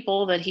up the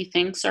people that he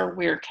thinks are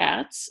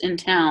werecats in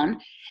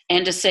town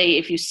and to say,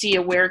 if you see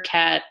a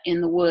werecat in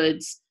the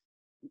woods,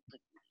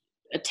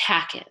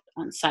 attack it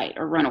on sight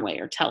or run away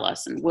or tell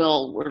us, and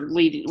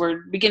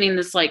we're beginning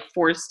this like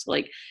forced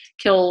like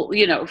kill,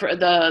 for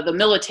the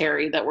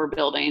military that we're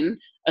building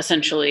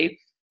essentially.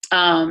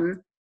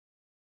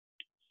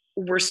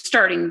 We're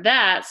starting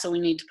that, so we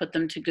need to put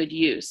them to good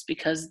use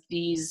because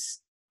these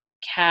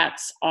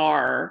cats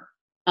are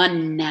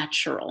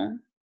unnatural.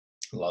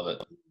 Love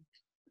it.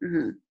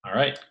 Mm-hmm. All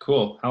right,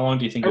 cool. How long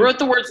do you think? I wrote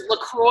the words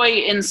LaCroix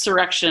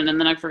insurrection, and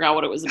then I forgot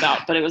what it was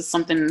about, but it was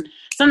something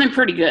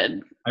pretty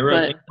good. I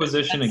wrote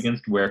Inquisition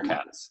against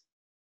werecats.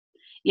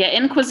 Yeah,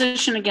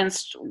 Inquisition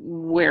against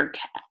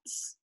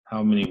werecats.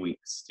 How many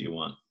weeks do you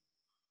want?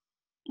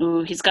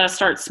 Ooh, he's got to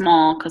start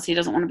small because he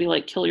doesn't want to be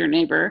like kill your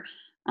neighbor.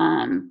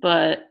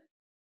 But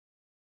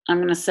I'm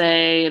gonna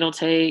say it'll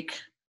take.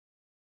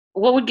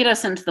 What would get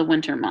us into the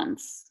winter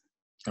months?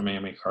 How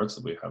many cards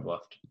do we have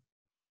left?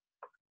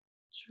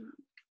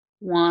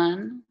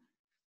 1.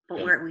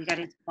 But we got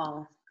into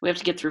fall. We have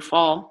to get through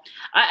fall.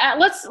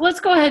 Let's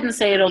go ahead and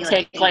say it'll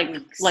take like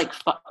weeks.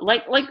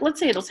 let's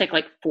say it'll take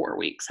like 4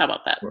 weeks. How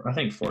about that? I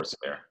think 4 is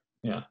fair.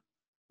 Yeah.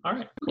 All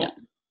right. Cool. Yeah.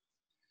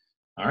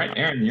 All right,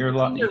 Aaron, you're the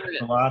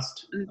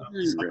last.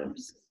 Mm-hmm.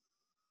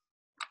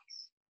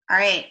 All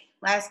right.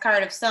 Last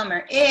card of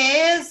summer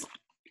is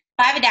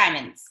 5 of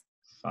diamonds.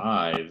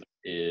 5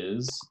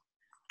 is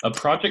a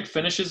project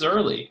finishes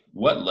early.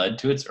 What led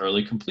to its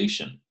early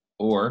completion?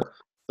 Or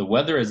the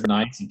weather is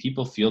nice and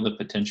people feel the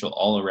potential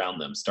all around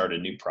them. Start a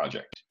new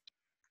project.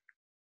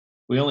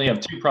 We only have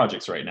 2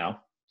 projects right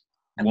now.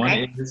 Okay.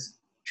 One is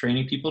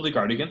training people to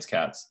guard against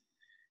cats,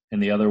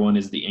 and the other one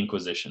is the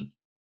Inquisition.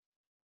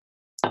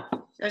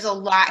 There's a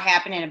lot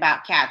happening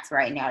about cats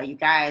right now, you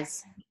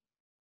guys.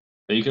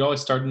 But you could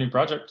always start a new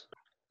project.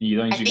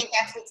 I think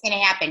that's what's going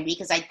to happen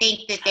because I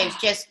think that there's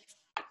just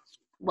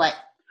what?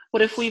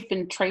 What if we've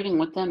been trading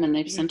with them and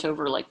they've sent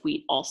over like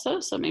wheat also?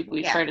 So maybe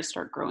we try to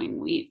start growing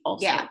wheat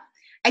also. Yeah.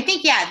 I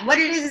think, what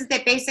it is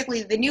that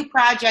basically the new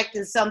project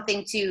is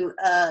something to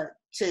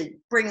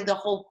bring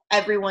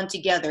everyone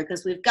together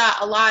because we've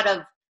got a lot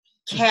of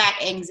cat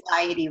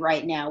anxiety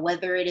right now,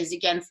 whether it is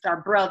against our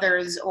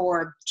brothers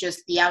or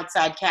just the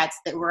outside cats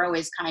that were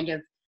always kind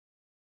of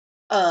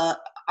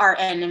our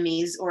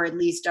enemies or at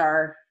least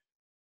our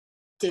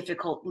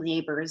difficult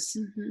neighbors.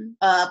 Mm-hmm.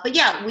 But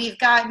yeah, we've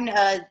gotten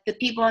the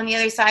people on the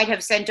other side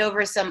have sent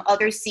over some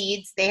other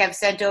seeds. They have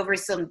sent over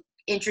some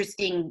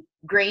interesting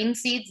grain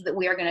seeds that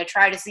we are going to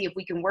try to see if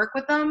we can work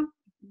with them,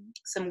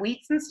 some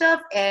wheats and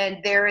stuff. And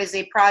there is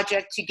a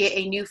project to get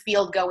a new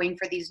field going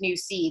for these new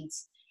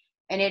seeds.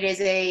 And it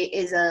is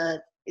a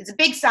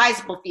big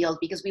sizable field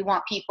because we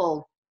want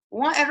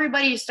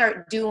everybody to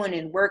start doing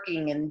and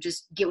working and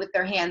just get with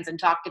their hands and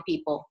talk to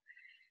people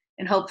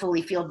and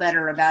hopefully feel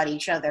better about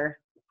each other.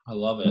 I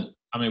love it.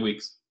 How many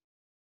weeks?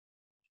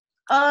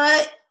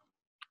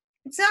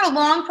 It's not a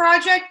long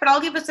project, but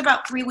I'll give us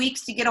about 3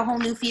 weeks to get a whole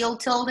new field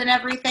tilled and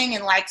everything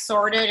and like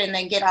sorted and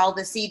then get all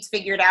the seeds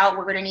figured out.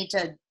 We're going to need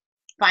to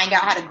find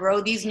out how to grow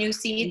these new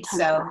seeds.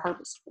 So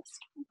harvest.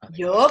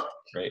 yup.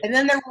 Great. And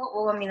then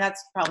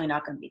that's probably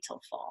not going to be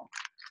till fall.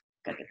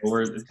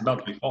 It's about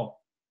to be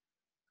fall.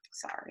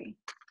 Sorry.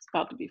 It's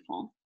about to be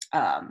fall.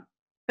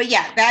 But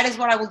yeah, that is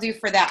what I will do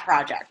for that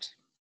project.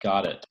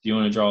 Got it. Do you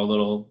want to draw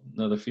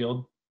another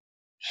field?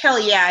 Hell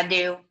yeah, I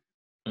do.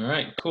 All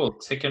right, cool.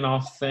 Ticking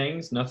off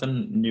things.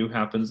 Nothing new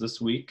happens this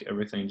week.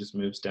 Everything just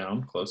moves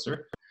down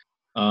closer.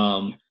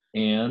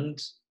 And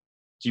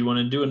do you want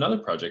to do another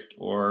project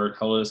or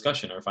hold a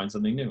discussion or find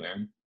something new,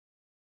 Aaron?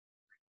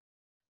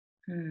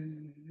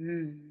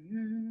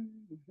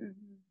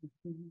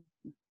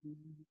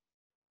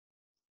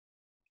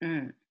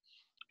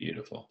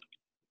 Beautiful.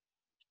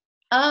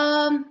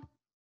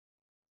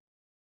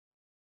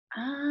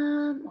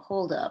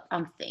 Hold up.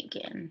 I'm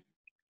thinking.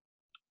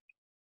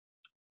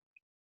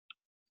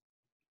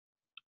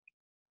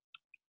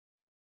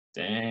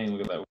 Dang,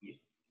 look at that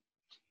wheat.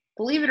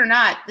 Believe it or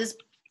not, this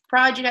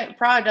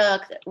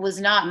product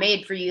was not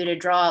made for you to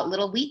draw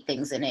little wheat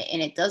things in it,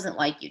 and it doesn't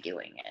like you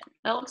doing it.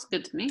 That looks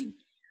good to me.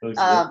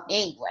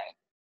 Anyway.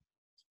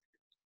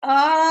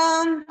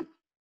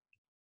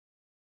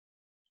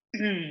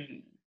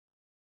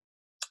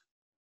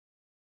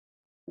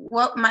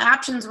 what my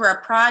options were: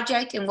 a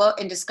project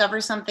and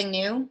discover something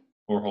new.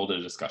 or hold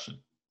a discussion.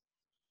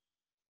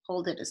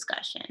 Hold a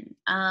discussion.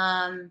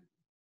 I'm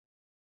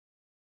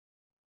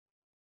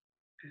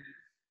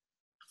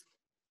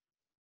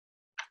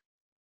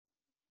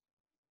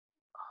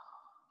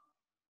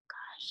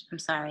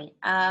sorry.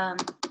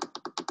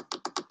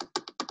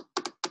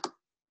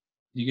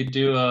 You could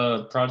do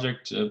a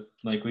project,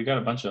 like we got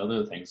a bunch of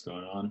other things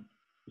going on.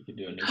 You could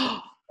do a new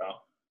project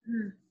about.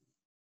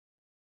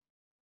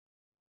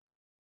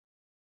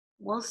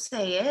 We'll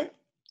say it.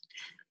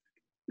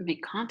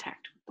 Make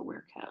contact with the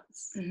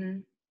werecats. Mm-hmm.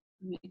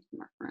 Make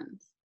them our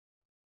friends.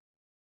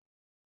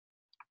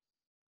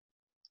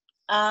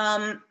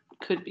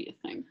 Could be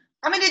a thing.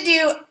 I'm going to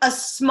do a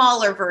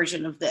smaller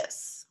version of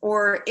this,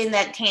 or in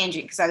that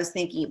tangent, because I was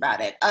thinking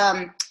about it.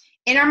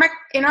 In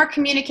our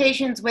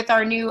communications with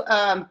our new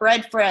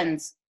bred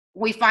friends,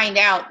 we find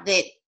out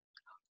that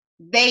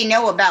they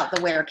know about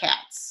the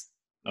werecats.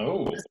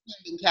 Oh. The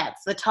standing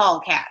cats, the tall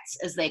cats,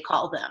 as they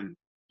call them.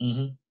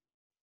 Mm-hmm.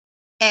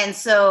 And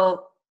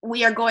so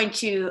we are going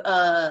to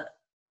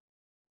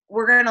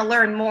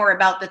learn more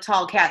about the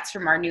tall cats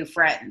from our new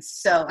friends.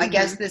 So I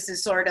guess this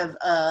is sort of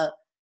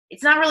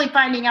it's not really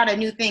finding out a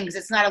new thing because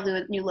it's not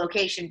a new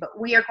location, but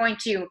we are going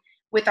to,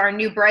 with our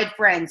new bred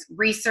friends,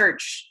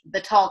 research the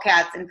tall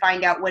cats and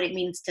find out what it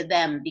means to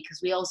them,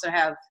 because we also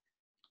have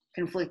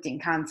conflicting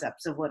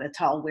concepts of what a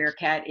tall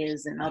werecat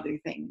is and other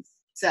things.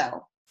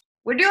 So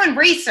we're doing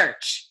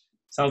research.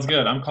 Sounds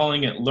good. I'm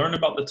calling it Learn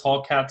About the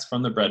Tall Cats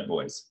from the Bred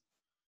Boys.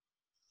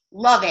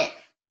 Love it.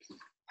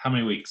 How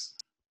many weeks?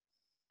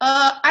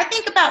 I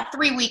think about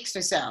 3 weeks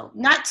or so.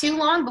 Not too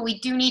long, but we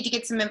do need to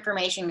get some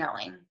information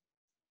going.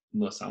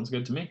 Well, sounds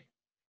good to me.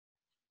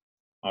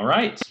 All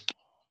right.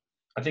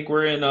 I think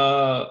we're in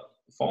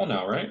fall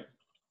now, right?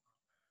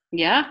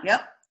 Yeah.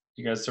 Yep.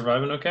 You guys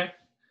surviving okay?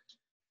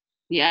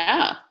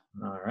 Yeah.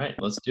 All right,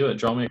 let's do it.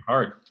 Draw me a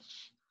card.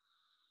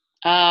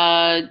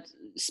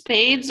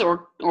 Spades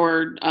or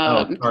Sorry.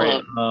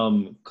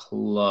 club.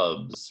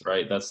 Clubs,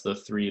 right? That's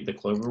the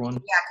clover one? Yeah,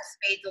 because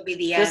spades will be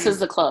the end. This is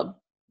the club.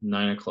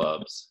 9 of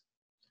clubs.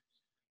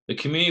 The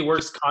community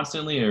works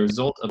constantly as a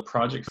result of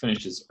project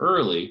finishes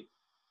early,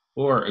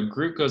 or a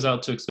group goes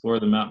out to explore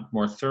the map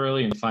more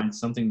thoroughly and find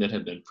something that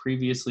had been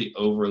previously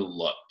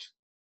overlooked.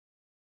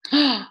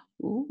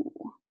 Ooh,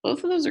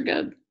 both of those are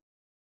good.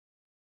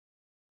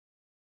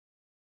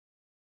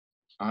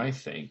 I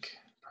think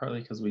partly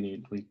because we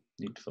need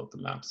to fill up the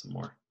map some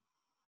more.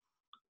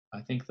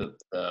 I think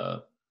that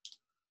the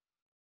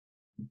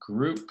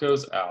group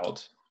goes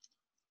out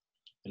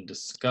and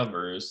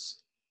discovers.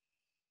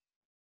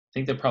 I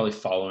think they're probably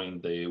following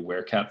the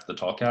werecats, the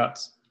tall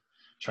cats,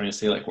 trying to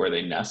see like where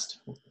they nest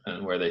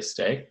and where they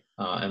stay.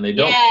 And they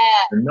don't. Yeah.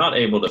 They're not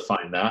able to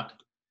find that.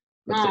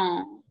 But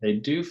Oh. they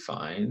do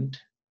find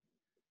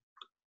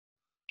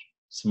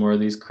some more of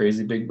these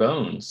crazy big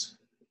bones.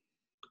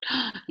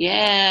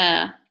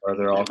 Yeah. Or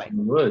they're all in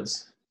the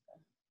woods.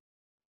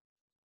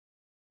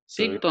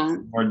 So Big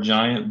bone. more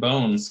giant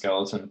bone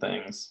skeleton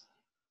things.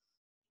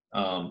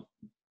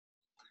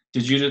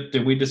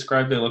 Did we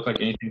describe they look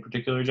like anything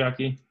particular,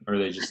 Jackie? Or are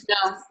they just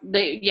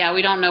No,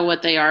 we don't know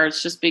what they are.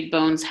 It's just big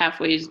bones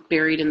halfway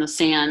buried in the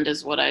sand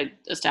is what I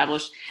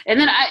established. And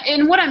then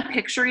what I'm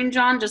picturing,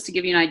 John, just to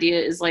give you an idea,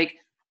 is like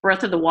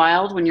Breath of the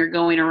Wild when you're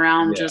going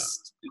around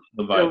just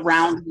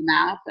around the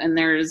map and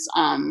there's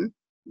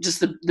just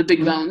the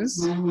big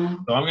bones. Mm-hmm.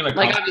 So I'm gonna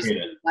like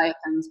obviously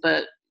things,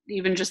 but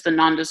even just the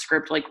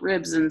nondescript like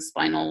ribs and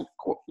spinal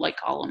like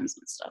columns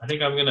and stuff. I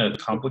think I'm gonna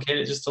complicate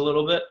it just a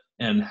little bit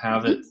and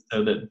have it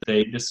so that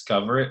they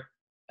discover it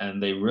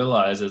and they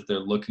realize as they're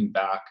looking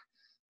back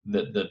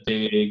that the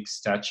big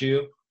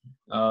statue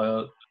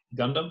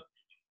Gundam,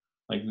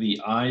 like the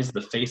eyes,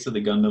 the face of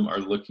the Gundam are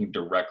looking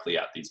directly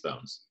at these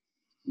bones.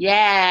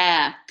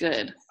 Yeah,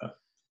 good.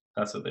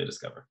 That's what they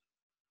discover.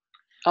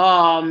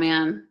 Oh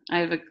man, I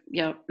have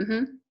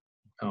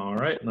All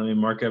right, let me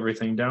mark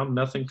everything down.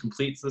 Nothing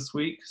completes this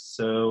week,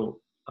 so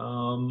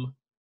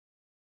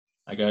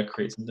I gotta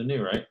create something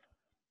new, right?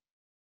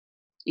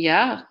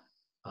 Yeah.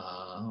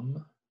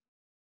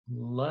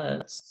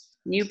 Let's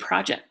new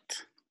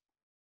project.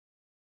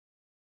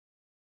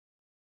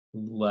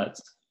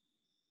 Let's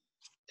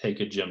take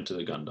a gem to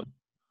the Gundam.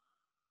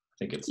 I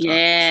think it's time.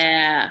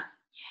 Yeah.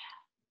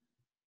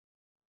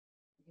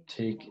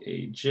 Take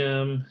a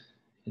gem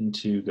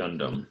into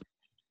Gundam.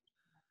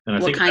 And I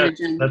what think kind of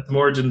gem? That's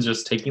more than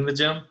just taking the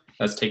gem.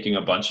 That's taking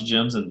a bunch of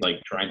gems and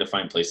like trying to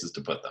find places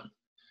to put them.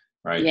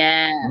 Right?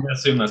 Yeah. I'm gonna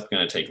assume that's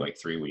gonna take like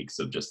 3 weeks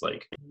of just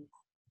like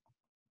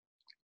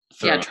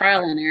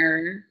trial and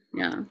error.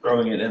 Yeah.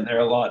 Throwing it in there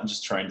a lot and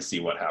just trying to see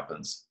what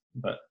happens.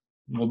 But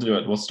we'll do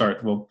it.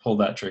 We'll pull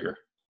that trigger.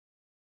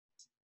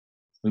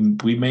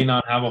 We may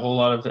not have a whole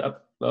lot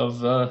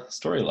of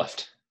story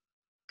left.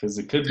 Because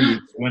it could be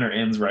winter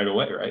ends right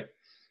away, right?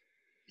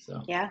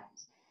 So yeah.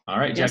 All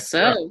right, Jack.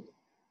 So.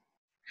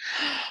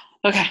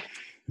 Okay,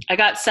 I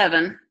got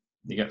 7.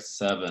 You got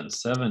 7.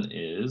 7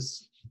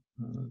 is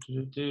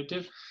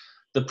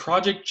The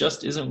project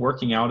just isn't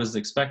working out as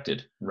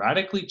expected.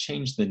 Radically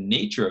change the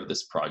nature of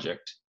this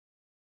project.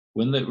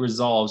 When it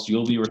resolves,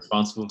 you'll be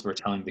responsible for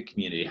telling the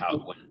community how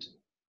it went.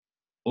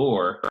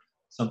 Or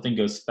something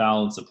goes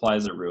foul and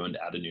supplies are ruined,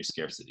 add a new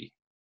scarcity.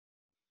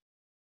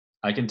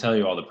 I can tell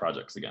you all the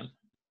projects again.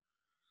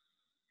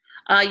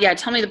 Yeah,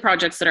 tell me the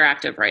projects that are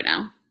active right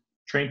now.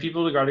 Train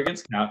people to guard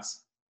against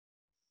cats.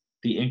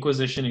 The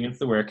Inquisition against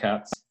the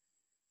werecats.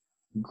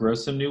 Grow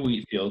some new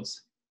wheat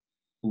fields.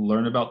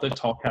 Learn about the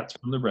tall cats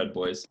from the red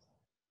boys.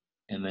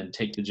 And then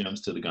take the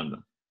gems to the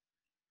Gundam.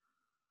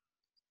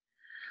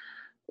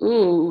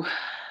 Ooh,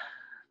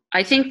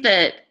 I think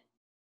that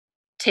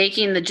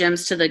taking the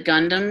gems to the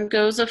Gundam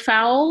goes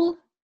afoul.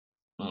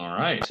 All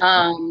right.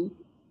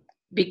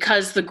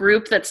 Because the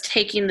group that's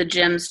taking the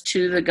gems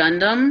to the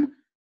Gundam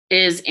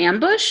is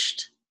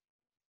ambushed,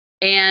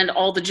 and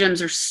all the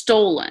gems are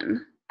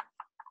stolen.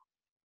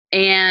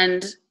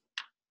 And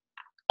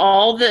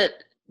all the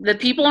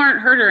people aren't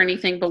hurt or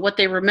anything, but what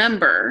they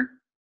remember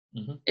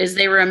is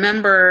they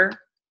remember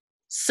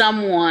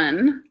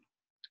someone.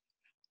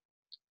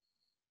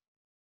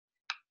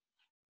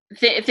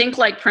 Think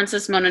like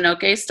Princess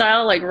Mononoke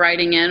style, like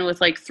riding in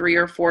with like 3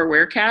 or 4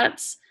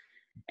 werecats,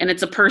 and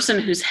it's a person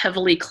who's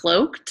heavily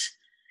cloaked.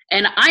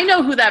 And I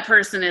know who that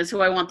person is,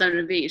 who I want them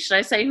to be. Should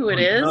I say who it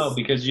is? No,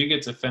 because you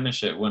get to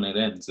finish it when it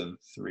ends in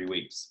 3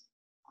 weeks.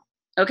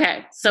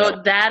 Okay,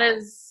 so that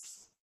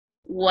is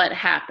what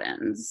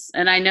happens.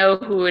 And I know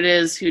who it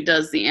is who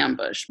does the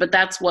ambush, but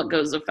that's what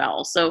goes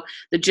afoul. So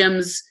the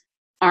gems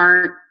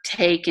aren't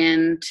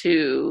taken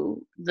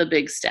to the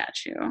big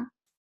statue.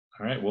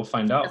 All right, we'll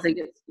find out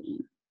in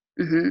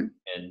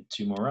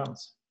 2 more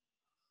rounds.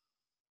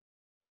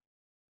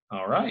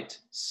 All right,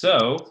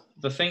 so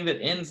the thing that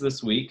ends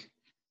this week,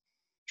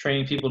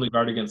 training people to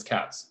guard against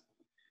cats.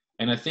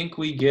 And I think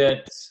we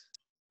get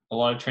a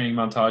lot of training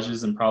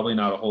montages and probably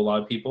not a whole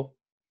lot of people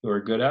who are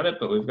good at it,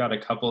 but we've got a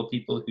couple of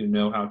people who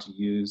know how to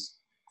use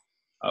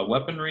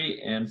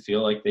weaponry and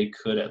feel like they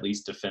could at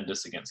least defend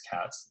us against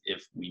cats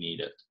if we need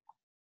it.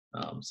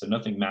 So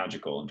nothing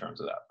magical in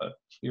terms of that, but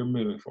we're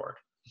moving forward.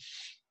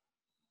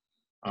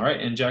 All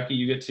right, and Jackie,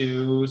 you get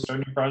to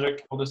start a new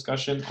project, whole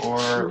discussion,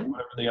 or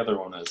whatever the other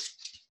one is.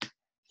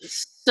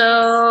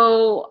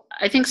 So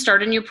I think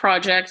start a new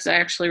project I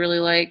actually really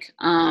like.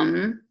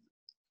 And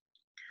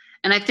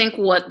I think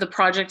what the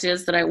project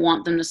is that I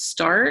want them to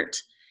start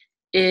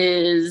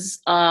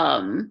is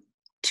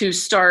to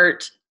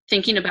start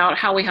thinking about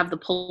how we have the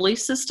pulley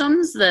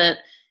systems that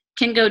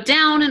can go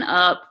down and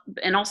up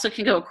and also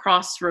can go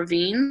across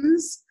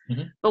ravines.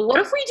 But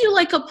what if we do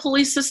like a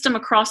pulley system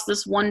across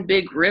this one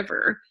big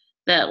river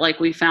that like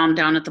we found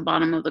down at the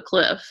bottom of the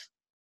cliff?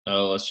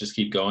 Oh, let's just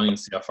keep going and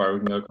see how far we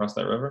can go across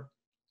that river?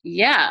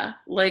 Yeah,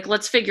 like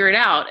let's figure it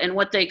out. And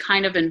what they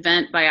kind of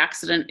invent by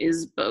accident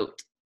is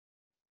boat.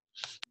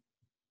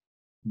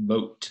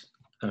 Boat.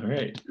 All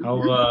right. How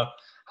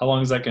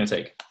long is that going to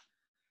take?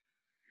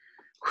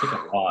 Take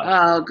a lot.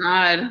 Oh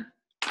God,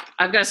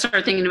 I've got to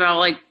start thinking about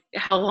like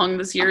how long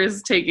this year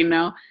is taking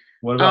now.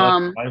 What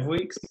about like 5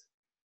 weeks?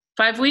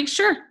 5 weeks,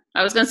 sure.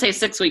 I was going to say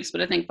 6 weeks, but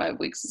I think 5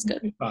 weeks is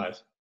good.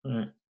 5. All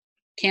right.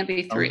 Can't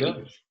be 3.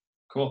 Oh,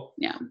 cool.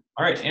 Yeah.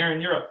 All right,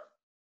 Aaron, you're up.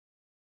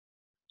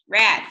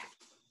 Rad.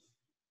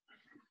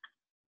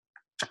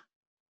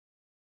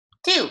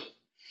 2.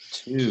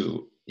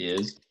 2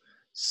 is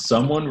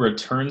someone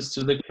returns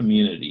to the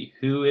community.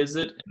 Who is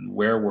it and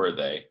where were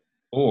they?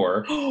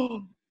 Or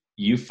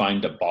you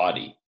find a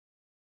body.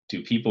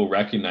 Do people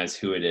recognize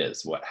who it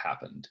is? What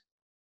happened?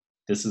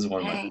 This is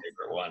one of my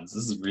favorite ones.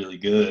 This is really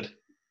good.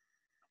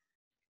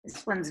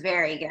 This one's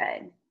very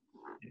good.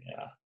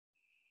 Yeah.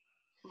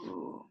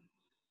 Ooh.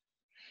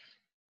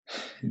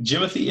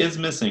 Jimothy is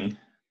missing,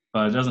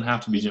 but it doesn't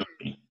have to be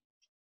Jimothy.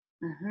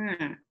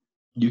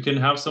 You can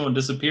have someone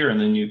disappear and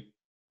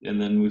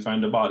then we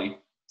find a body,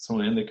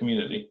 someone in the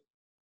community.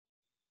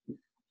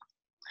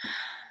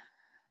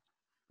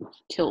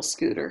 Kill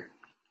Scooter.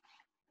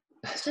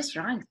 It's just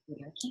wrong,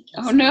 Scooter. I can't kill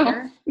Oh Scooter.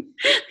 no.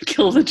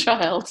 Kill the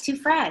child. It's too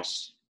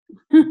fresh.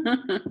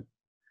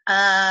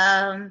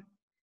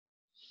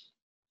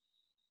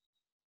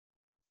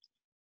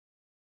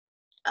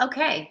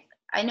 Okay,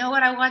 I know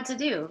what I want to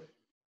do.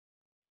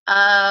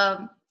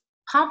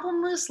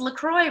 Pamplemousse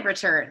LaCroix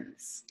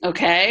returns.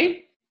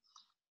 Okay.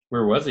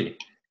 Where was he?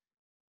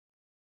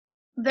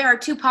 There are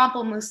 2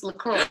 Pamplemousse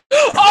LaCroix.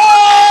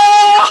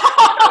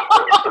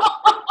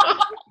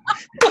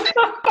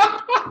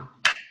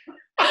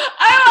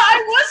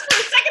 I was for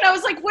a second. I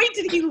was like, wait,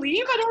 did he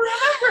leave? I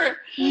don't remember.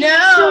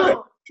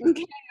 No.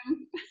 Okay.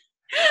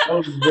 That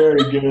was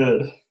very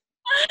good.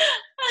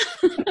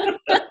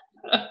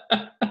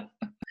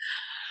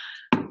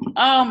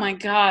 Oh my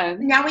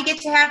God. Now we get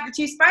to have the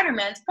 2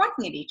 Spider-Mans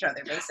pointing at each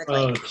other, basically.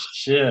 Oh,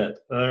 shit.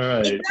 All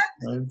right.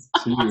 That's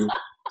 2.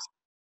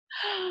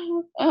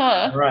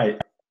 All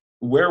right.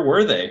 Where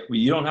were they?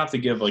 You don't have to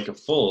give like a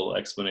full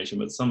explanation,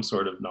 but some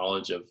sort of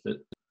knowledge of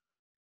it.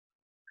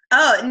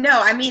 Oh,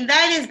 no. I mean,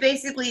 that is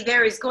basically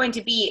there is going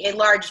to be a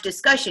large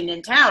discussion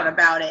in town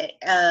about it.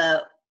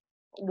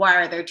 why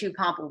are there two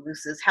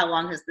Pamplemooses? How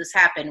long has this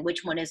happened?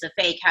 Which one is a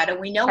fake? How do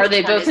we know Are which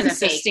they one both is a fake?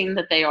 insisting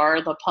that they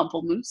are the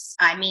Pamplemousse?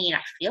 I mean,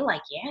 I feel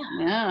like,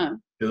 yeah. Yeah.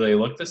 Do they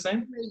look the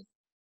same?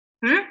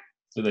 Hmm?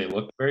 Do they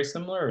look very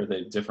similar, or are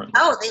they different?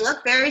 Oh, they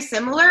look very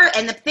similar.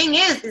 And the thing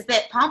is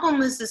that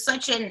Pamplemousse is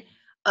such an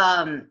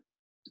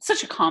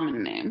Such a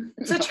common name.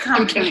 such a I'm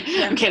common kidding.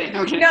 name. I'm kidding.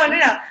 I'm kidding.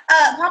 No.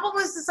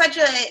 Pamplemousse is such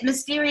a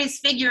mysterious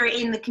figure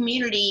in the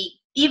community,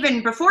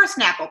 even before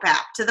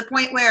Snapplepap, to the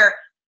point where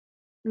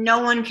no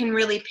one can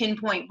really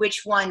pinpoint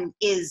which one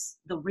is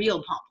the real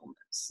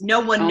Pamplemousse.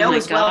 No one Oh my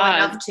knows well God.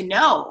 enough to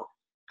know.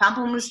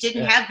 Pamplemousse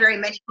didn't Yeah. have very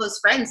many close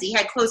friends. He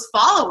had close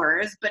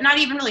followers, but not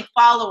even really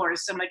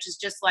followers so much as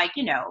just like,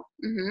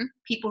 Mm-hmm.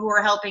 people who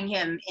are helping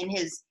him in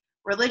his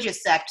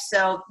religious sect.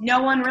 So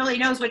no one really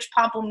knows which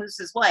Pamplemousse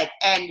is what.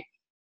 And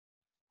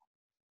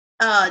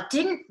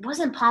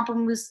wasn't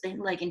Pamplemousse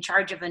like in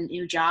charge of a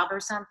new job or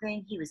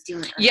something? He was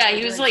doing. Yeah,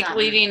 he was doing like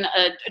something.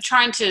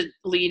 trying to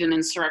lead an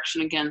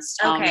insurrection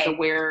against Okay. the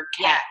werecat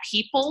Yeah.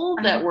 people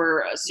that Mhm.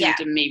 were assumed Yeah.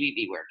 to maybe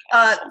be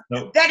werecat people.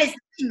 Nope. That is the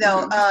thing,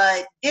 though.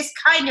 Mm-hmm. This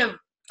kind of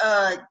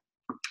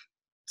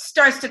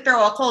starts to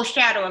throw a whole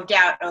shadow of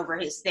doubt over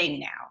his thing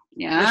now.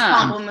 Which Yeah.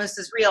 Pamplemousse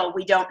is real,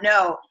 we don't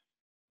know.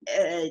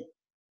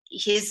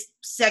 His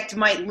sect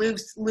might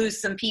lose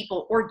some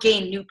people or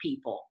gain new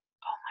people.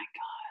 Oh my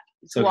God.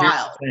 It's So wild.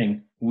 here's the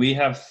thing: we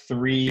have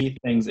 3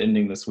 things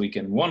ending this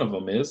weekend. One of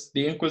them is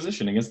the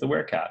Inquisition against the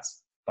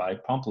Werecats by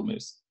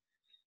Pamplemousse.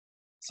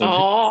 So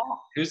Oh,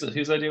 whose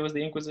idea was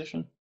the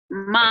Inquisition?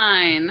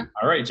 mine.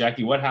 All right,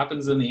 Jackie, what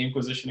happens in the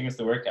Inquisition against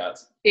the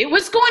Werecats? It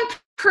was going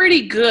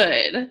pretty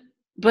good,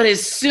 but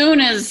as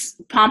soon as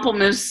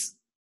Pamplemousse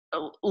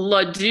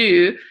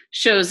Ledoux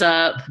shows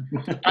up,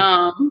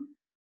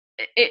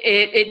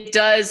 it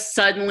does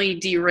suddenly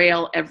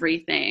derail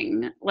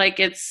everything.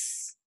 Like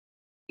it's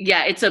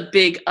a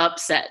big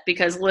upset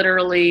because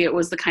literally it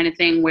was the kind of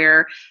thing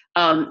where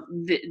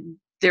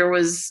there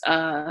was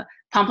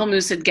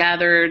Pamplemousse had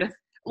gathered,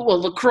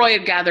 LaCroix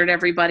had gathered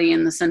everybody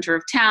in the center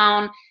of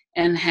town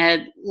and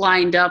had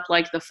lined up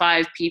like the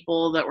 5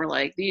 people that were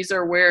like, these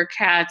are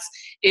werecats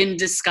in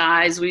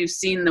disguise. We've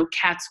seen the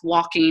cats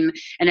walking,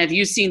 and have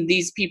you seen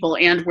these people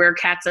and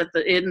werecats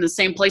in the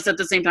same place at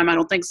the same time? I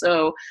don't think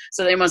so.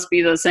 So they must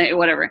be the same,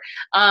 whatever.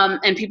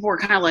 And people were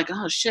kind of like,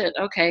 oh shit,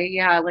 okay,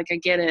 yeah, like I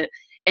get it.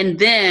 And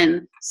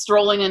then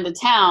strolling into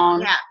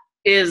town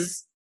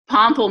is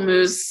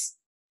Pamplemousse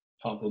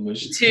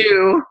Pamplemousse.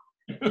 to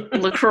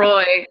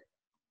LaCroix.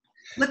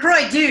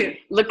 LaCroix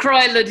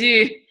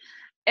Ledoux,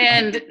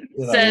 and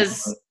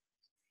says,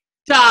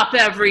 stop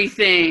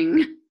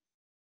everything.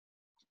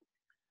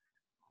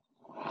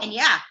 And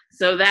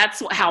So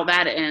that's how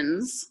that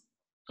ends.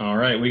 All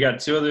right, we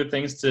got 2 other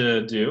things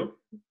to do.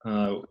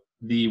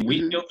 The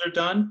wheat fields are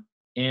done,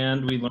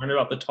 and we learned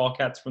about the tall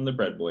cats from the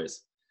Bread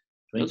Boys.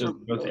 I think those are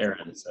both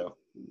Aaron. So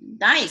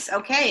nice.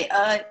 Okay.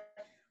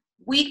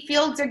 Wheat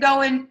fields are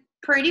going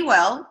pretty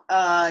well.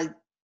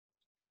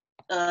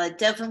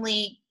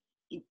 Definitely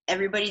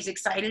everybody's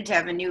excited to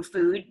have a new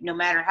food. No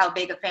matter how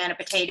big a fan of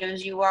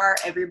potatoes you are,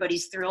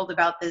 everybody's thrilled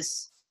about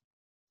this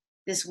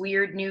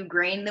weird new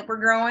grain that we're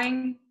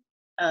growing.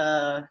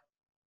 Got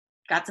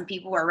some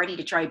people who are ready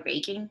to try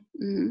baking.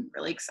 Mm-hmm.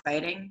 Really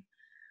exciting.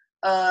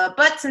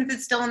 But since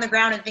it's still in the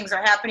ground and things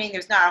are happening,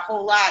 there's not a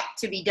whole lot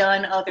to be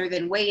done other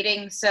than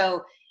waiting.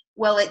 So,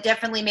 well, it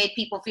definitely made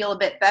people feel a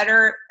bit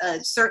better.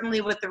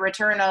 Certainly with the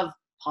return of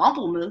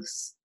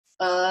Pamplemousse,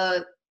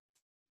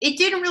 it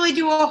didn't really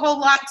do a whole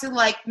lot to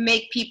like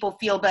make people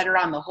feel better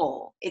on the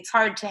whole. It's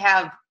hard to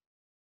have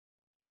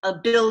a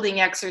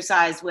building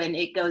exercise when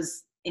it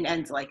goes and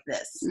ends like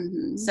this.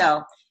 Mm-hmm.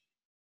 So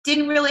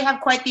didn't really have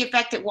quite the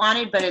effect it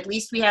wanted, but at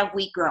least we have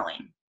wheat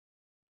growing.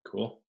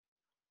 cool.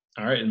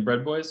 All right, and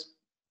Bread Boys?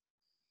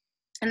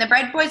 And the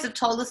Bread Boys have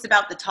told us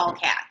about the tall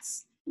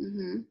cats.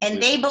 Mm-hmm.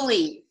 And they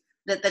believe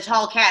that the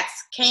tall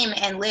cats came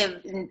and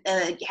lived and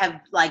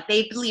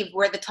they believe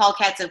where the tall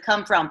cats have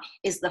come from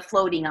is the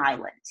floating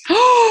island.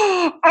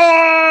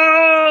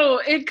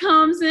 Oh, it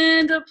comes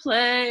into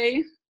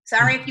play.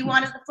 Sorry if you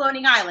wanted the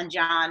floating island,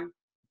 John.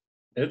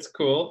 It's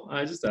cool.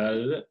 I just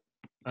added it.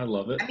 I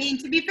love it. I mean,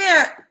 to be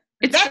fair,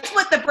 that's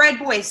what the Bread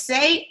Boys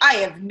say. I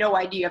have no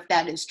idea if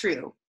that is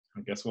true.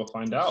 I guess we'll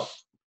find out.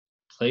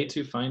 Play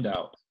to find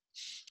out.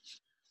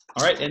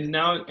 All right, and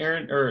now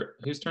Aaron, or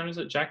whose turn is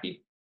it?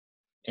 Jackie?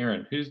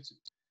 Aaron,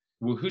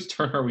 whose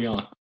turn are we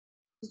on?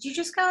 Did you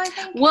just go, I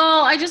think?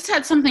 Well, I just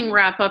had something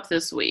wrap up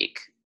this week.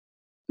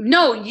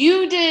 No,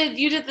 you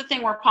did the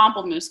thing where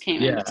Pamplemousse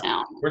came into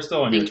town. We're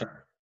still on your turn.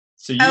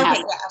 So you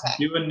Okay.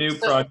 do a new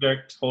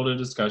project, hold a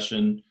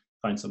discussion,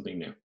 find something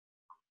new.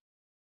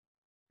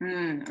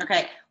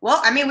 Okay. Well,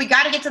 I mean, we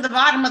got to get to the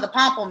bottom of the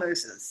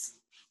Pamplemousses.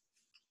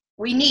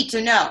 We need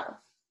to know.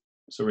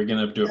 So we're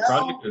going to do a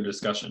project or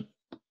discussion?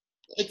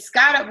 It's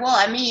got to, well,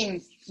 I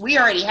mean, we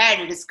already had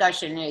a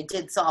discussion and it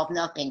did solve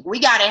nothing. We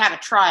got to have a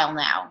trial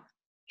now.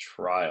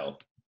 Trial.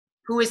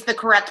 Who is the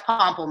correct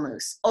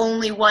Pamplemousse?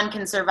 Only one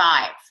can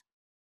survive.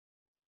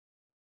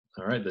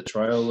 All right, the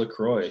trial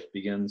LaCroix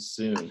begins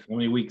soon. How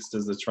many weeks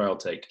does the trial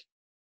take?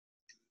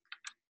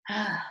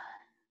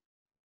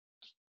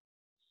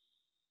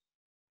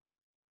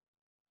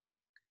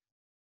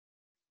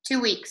 2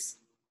 weeks.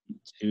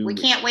 Two We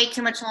weeks. can't wait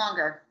too much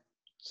longer.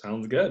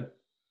 Sounds good.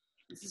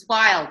 This is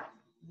wild.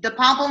 The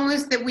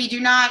pamplemousse that we do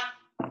not,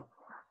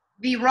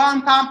 the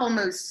wrong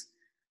pamplemousse,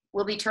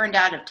 will be turned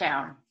out of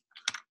town.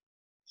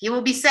 He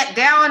will be set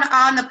down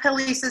on the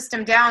pulley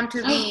system down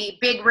to the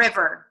big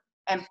river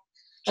and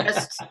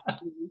just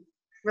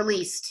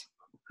released.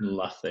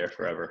 Left there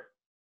forever.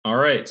 All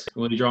right.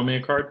 Will you draw me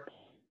a card?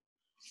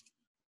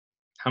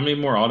 How many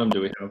more autumn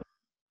do we have?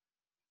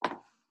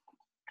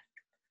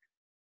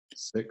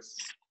 6.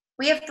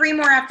 We have 3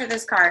 more after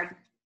this card.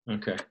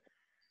 Okay.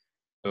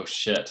 Oh,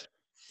 shit.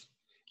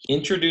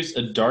 Introduce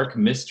a dark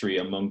mystery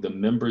among the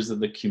members of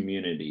the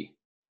community.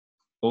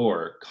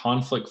 Or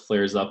conflict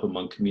flares up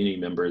among community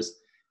members,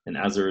 and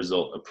as a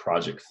result, a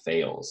project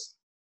fails.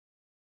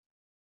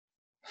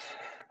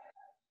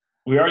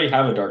 We already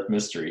have a dark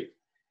mystery.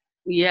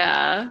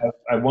 Yeah.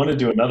 I want to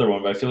do another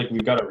one, but I feel like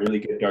we've got a really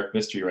good dark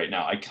mystery right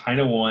now. I kind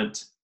of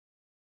want...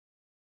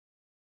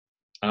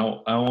 I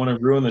don't want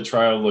to ruin the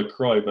trial of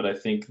LaCroix, but I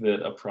think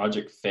that a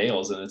project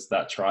fails, and it's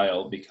that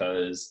trial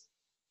because,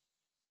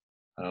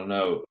 I don't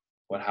know,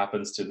 what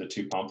happens to the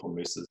 2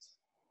 pamplemousses?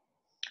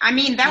 I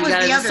mean, that You was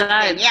gotta the other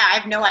decide. thing. Yeah, I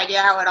have no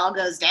idea how it all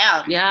goes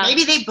down. Yeah.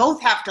 Maybe they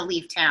both have to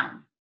leave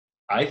town.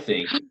 I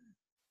think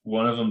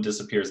one of them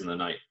disappears in the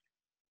night,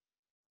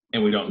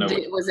 and we don't know.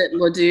 Was it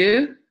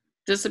Ledoux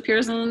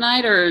disappears in the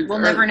night, or We'll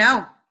never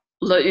know.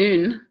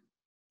 Laune?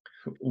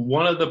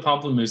 One of the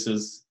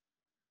pamplemousses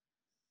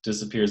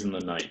disappears in the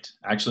night.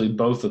 Actually,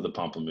 both of the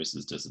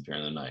pamplemousses disappear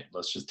in the night.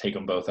 Let's just take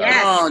them both out.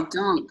 Yes. Oh,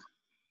 don't.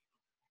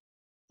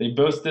 They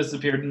both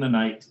disappeared in the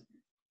night.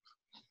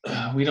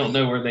 We don't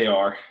know where they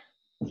are.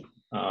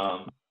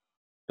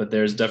 But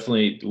there's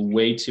definitely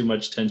way too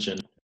much tension.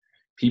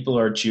 People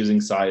are choosing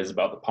sides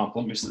about the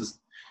pamplemousses,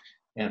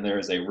 and there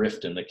is a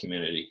rift in the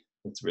community.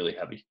 It's really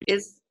heavy.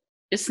 Is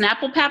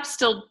Snapplepap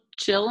still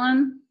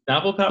chilling?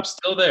 Snapplepap's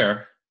still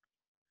there.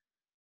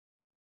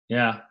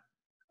 Yeah.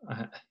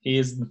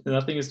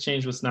 Nothing has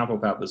changed with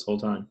Snapplepap this whole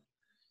time.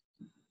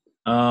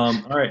 All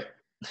right.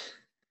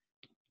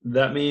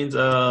 That means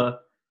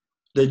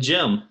the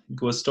gem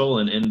was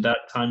stolen, and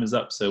that time is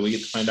up. So we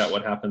get to find out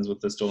what happens with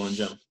the stolen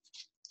gem.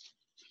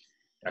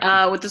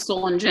 With the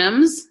stolen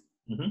gems?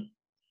 Mhm.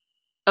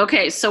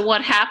 Okay, so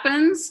what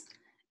happens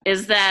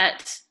is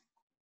that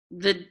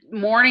the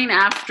morning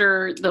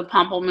after the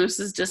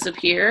pamplemousses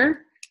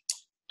disappear,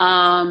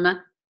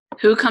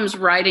 who comes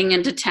riding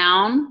into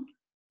town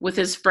with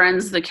his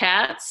friends, the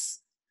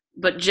cats,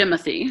 but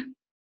Jimothy.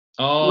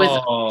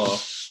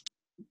 Oh,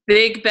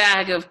 Big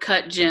bag of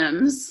cut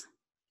gems.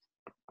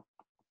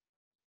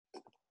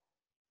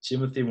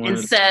 Timothy And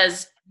wanted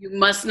says, you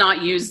must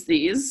not use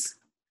these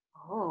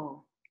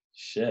Oh.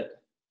 shit.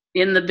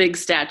 in the big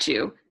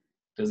statue.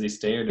 Does he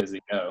stay or does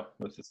he go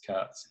with his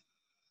cats?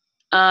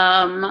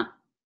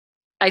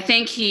 I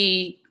think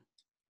he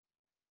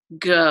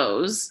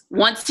goes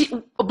once he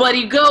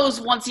goes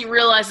once he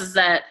realizes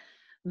that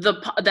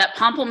that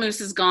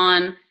pamplemousse is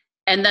gone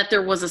and that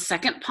there was a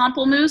second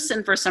pamplemousse,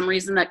 and for some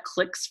reason that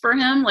clicks for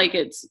him. Like,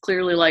 it's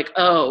clearly like,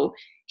 oh,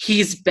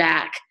 he's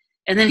back.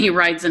 And then he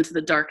rides into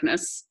the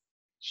darkness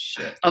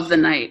Shit. of the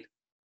night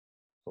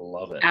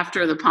Love it.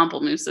 after the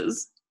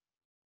pamplemousses.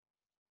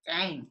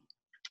 Dang.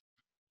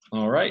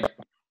 All right.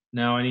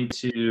 Now I need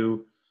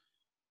to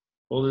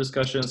hold a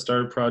discussion,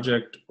 start a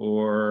project,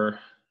 or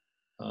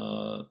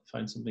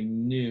find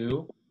something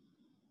new.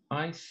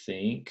 I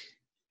think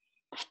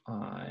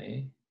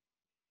I'm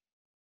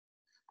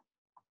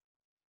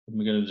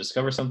going to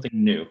discover something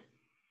new.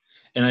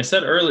 And I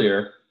said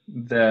earlier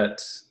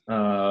that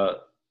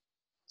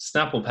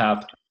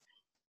Snapplepap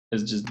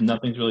is just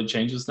nothing's really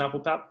changed with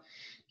Snapplepap.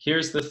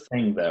 Here's the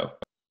thing, though.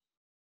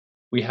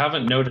 We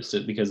haven't noticed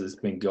it because it's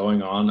been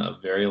going on a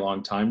very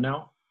long time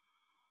now.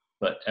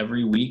 But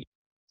every week,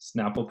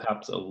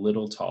 Snapplepap's a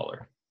little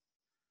taller.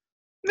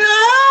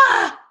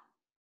 Ah!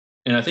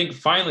 And I think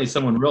finally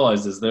someone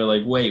realizes, they're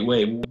like, wait,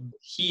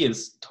 he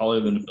is taller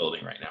than the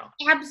building right now.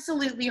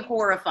 Absolutely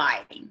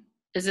horrifying.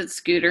 Is it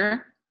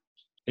Scooter?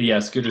 Yeah,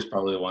 Scooter's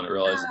probably the one that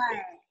realizes it.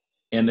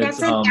 And That's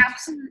it's an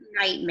absolute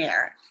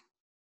nightmare.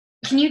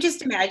 Can you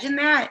just imagine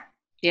that?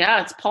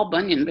 Yeah, it's Paul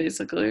Bunyan,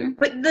 basically.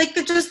 But like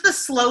just the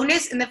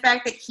slowness and the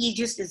fact that he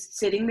just is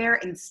sitting there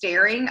and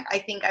staring, I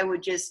think I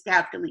would just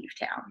have to leave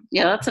town.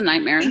 Yeah, that's a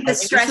nightmare. I think the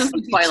This stress is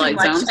would the be Twilight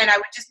too much, Zone. and I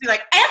would just be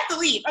like, I have to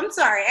leave. I'm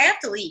sorry, I have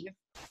to leave.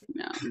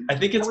 Yeah. I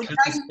think it's I would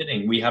because try he's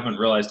sitting. We haven't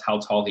realized how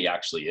tall he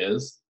actually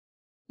is.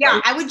 Yeah,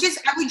 Right. I would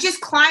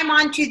just climb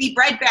onto the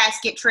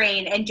breadbasket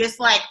train and just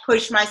like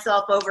push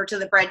myself over to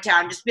the bread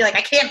town. Just be like,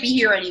 I can't be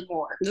here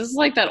anymore. This is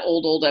like that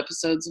old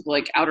episodes of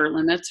like Outer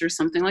Limits or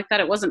something like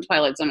that. It wasn't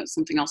Twilight Zone, it's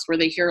something else where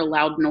they hear a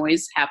loud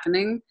noise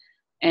happening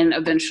and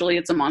eventually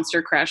it's a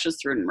monster crashes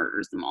through and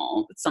murders them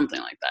all. It's something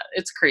like that.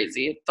 It's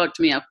crazy. It fucked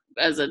me up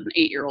as an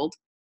 8-year-old.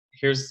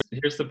 Here's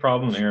the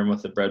problem, Aaron,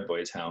 with the Bread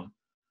Boy Town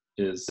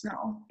is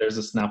No. there's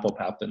a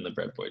Snapplepap in the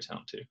Bread Boy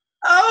Town too.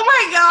 Oh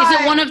my god. Is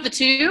it one of the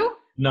two?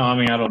 No, I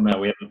mean I don't know.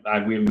 We haven't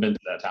been to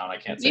that town. I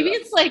can't say Maybe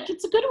that. it's like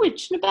it's a good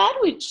witch and a bad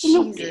witch,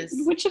 and Jesus.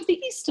 a witch of the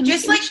east. And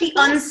Just a like witch the of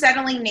west.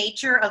 unsettling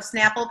nature of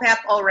Snapplepap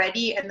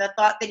already, and the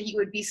thought that he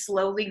would be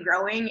slowly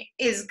growing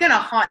is gonna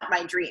haunt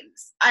my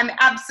dreams. I'm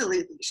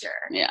absolutely sure.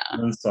 Yeah.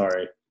 I'm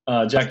sorry,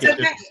 Jackie. It's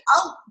okay.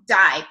 I'll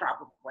die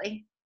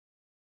probably.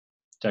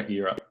 Jackie,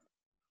 you're up.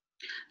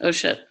 Oh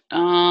shit.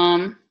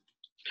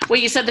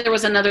 Wait, you said there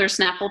was another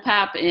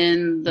Snapplepap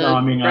in the. No,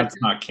 I mean that's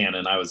not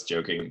canon. I was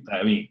joking.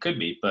 I mean, it could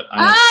be, but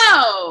I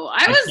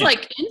I was can't-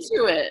 like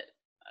into it.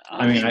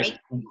 I mean, Okay,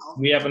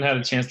 we haven't had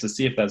a chance to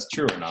see if that's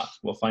true or not.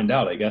 We'll find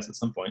out, I guess, at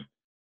some point.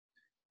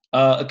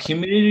 A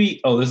community.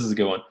 Oh, this is a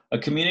good one. A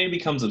community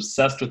becomes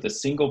obsessed with a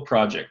single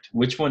project.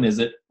 Which one is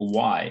it?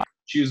 Why?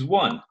 Choose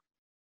one.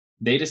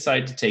 They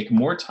decide to take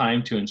more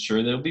time to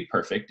ensure that it'll be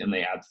perfect, and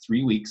they add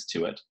 3 weeks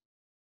to it.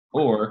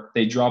 Or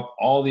they drop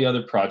all the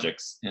other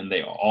projects, and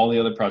all the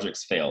other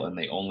projects fail, and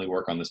they only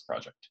work on this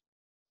project.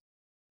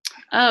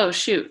 Oh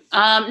shoot.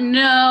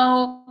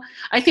 No,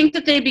 I think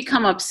that they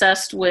become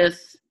obsessed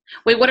with.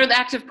 Wait, what are the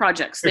active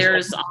projects?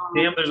 There's.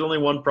 Damn, there's only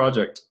one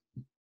project.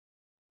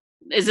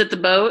 Is it the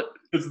boat?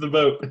 It's the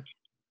boat.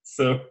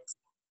 So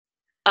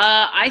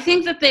I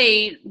think that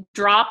they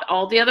drop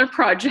all the other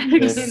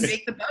projects and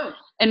make the boat.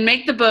 and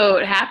make the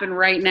boat happen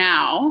right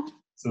now.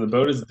 the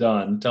boat is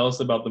done. Tell us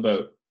about the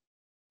boat.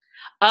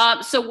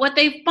 So what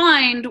they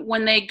find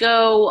when they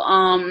go,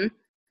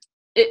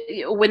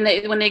 when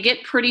they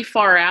get pretty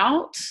far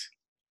out,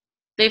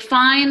 they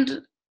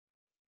find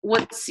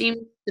what seems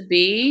to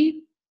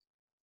be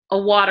a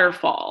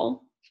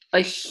waterfall,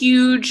 a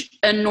huge,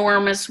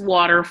 enormous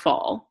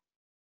waterfall,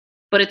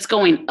 but it's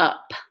going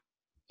up.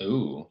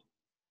 Ooh,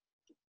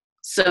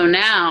 So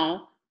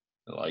now,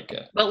 I like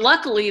it. but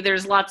luckily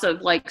there's lots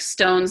of like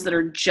stones that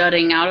are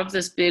jutting out of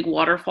this big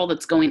waterfall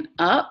that's going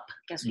up.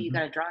 Guess what you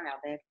gotta draw now,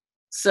 babe?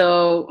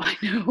 So I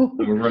know.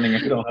 We're running.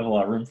 We don't have a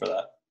lot of room for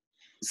that.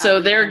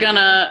 So they're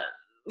gonna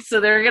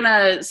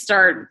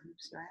start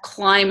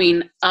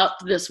climbing up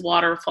this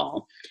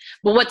waterfall.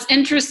 But what's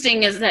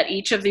interesting is that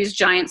each of these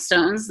giant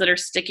stones that are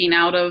sticking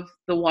out of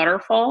the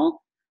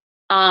waterfall,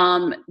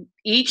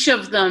 each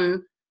of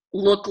them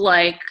look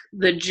like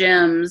the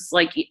gems,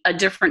 like a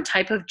different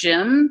type of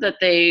gem that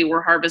they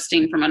were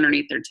harvesting from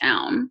underneath their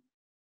town,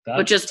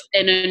 but just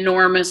an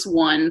enormous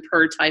one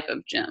per type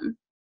of gem.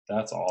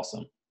 That's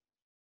awesome.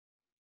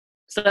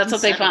 So that's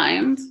what they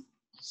find.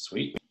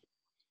 Sweet.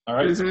 All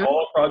right, so all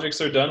our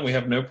projects are done. We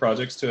have no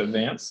projects to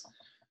advance.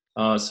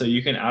 So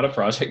you can add a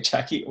project,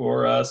 Jackie,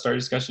 or start a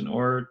discussion,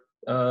 or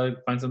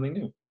find something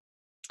new.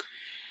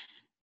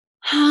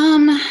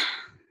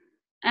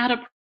 Add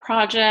a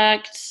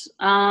project.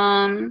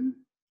 I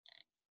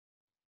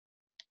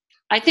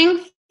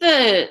think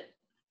that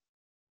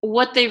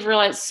what they've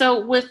realized. So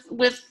with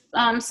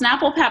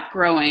Snapplepap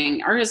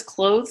growing, are his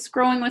clothes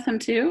growing with him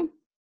too?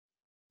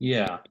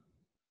 Yeah.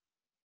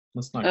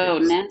 Let's not. Oh,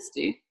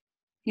 nasty.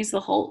 He's the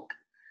Hulk.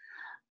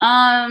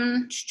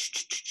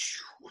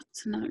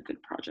 What's another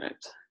good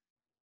project?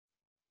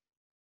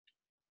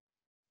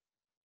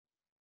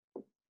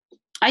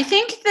 I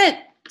think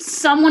that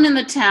someone in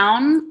the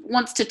town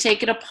wants to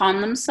take it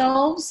upon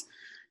themselves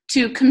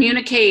to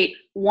communicate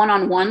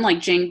one-on-one, like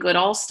Jane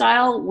Goodall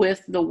style,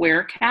 with the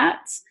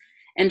werecats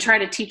and try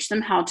to teach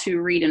them how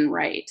to read and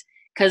write.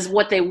 Because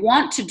what they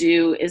want to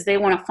do is they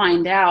want to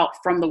find out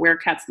from the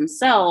werecats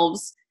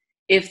themselves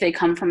if they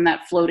come from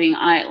that floating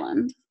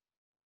island.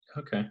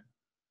 Okay.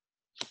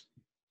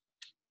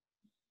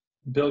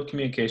 Build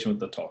communication with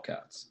the tall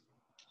cats.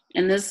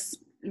 And this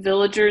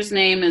villager's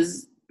name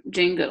is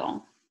Jane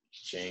Goodall.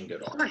 Jane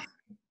Goodall.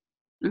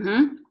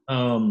 Mm-hmm.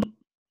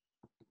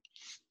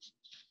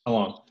 How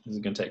long is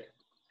it gonna take?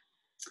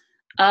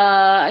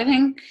 I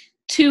think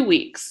 2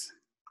 weeks.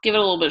 Give it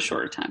a little bit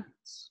shorter time.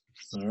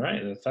 All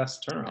right, a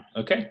fast turnaround.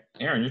 Okay,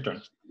 Aaron, your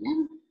turn.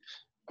 Yeah.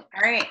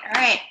 All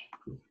right.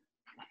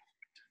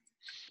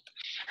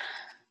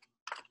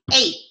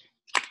 8.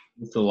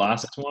 It's the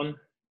last one.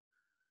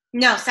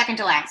 No, second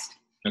to last.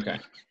 Okay.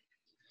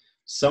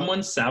 Someone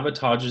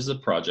sabotages a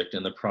project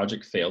and the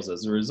project fails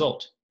as a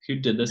result. Who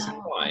did this and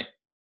why?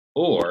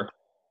 Or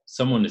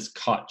someone is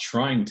caught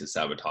trying to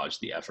sabotage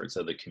the efforts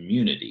of the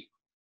community.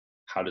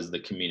 How does the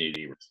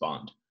community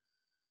respond?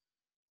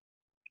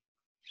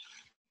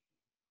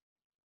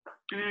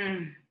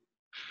 Well,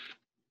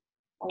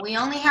 we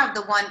only have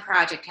the one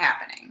project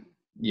happening.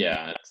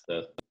 Yeah, it's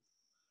the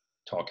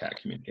tall cat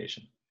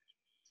communication.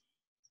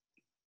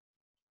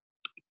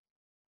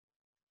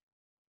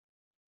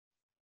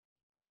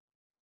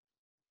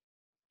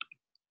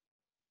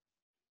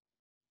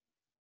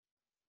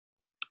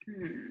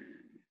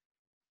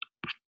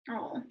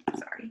 Oh,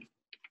 sorry.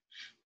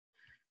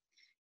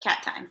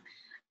 Cat time.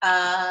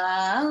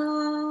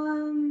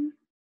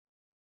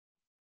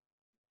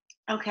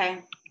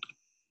 Okay.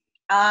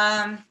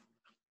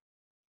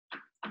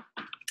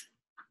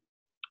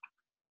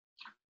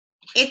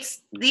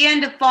 It's the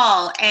end of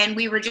fall, and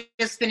we were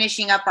just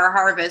finishing up our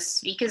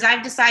harvest because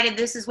I've decided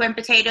this is when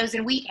potatoes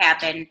and wheat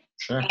happen.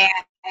 Sure.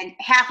 And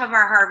half of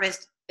our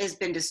harvest has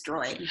been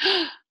destroyed.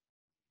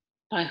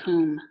 By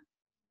whom?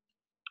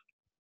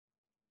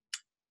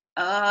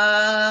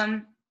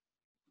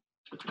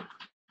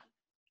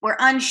 We're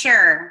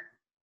unsure.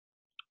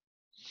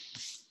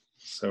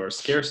 So our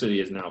scarcity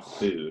is now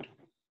food.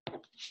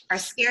 Our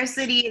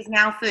scarcity is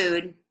now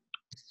food.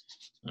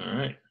 All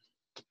right.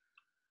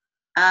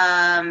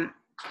 Um,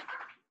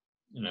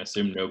 And I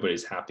assume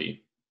nobody's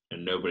happy.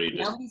 And nobody's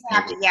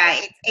happy. Yeah,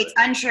 it's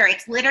unsure.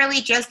 It's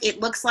literally just, it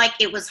looks like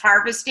it was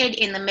harvested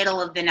in the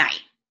middle of the night.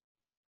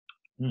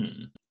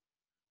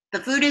 The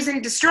food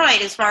isn't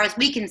destroyed as far as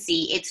we can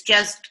see. It's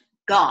just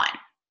gone.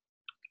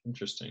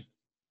 Interesting.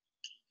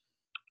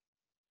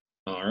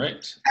 All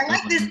right. I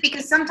like this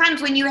because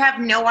sometimes when you have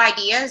no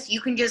ideas,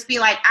 you can just be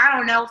like, I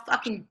don't know,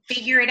 fucking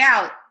figure it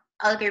out,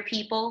 other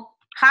people.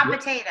 Hot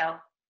potato.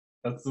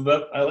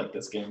 I like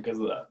this game because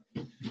of that.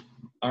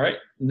 All right.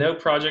 No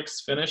projects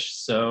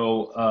finished.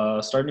 So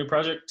start a new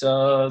project.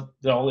 All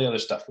the other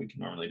stuff we can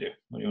normally do.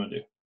 What do you want to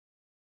do?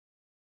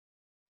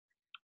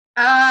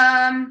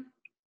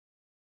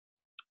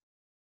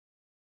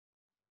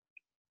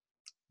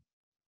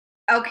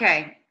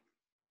 Okay.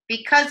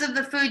 Because of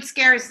the food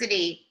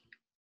scarcity,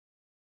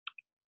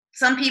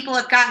 some people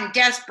have gotten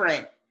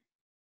desperate,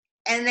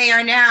 and they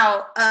are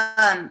now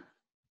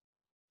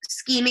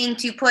scheming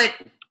to put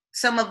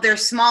some of their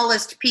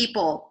smallest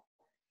people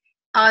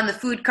on the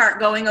food cart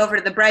going over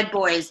to the Bread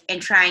Boys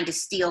and trying to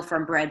steal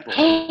from Bread Boys.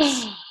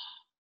 Oh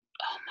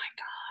my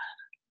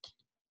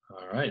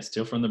God. All right.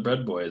 Steal from the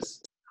Bread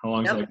Boys. How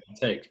long is that going to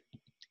take?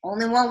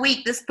 Only 1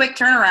 week. This quick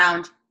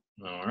turnaround.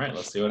 All right.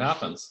 Let's see what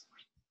happens.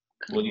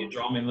 Will you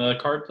draw me the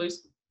card,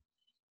 please?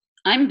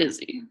 I'm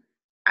busy.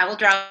 I will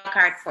draw a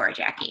card for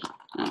Jackie.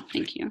 Oh,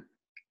 thank you.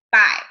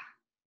 5.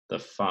 The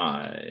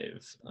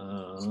 5.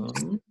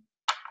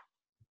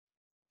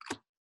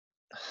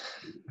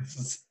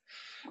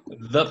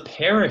 The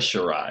Parish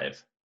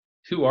arrive.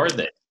 Who are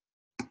they?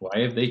 Why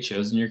have they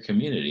chosen your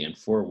community, and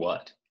for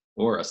what?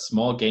 Or a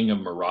small gang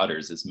of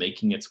marauders is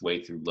making its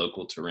way through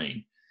local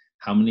terrain.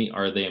 How many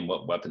are they, and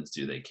what weapons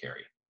do they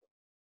carry?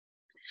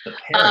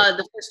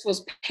 The first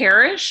was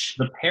Parish.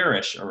 The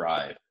Parish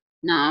arrive.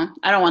 No,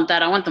 I don't want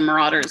that. I want the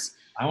Marauders.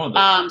 I want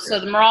the so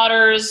the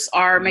Marauders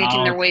are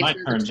making their way my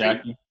through turn, the terrain.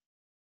 Jackie.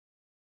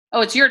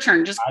 Oh, it's your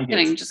turn. Just I get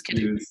kidding. to Just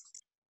kidding. choose.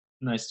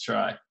 Nice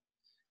try.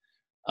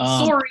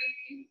 Sorry.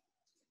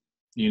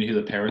 You know who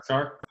the Parish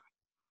are?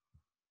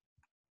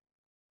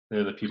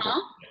 They're the people.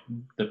 Huh?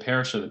 The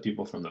Parish are the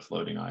people from the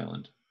floating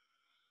island.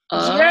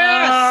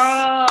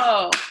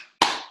 Oh.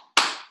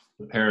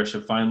 The Parish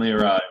have finally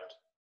arrived.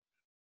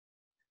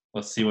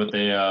 Let's see what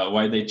they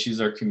why they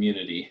choose our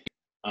community.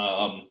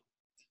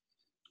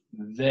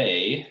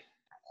 They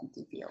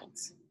Empty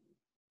fields.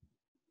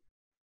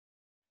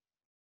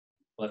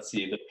 Let's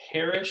see. The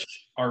Parish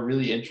are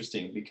really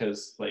interesting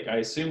because, like, I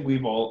assume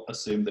we've all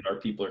assumed that our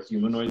people are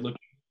humanoid looking.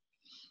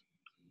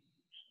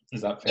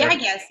 Is that fair? Yeah, I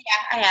guess.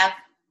 Yeah, I have.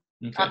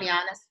 Okay. I'll be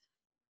honest.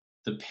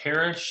 The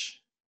Parish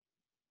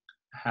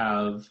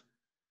have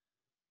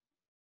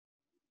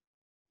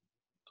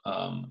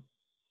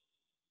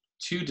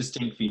two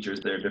distinct features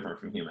that are different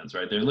from humans,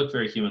 right? They look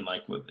very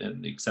human-like,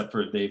 except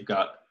for they've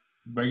got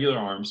regular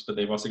arms, but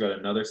they've also got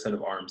another set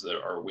of arms that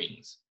are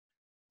wings,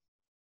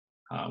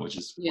 which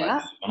is why they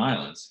live on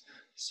islands.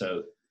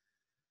 So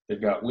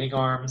they've got wing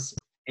arms,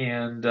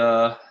 and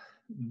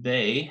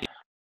they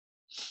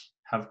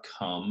have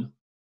come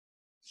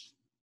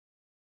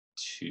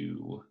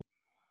to...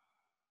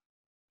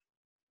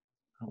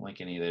 I don't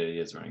like any of the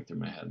ideas running through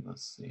my head.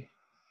 Let's see.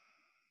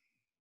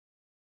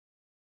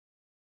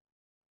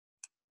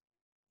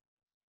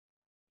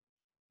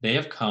 They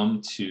have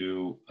come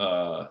to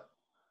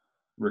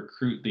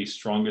recruit the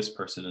strongest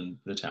person in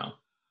the town.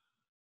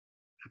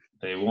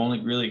 They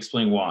won't really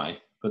explain why,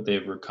 but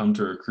they've come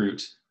to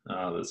recruit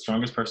the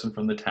strongest person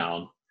from the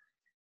town.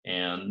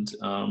 And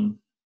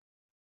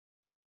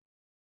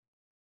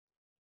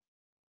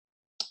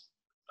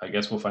I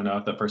guess we'll find out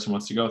if that person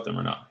wants to go with them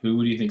or not.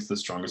 Who do you think is the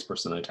strongest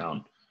person in the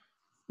town?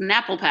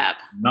 Snapplepap.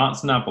 Not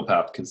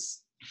Snapplepap,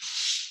 because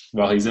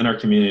while he's in our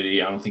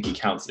community, I don't think he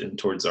counts in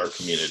towards our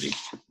community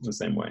the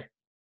same way.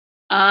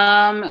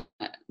 I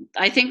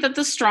think that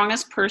the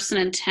strongest person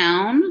in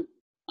town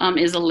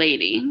is a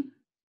lady.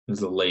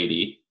 Is a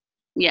lady.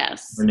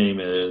 Yes. Her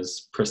name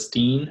is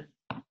Pristine.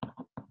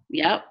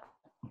 Yep.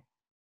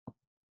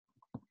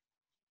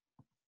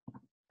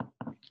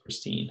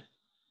 Pristine.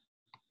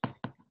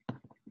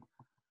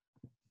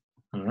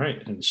 All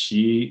right, and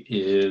she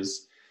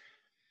is,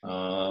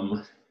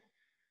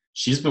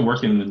 she's been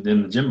working in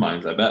the gym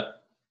mines, I bet.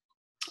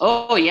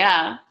 Oh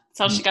yeah, that's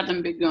how she got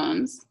them big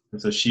guns.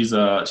 And so she's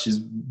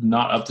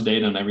not up to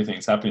date on everything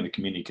that's happening in the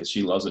community because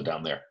she loves it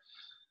down there.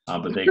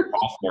 But they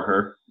call for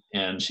her,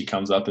 and she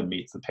comes up and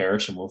meets the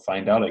Parish, and we'll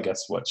find out, I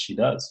guess, what she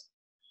does.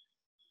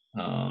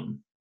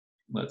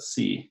 Let's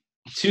see.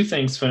 2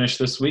 things finished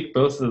this week,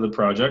 both of the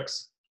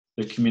projects.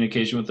 The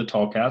communication with the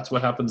tall cats.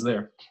 What happens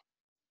there?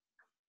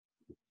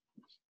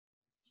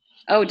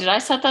 Oh, did I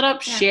set that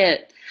up? Yeah.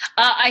 Shit.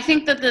 I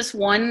think that this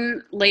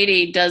one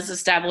lady does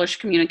establish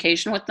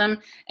communication with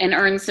them and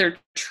earns their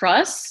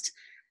trust.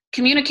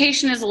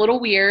 Communication is a little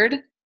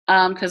weird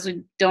because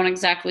we don't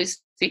exactly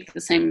speak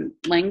the same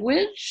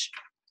language,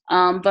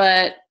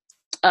 but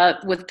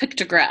with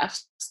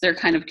pictographs, they're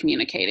kind of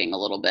communicating a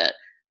little bit.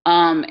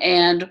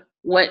 And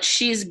what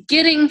she's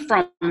getting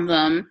from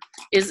them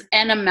is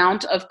an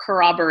amount of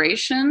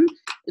corroboration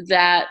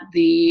that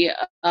the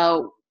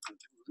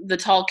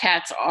tall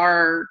cats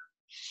are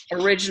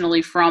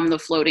originally from the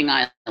floating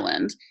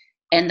island,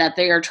 and that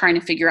they are trying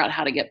to figure out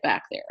how to get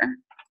back there.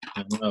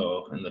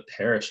 Oh, and the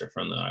parish are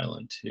from the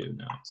island too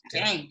now.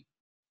 Dang.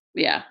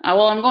 Yeah.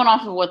 Well, I'm going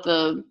off of what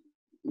the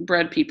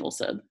bread people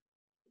said.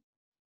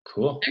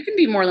 Cool. There can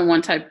be more than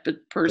one type of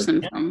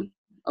person from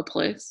a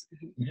place.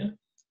 Yeah.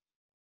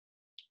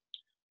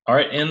 All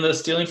right, and the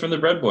stealing from the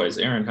bread boys.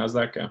 Aaron, how's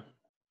that go?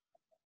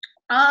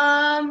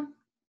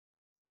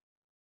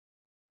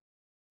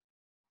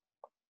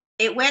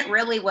 It went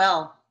really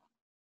well.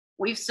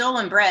 We've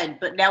stolen bread,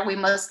 but now we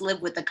must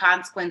live with the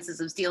consequences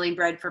of stealing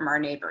bread from our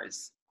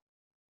neighbors.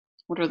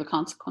 What are the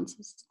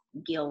consequences?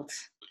 Guilt.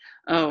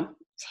 Oh,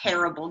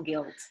 Terrible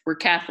guilt. we're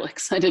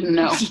Catholics. I didn't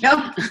know.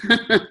 Yep.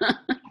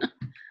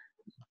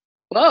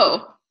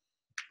 Whoa.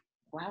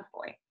 Wow,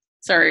 boy.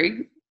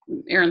 Sorry.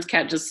 Aaron's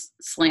cat just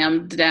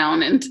slammed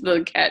down into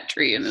the cat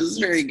tree and is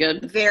very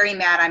good. Very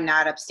mad I'm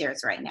not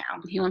upstairs right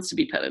now. He wants to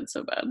be petted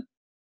so bad.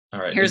 All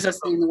right. Here's us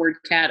saying the word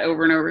cat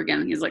over and over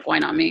again. He's like, why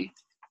not me?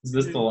 Is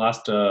this the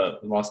last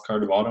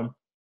card of autumn?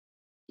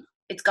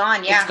 It's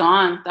gone, yeah. It's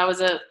gone. That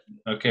was it.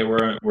 Okay,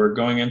 we're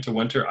going into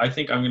winter. I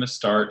think I'm going to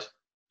start.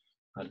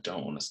 I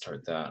don't want to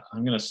start that.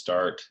 I'm going to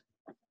start.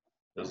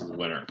 This is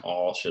winter.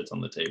 All shit's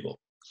on the table.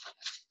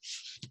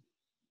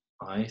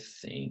 I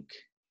think.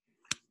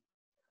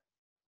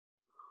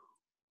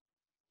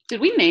 Did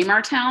we name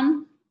our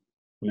town?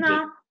 We No.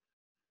 did.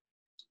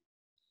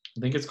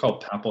 I think it's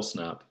called Papple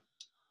Snap.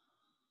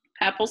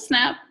 Apple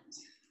Snap?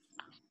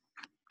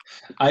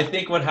 I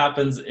think what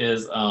happens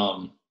is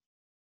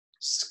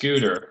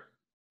Scooter,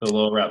 the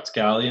little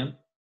rapscallion.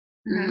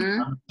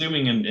 Mm-hmm. I'm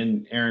assuming,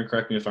 and Aaron,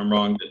 correct me if I'm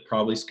wrong, that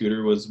probably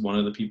Scooter was one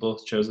of the people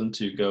chosen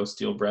to go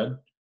steal bread.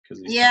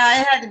 Yeah,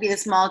 it had to be the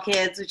small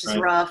kids, which is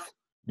Right. rough.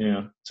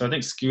 Yeah. So I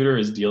think Scooter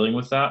is dealing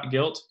with that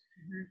guilt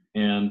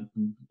Mhm.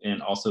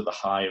 and also the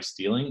high of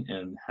stealing,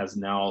 and has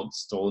now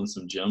stolen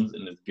some gems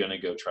and is gonna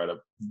go try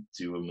to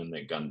do them in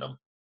the Gundam.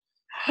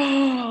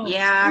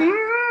 Yeah.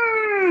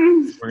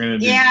 We're gonna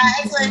do Yeah,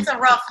 it's a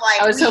rough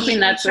life. I was hoping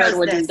We that thread chose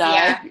wouldn't this,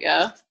 die.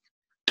 Yeah.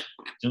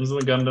 Gems in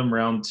the Gundam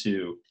round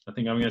 2. I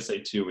think I'm gonna say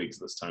 2 weeks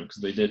this time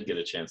because they did get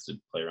a chance to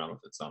play around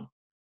with it some.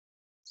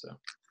 So.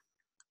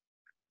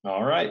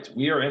 All right,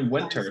 we are in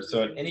winter,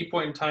 so at any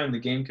point in time the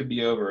game could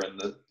be over and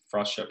the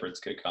Frost Shepherds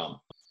could come.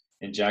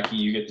 And Jackie,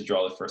 you get to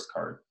draw the first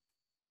card.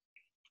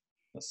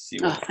 Let's see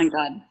Oh, what thank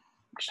God.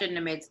 Shouldn't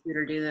have made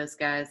Scooter do this,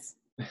 guys.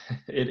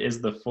 it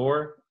is. The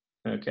 4.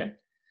 Okay.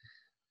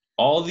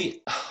 Oh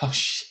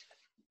shit.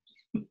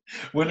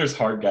 Winter's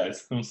hard,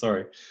 guys. I'm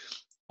sorry.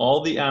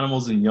 All the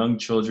animals and young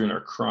children are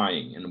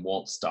crying and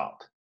won't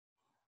stop.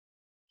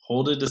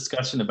 Hold a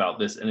discussion about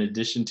this in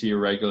addition to your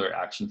regular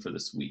action for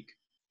this week.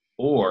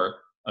 Or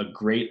a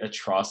great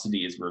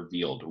atrocity is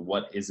revealed.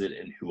 What is it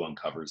and who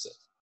uncovers it?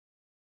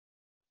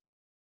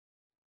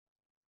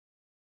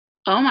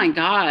 Oh my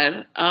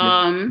God.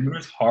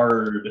 Winter's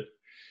hard.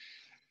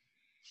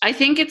 I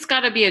think it's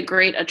got to be a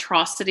great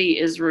atrocity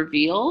is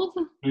revealed.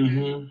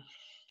 Mm-hmm.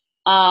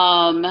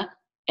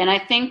 And I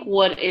think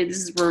what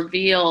is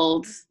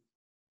revealed,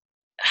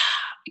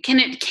 can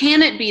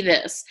it be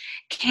this?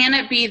 Can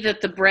it be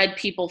that the bread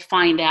people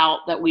find out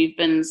that we've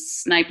been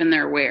sniping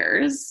their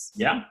wares?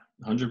 Yeah,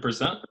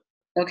 100%.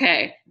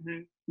 Okay.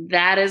 Mhm.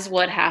 That is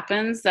what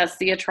happens. That's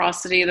the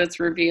atrocity that's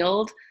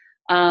revealed.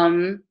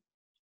 And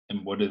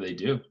what do they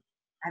do?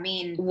 I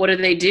mean, What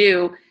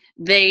do?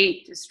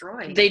 They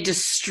destroy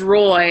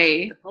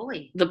destroy the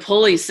pulley. the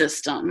pulley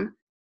system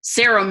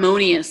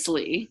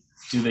ceremoniously.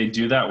 Do they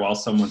do that while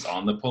someone's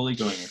on the pulley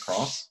going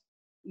across?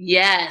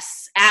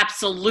 Yes,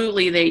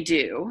 absolutely they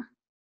do.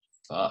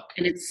 Fuck.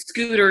 And it's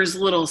Scooter's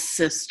little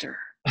sister.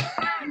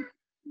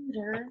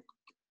 Scooter.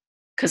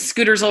 Because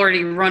Scooter's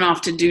already run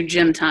off to do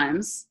gym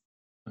times.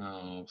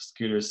 Oh,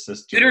 Scooter's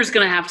sister. Scooter's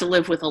going to have to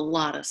live with a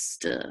lot of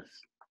stuff.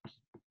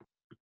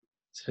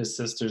 His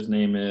sister's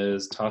name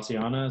is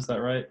Tatiana, is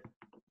that right?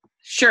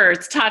 Sure,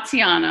 it's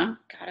Tatiana.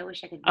 God, I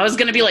wish I could. I was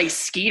going to be like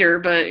Skeeter,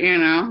 but,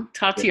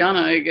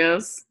 Tatiana, I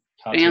guess.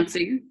 Tatiana's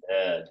Fancy.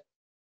 dead.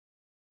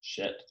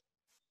 Shit.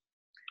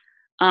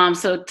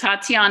 So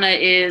Tatiana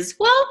is,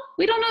 well,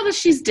 we don't know that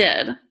she's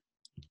dead.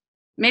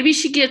 Maybe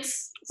she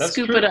gets That's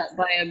scooped true. up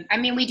by an I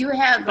mean, we do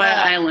have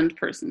island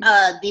person.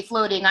 the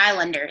floating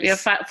islanders. We have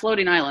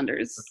floating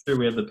islanders. That's true,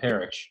 we have the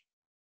parish.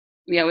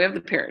 Yeah, we have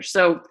the parish.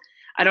 So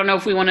I don't know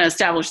if we want to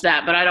establish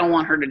that, but I don't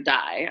want her to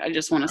die. I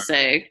just want to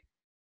say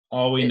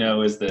All we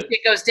know is that if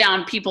it goes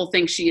down, people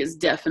think she is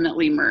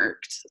definitely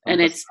murked.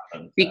 And it's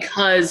happened.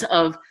 because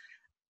of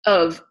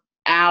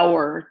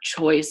our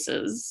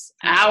choices,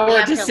 We our have to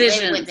live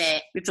decisions. with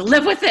it. We have to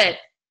live with it.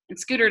 And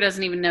Scooter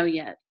doesn't even know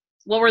yet.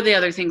 What were the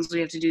other things we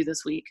have to do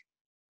this week?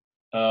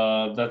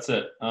 That's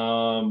it.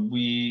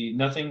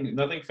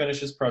 Nothing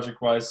finishes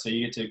project wise, so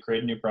you get to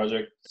create a new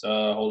project,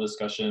 hold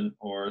discussion,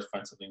 or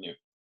find something new.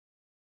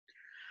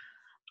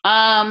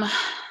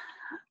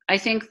 I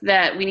think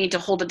that we need to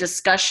hold a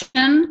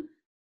discussion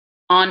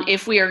on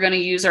if we are going to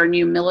use our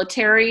new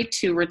military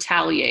to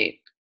retaliate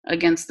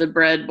against the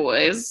Bread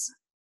Boys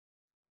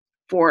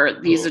for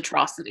these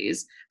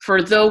atrocities.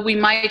 For though we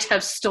might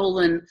have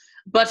stolen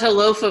but a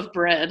loaf of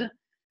bread,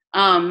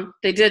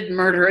 they did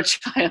murder a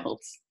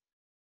child.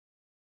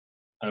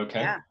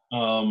 Okay.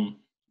 Yeah.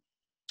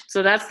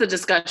 So that's the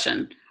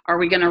discussion. Are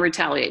we going to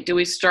retaliate? Do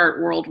we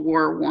start World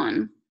War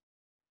One?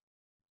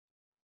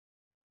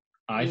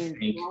 I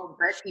think all the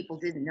bread people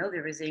didn't know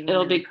there was a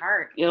It'll be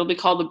cart. It'll be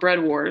called the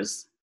Bread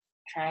Wars.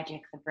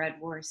 Tragic, the bread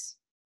wars.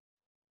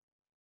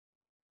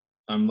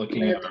 I'm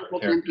looking We're at our double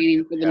character.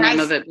 campaigning for the name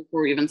of it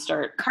before we even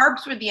start.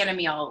 Carbs were the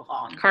enemy all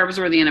along. Carbs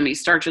were the enemy.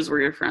 Starches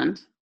were your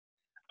friend.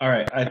 All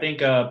right. I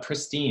think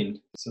Pristine,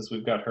 since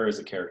we've got her as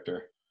a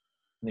character,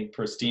 I think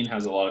Pristine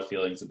has a lot of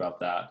feelings about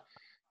that.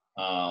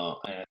 And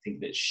I think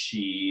that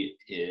she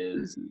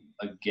is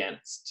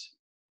against.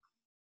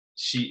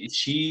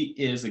 She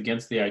is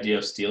against the idea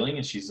of stealing,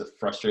 and she's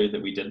frustrated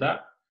that we did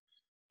that.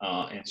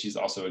 And she's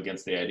also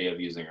against the idea of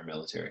using our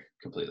military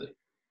completely.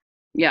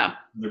 Yeah,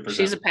 100%.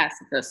 she's a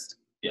pacifist.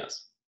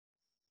 Yes.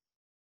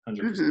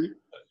 100%.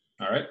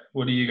 All right.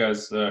 What do you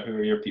guys? Who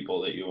are your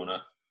people that you want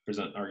to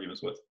present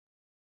arguments with?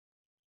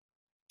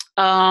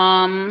 Do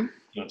I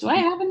You want to-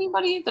 have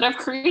anybody that I've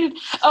created?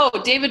 Oh,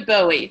 David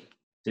Bowie.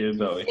 David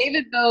Bowie.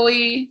 David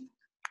Bowie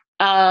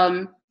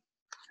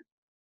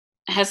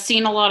has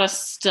seen a lot of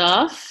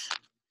stuff.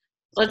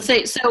 Let's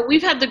say, so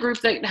we've had the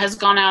group that has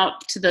gone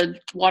out to the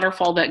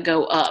waterfall that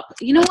go up.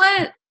 You know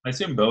what? I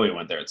assume Bowie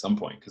went there at some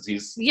point because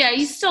he's. Yeah,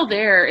 he's still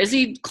there. Is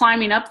he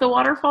climbing up the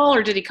waterfall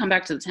or did he come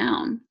back to the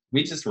town?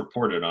 We just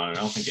reported on it.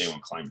 I don't think anyone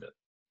climbed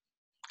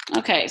it.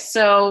 Okay,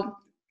 so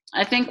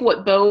I think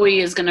what Bowie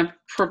is going to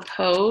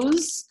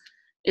propose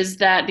is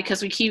that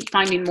because we keep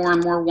finding more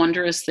and more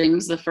wondrous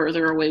things the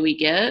further away we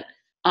get,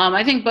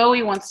 I think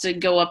Bowie wants to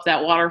go up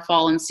that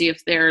waterfall and see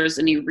if there's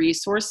any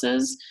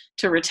resources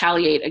to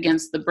retaliate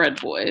against the Bread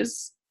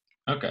Boys.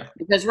 Okay.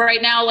 Because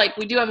right now, like,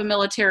 we do have a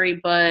military,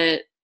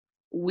 but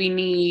we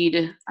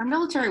need... Our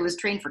military was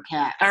trained for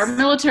cats. Our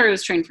military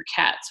was trained for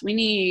cats. We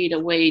need a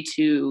way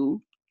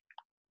to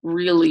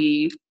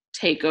really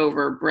take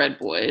over Bread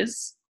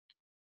Boys,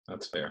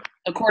 That's fair.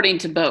 according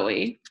to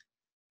Bowie.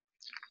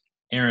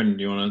 Aaron,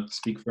 do you want to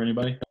speak for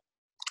anybody?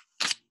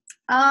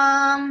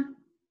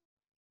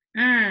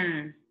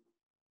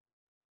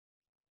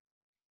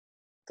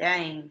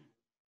 Dang.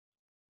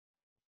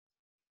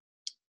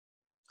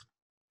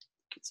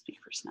 Could speak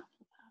for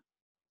Snapple.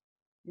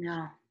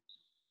 No.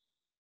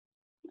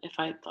 If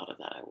I had thought of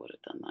that, I would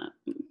have done that.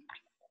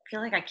 I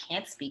feel like I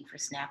can't speak for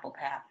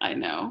Snapplepap. I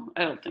know.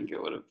 I don't think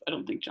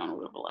John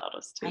would have allowed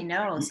us to. I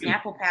know.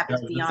 Snapplepap Guys,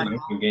 is it's beyond an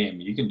open game.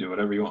 You can do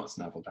whatever you want,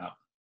 Snapplepap.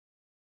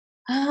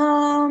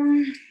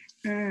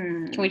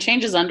 Can we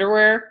change his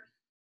underwear?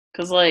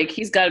 Because, like,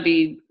 he's got to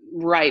be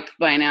ripe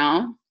by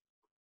now.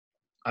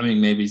 I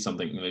mean, maybe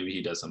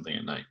he does something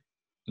at night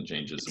and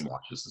changes and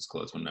washes his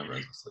clothes when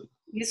everyone's asleep.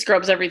 He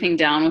scrubs everything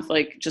down with,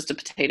 like, just a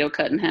potato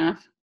cut in half.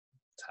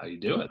 That's how you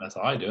do it. That's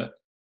how I do it.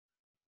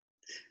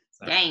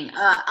 Dang.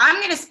 I'm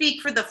going to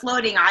speak for the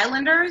Floating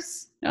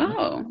Islanders,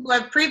 Oh. who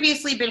have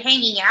previously been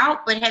hanging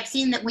out, but have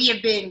seen that we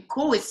have been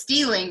cool with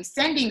stealing,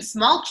 sending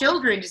small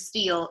children to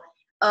steal.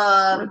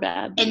 We're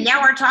bad. And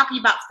now we're talking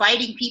about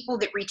fighting people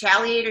that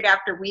retaliated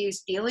after we were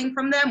stealing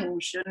from them when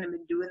we shouldn't have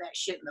been doing that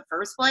shit in the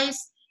first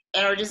place.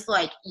 And we're just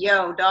like,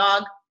 yo,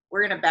 dog,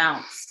 we're going to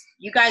bounce.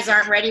 You guys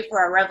aren't ready for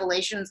our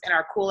revelations and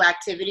our cool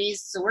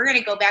activities, so we're going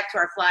to go back to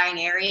our flying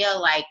area.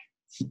 Like,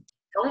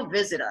 don't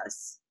visit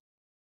us.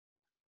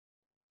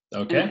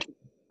 Okay.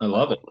 I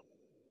love it.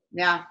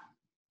 Yeah.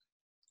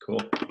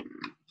 Cool.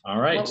 All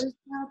right. What was the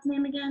child's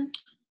name again?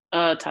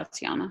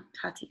 Tatiana.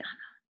 Tatiana.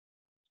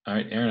 All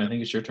right, Aaron, I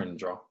think it's your turn to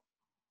draw.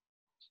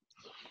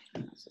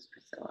 This is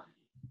Priscilla.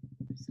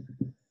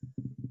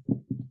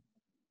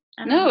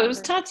 No, it was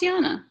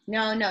Tatiana.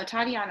 No,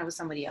 Tatiana was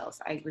somebody else.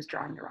 I was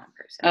drawing the wrong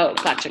person. Oh,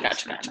 gotcha.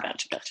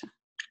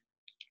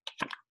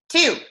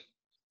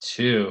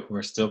 2.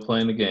 We're still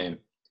playing the game.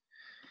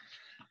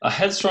 A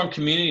headstrong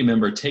community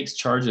member takes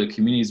charge of the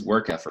community's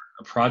work effort.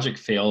 A project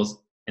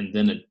fails, and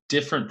then a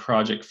different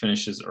project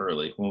finishes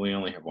early. Well, we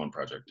only have one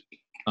project.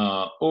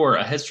 Or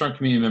a headstrong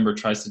community member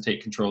tries to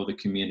take control of the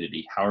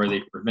community. How are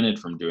they prevented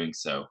from doing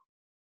so?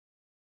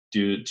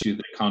 Due to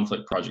the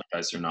conflict, project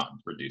dice are not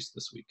reduced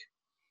this week.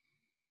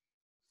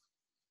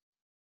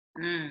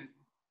 I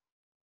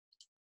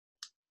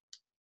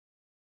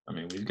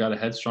mean, we've got a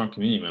headstrong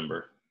community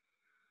member.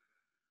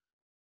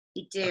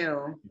 We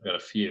do. We've got a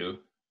few.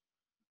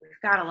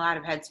 We've got a lot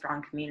of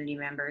headstrong community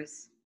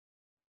members.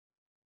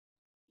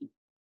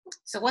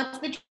 So what's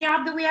the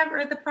job that we have,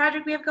 or the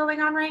project we have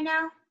going on right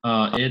now?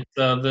 It's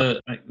a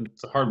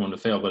hard one to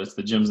fail, but it's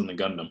the Gems and the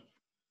Gundam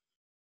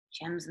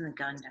Gems and the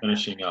Gundam.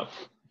 finishing up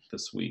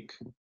this week.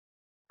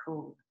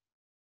 Cool.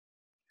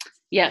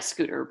 Yeah,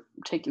 Scooter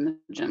taking the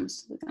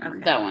gems. Okay.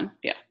 That one.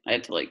 Yeah, I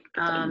had to like.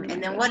 Get that in And my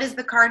then head. what is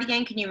the card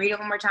again? Can you read it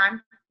one more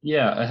time?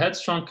 Yeah, a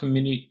headstrong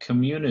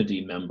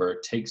community member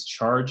takes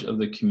charge of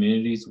the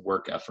community's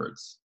work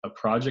efforts. A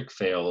project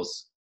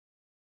fails,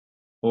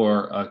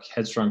 or a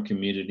headstrong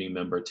community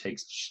member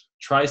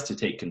tries to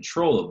take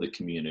control of the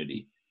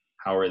community.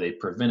 How are they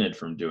prevented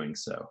from doing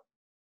so?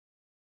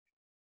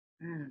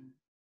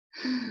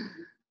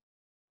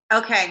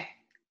 Okay.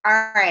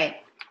 All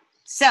right.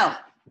 So,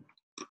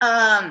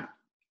 a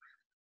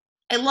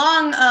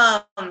long,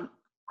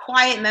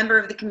 quiet member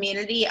of the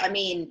community. I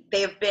mean,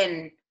 they've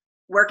been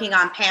working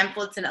on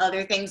pamphlets and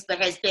other things, but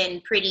has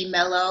been pretty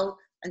mellow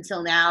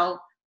until now.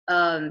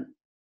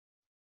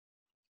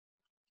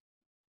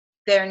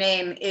 Their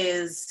name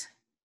is,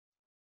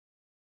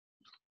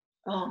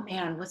 oh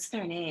man, what's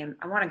their name?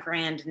 I want a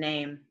grand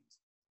name.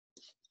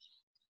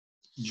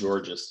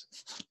 Georges.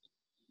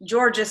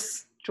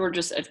 Georges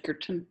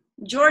Edgerton.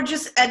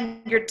 Georges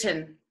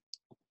Edgerton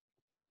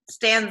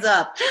stands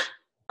up.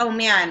 Oh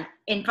man,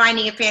 in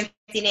finding a fancy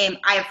name,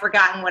 I have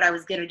forgotten what I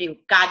was gonna do.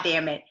 God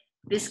damn it.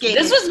 This game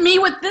This was me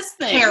with this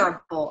thing.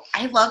 terrible.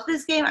 I love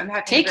this game. I'm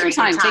having Take a your very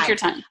time. good Take your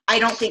time. I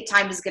don't think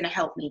time is going to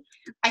help me.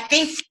 I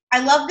think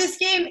I love this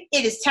game.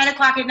 It is 10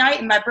 o'clock at night,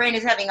 and my brain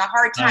is having a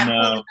hard time I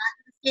know. holding on to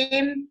this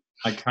game.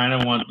 I kind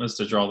of want us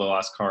to draw the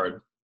last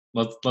card.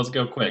 Let's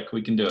go quick.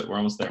 We can do it. We're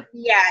almost there.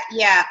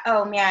 Yeah.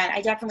 Oh man,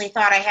 I definitely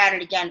thought I had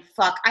it again.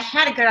 Fuck, I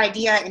had a good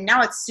idea, and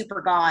now it's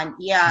super gone.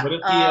 Yeah.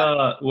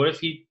 What if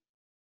he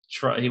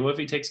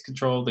takes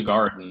control of the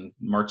guard and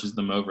marches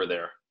them over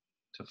there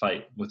to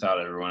fight without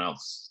everyone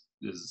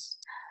else's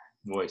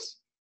voice?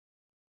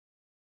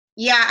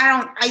 Yeah,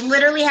 I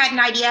literally had an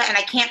idea, and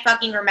I can't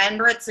fucking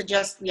remember it. So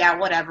just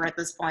whatever at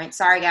this point.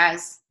 Sorry,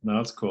 guys. No,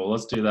 that's cool.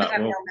 Let's do I that.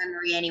 have no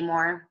memory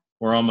anymore.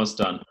 We're almost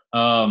done.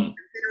 I'm gonna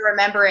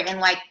remember it in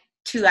like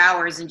 2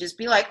 hours and just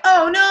be like,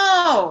 oh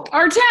no,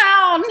 Our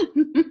town.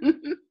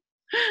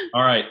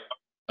 All right.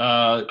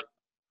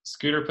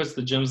 Scooter puts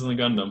the gems in the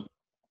Gundam.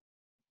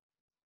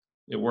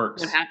 It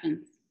works. What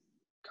happens?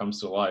 Comes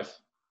to life.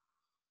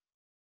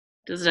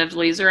 Does it have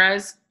laser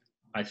eyes?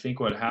 I think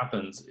what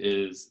happens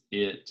is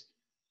it's.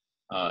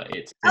 oh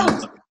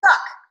fuck.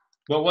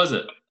 What was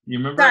it? You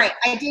remember? Sorry,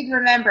 I did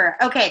remember.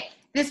 Okay,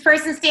 this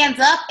person stands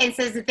up and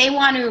says that they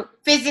want to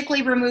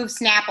physically remove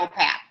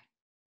Snapplepap.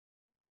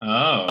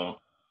 Oh,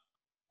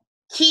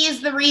 He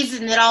is the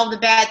reason that all the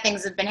bad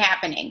things have been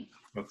happening.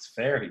 that's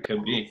fair. He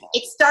could be.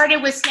 It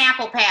started with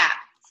Snapplepap.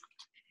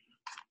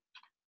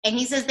 And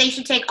he says they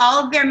should take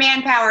all of their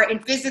manpower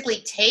and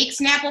physically take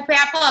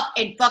Snapplepap up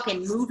and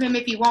fucking move him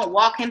if he won't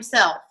walk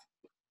himself.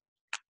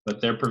 But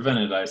they're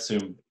prevented, I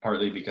assume,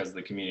 partly because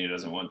the community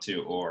doesn't want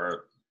to,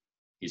 or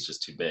he's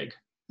just too big.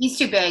 He's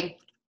too big.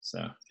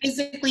 So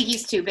Physically,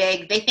 he's too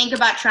big. They think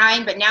about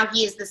trying, but now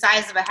he is the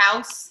size of a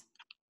house.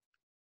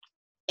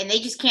 And they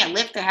just can't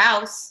lift the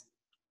house.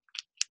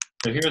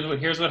 So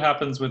here's what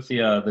happens with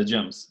the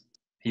gems.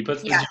 He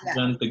puts the gems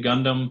in, the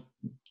Gundam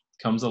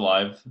comes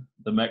alive,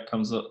 the mech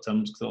comes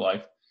to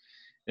life,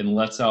 and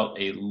lets out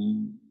a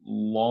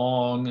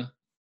long,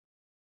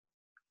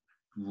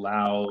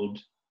 loud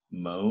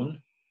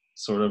moan,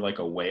 sort of like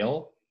a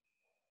whale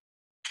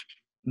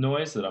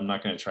noise that I'm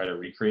not going to try to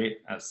recreate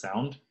as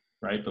sound,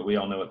 right? But we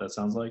all know what that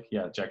sounds like.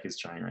 Yeah, Jackie's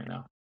trying right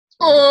now.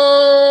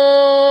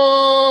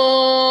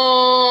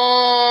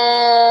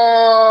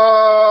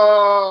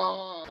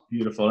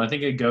 Beautiful. And I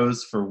think it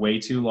goes for way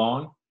too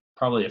long,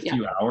 probably a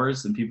few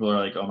hours, and people are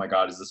like, oh my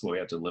God, is this what we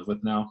have to live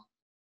with now?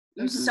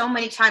 There's so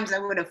many times I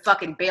would have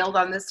fucking bailed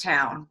on this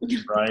town.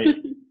 Right.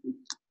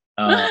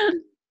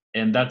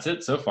 And that's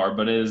it so far,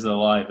 but it is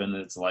alive and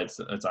its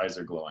eyes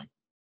are glowing.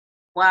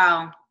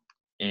 Wow.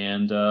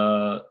 And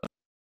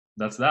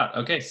that's that.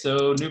 Okay,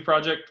 so new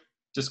project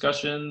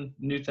discussion,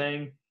 new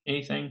thing,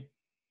 anything?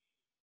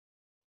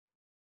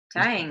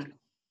 Dang.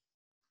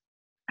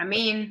 I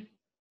mean,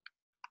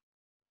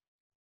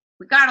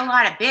 we got a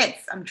lot of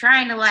bits. I'm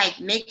trying to like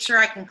make sure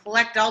I can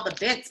collect all the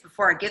bits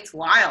before it gets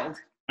wild.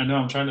 I know,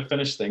 I'm trying to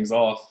finish things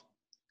off.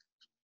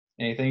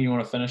 Anything you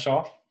want to finish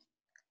off?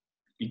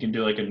 You can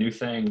do like a new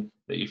thing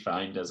that you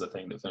find as a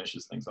thing that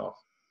finishes things off.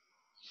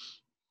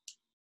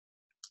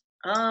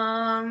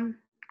 I'm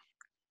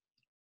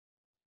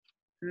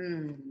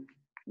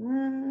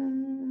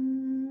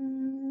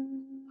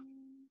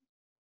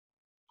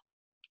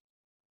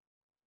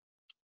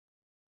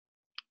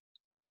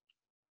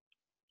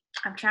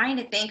trying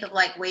to think of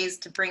like ways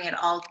to bring it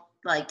all,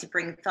 like to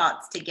bring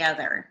thoughts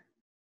together.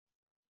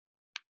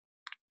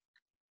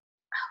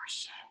 Oh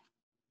shit.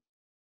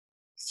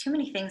 There's too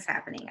many things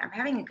happening. I'm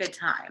having a good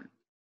time.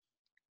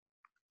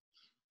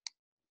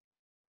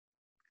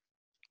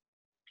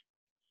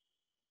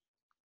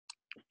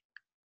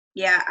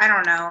 Yeah, I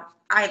don't know.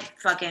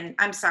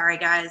 I'm sorry,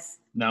 guys.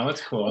 No,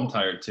 it's cool. I'm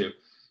tired too.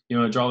 You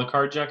want to draw the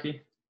card,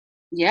 Jackie?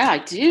 Yeah, I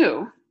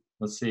do.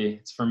 Let's see.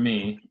 It's for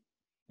me.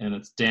 And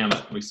it's, damn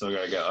it, we still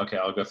gotta go. Okay,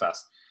 I'll go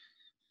fast.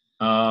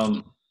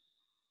 I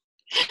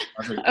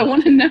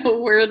want to know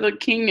where the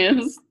king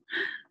is.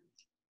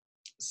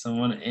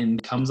 Someone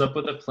comes up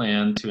with a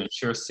plan to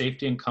ensure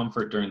safety and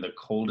comfort during the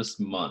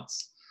coldest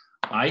months.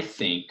 I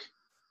think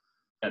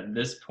at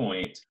this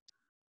point,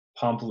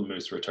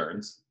 Pomplamoose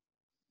returns.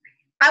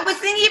 I was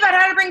thinking about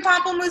how to bring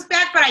Pomplamoose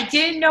back, but I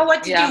didn't know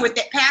what to Yeah. do with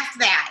it past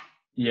that.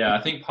 Yeah,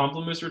 I think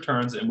Pomplamoose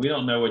returns, and we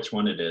don't know which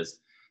one it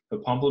is.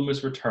 But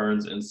Pomplamoose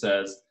returns and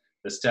says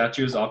the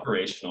statue is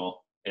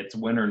operational. It's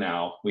winter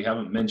now. We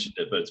haven't mentioned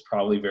it, but it's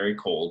probably very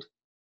cold.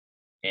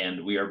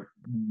 And we are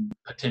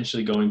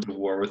potentially going to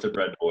war with the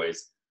Bread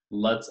Boys.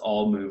 Let's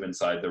all move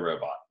inside the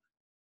robot.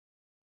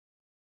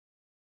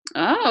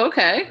 Oh,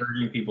 okay.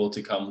 Urging people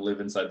to come live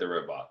inside the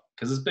robot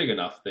because it's big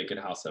enough they can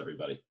house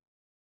everybody.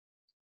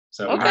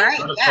 So Okay. we Alright,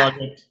 got a yeah.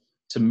 project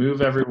to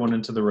move everyone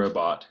into the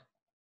robot.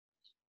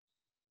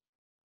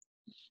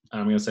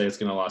 I'm going to say it's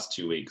going to last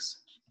 2 weeks.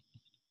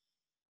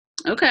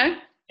 Okay.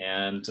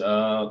 And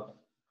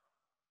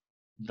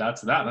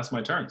that's that. That's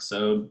my turn.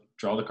 So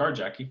draw the card,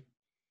 Jackie.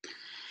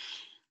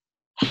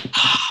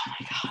 Oh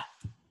my God.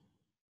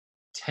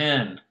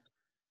 10.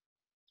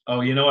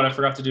 Oh, you know what? I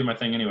forgot to do my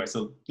thing anyway.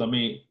 So let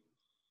me,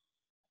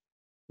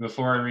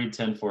 before I read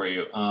 10 for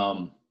you,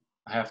 I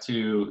have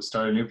to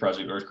start a new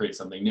project or create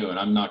something new. And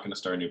I'm not going to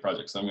start a new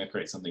project, so I'm going to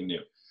create something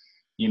new.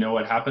 You know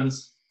what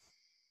happens?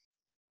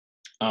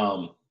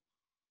 Something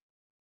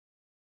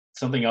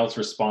else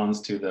responds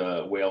to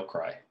the whale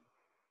cry.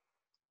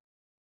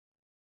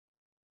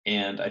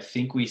 And I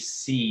think we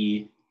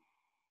see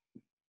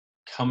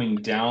coming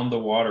down the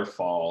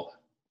waterfall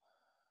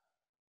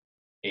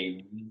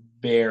a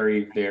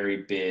very,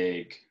 very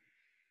big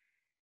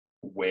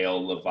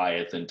whale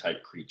leviathan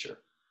type creature.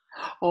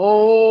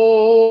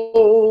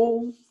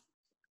 Oh.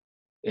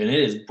 And it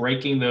is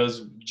breaking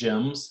those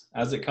gems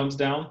as it comes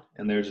down,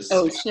 and they're just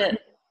Oh shit.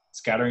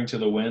 scattering to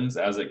the winds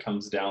as it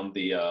comes down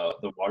the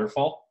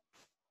waterfall.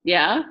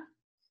 Yeah.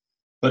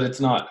 But it's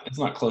not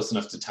close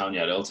enough to town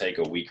yet. It'll take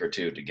a week or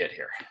two to get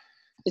here.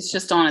 It's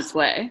just on its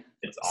way.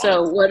 It's on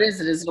So its what way.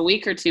 is it? Is it a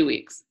week or 2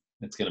 weeks?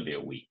 It's going to be a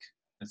week.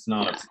 It's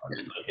not Yeah. a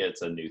project. Like,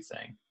 it's a new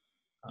thing.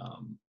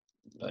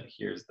 But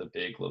here's the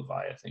big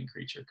leviathan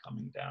creature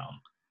coming down.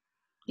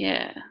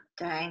 Yeah.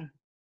 Dang.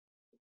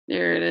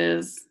 There it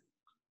is.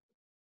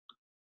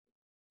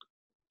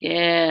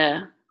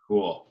 Yeah.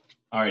 Cool.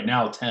 All right,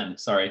 now 10.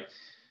 Sorry.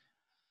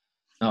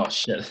 Oh,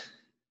 shit.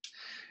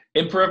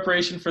 In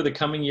preparation for the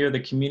coming year, the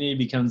community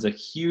becomes a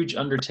huge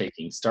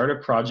undertaking. Start a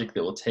project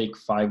that will take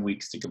 5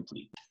 weeks to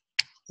complete.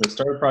 So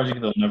start a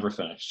project that will never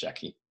finish,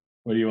 Jackie.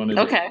 What do you want to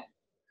do? Okay.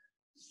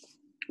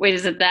 Wait,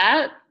 is it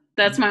that?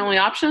 That's my only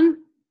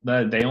option?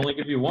 They only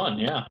give you one,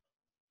 yeah.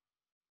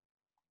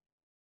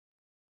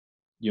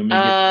 You want me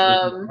to get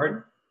a different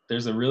card?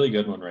 There's a really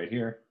good one right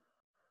here.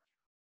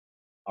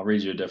 I'll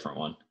read you a different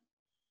one.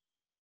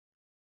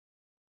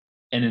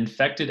 An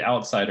infected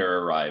outsider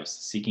arrives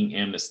seeking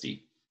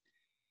amnesty.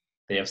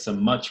 They have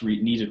some much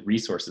needed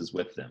resources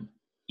with them.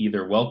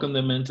 Either welcome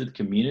them into the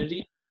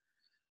community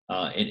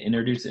and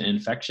introduce an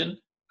infection,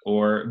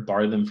 or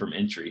bar them from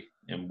entry.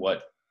 And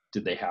what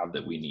do they have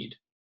that we need?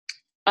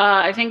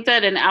 I think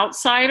that an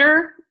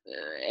outsider,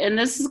 and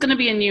this is going to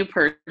be a new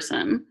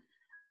person,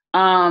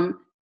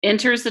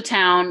 enters the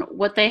town.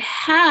 What they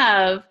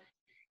have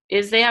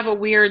is they have a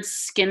weird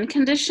skin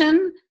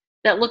condition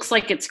that looks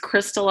like it's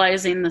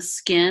crystallizing the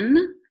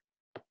skin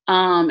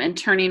and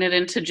turning it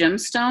into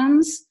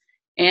gemstones.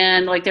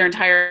 And like their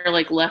entire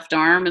like left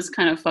arm is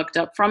kind of fucked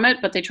up from it,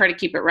 but they try to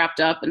keep it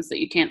wrapped up and so that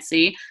you can't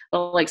see.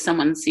 But like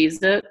someone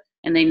sees it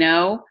and they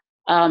know,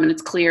 and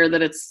it's clear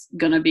that it's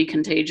gonna be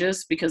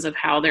contagious because of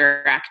how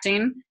they're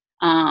acting.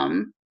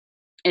 And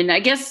I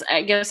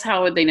guess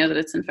how would they know that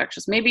it's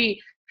infectious?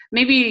 Maybe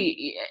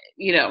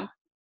you know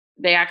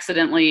they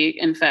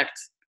accidentally infect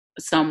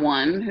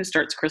someone who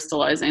starts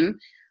crystallizing.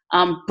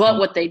 But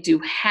what they do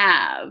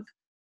have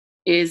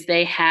is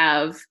they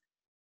have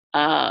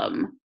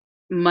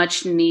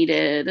much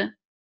needed,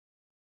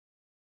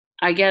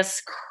 I guess,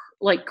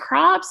 like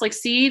crops, like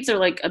seeds, or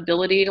like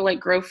ability to like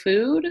grow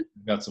food.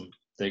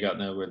 They got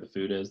know where the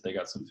food is. They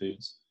got some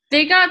foods.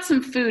 They got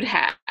some food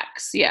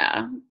hacks.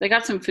 Yeah, they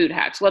got some food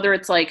hacks, whether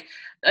it's like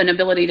an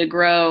ability to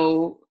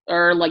grow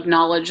or like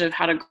knowledge of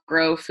how to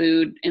grow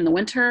food in the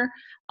winter,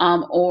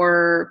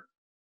 or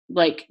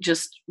like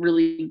just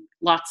really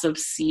lots of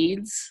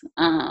seeds.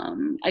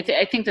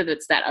 I think that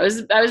it's that. I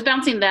was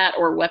bouncing that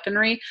or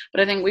weaponry,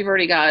 but I think we've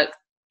already got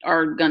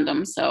our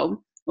Gundam,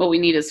 so what we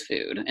need is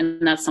food,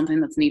 and that's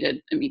something that's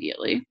needed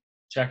immediately.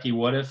 Jackie,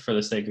 what if, for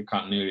the sake of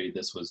continuity,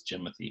 this was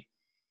Jimothy?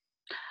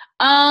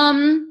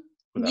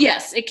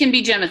 Yes, it can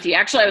be Jimothy.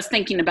 Actually, I was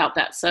thinking about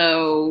that.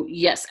 So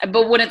yes,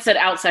 but when it said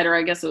outsider,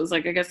 I guess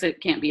it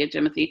can't be a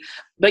Jimothy.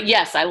 But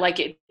yes, I like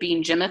it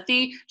being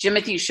Jimothy.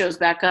 Jimothy shows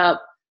back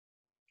up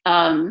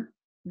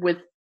with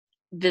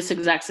this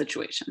exact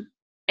situation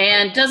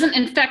and doesn't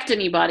infect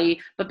anybody,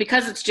 but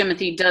because it's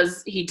Jimothy,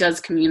 he does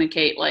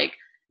communicate like,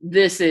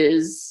 this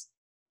is,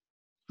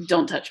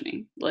 don't touch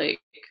me, like,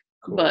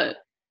 cool. But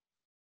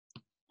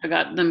I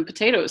got them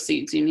potato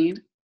seeds you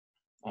need.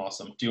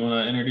 Awesome. Do you want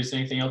to introduce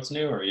anything else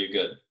new, or are you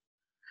good?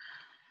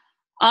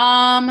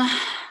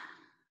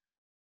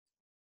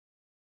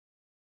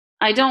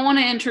 I don't want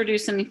to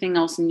introduce anything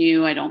else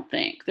new. I don't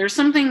think there's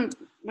something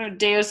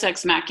Deus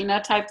Ex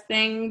Machina type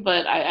thing,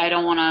 but I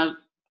don't want to.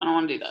 I don't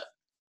want to do that.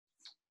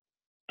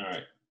 All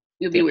right.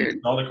 It would be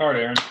weird. Draw the card,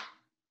 Aaron.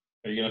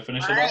 Are you gonna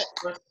finish All it right.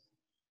 off?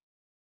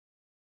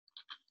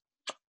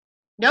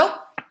 Nope.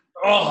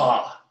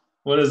 Oh,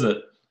 what is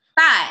it?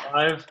 5.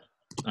 5.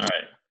 All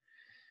right.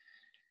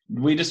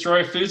 We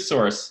destroy a food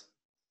source,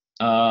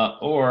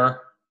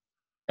 or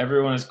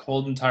everyone is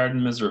cold and tired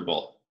and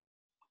miserable.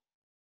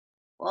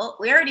 Well,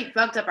 we already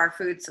fucked up our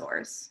food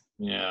source.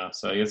 Yeah,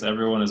 so I guess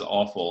everyone is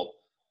awful,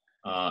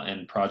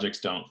 and projects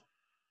don't.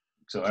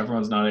 So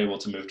everyone's not able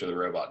to move to the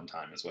robot in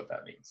time, is what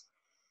that means.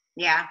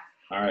 Yeah.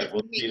 All right, It's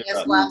we'll taking speed it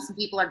us up. well. Some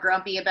people are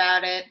grumpy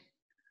about it.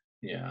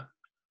 Yeah.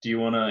 Do you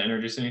want to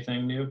introduce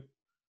anything new?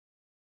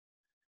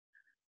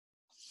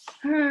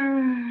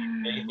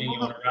 Anything you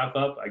want to wrap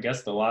up? I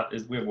guess the lot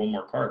is we have one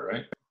more card,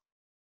 right?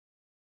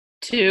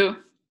 2.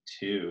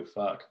 2.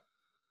 Fuck.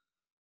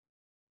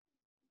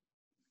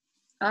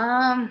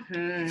 I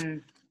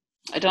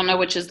don't know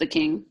which is the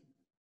king.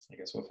 I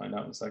guess we'll find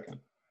out in a second.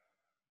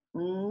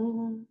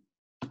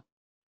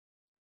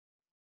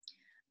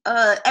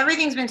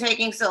 Everything's been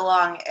taking so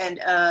long,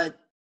 and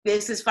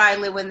this is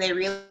finally when they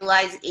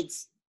realize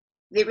it's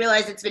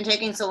been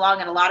taking so long,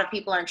 and a lot of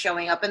people aren't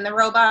showing up in the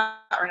robot,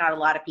 or not a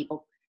lot of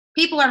people.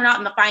 People are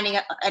not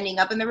ending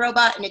up in the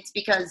robot, and it's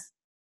because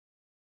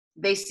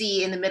they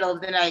see in the middle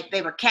of the night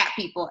they were cat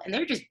people, and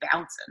they're just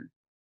bouncing.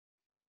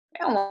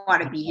 They don't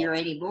want to be here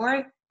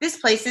anymore. This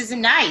place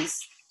isn't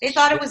nice. They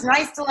thought it was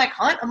nice to like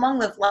hunt among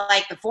the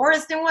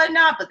forest and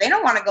whatnot, but they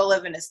don't want to go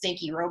live in a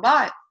stinky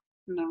robot.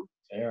 No.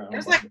 Fair.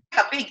 There's like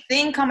a big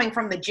thing coming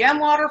from the gem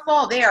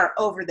waterfall. They are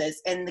over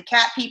this, and the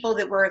cat people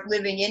that were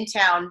living in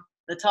town,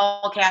 the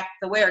tall cat,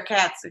 the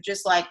werecats, are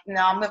just like,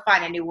 no, I'm gonna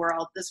find a new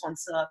world. This one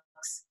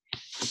sucks.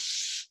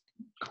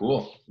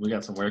 Cool. We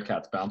got some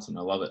werecats bouncing.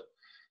 I love it.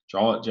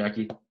 Draw it,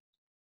 Jackie.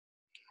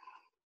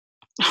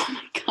 Oh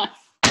my god.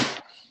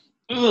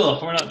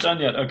 Ugh, we're not done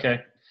yet. Okay.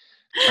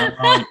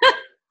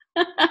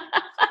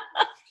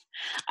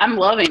 I'm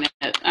loving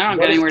it. I don't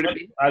What get is- anywhere to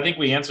be. I think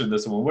we answered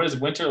this one. What is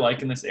winter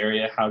like in this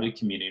area? How do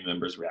community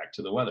members react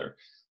to the weather?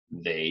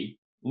 They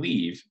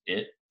leave.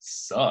 It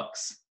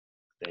sucks.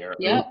 They are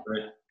Yep. over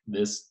it.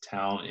 This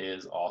town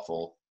is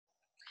awful.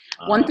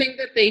 One thing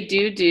that they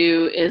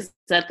do is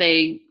that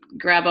they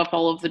grab up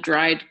all of the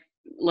dried,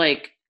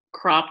 like,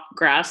 crop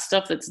grass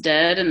stuff that's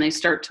dead, and they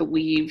start to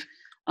weave,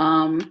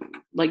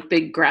 like,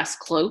 big grass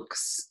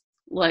cloaks,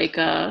 like,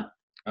 oh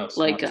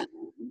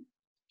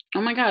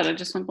my god, I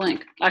just went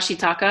blank.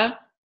 Ashitaka,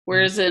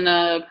 whereas in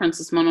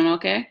Princess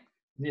Mononoke,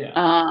 yeah.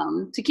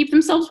 to keep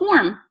themselves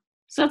warm.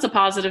 So that's a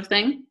positive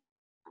thing.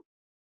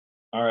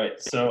 All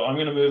right. So I'm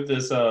going to move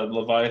this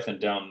Leviathan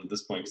down at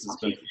this point because it's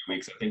been a few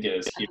weeks. I think it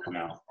is here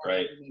now,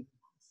 right?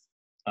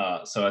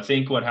 So I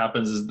think what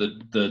happens is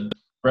the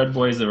Red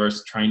Boys are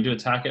trying to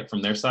attack it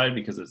from their side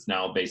because it's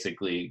now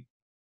basically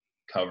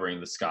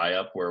covering the sky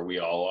up where we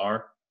all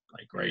are,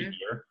 like right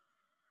here,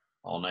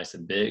 all nice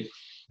and big.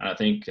 And I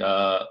think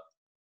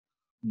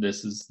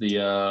this is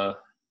the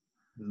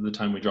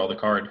time we draw the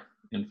card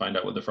and find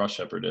out what the Frost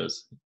Shepherd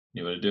is.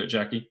 You want to do it,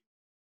 Jackie?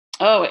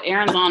 Oh,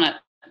 Aaron's on it.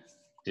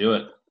 Do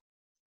it.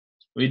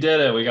 We did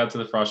it. We got to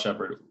the Frost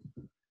Shepherd.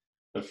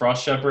 The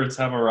Frost Shepherds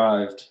have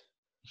arrived.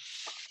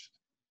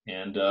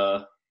 And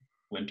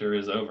winter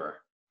is over.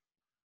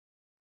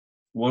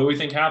 What do we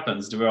think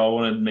happens? Do we all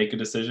want to make a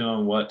decision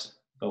on what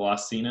the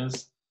last scene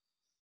is?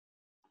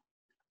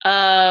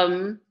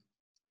 I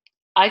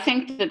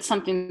think that's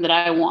something that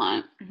I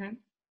want.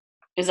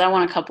 Is I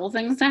want a couple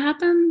things to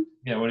happen.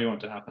 Yeah, what do you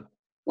want to happen?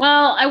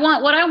 Well,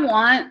 what I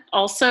want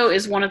also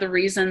is one of the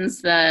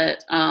reasons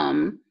that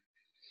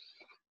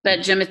that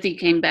Jimothy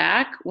came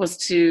back was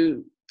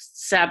to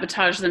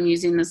sabotage them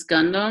using this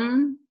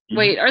Gundam.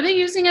 Wait, are they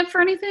using it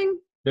for anything?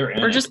 They're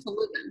in or it. just to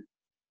live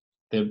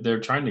in? They're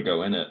trying to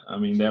go in it. I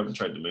mean, they haven't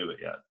tried to move it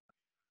yet.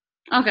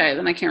 Okay,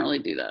 then I can't really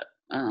do that.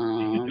 You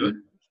can do it.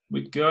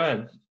 We go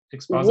ahead.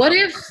 Exposit. What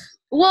if?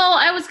 Well,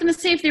 I was gonna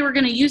say if they were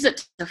gonna use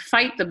it to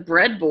fight the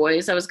Bread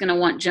Boys, I was gonna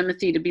want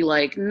Jimothy to be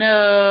like,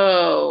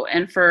 no,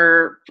 and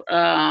for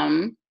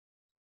who's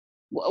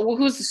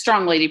the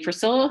strong lady?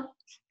 Priscilla?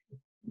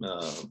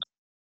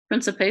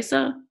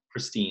 Principessa?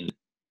 Christine.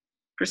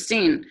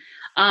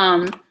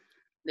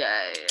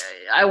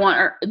 I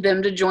want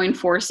them to join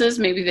forces.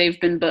 Maybe they've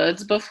been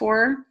buds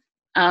before.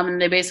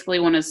 And they basically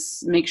want to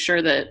make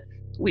sure that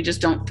we just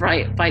don't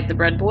fight the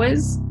Bread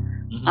Boys.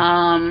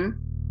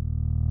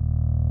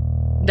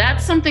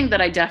 That's something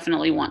that I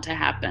definitely want to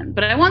happen.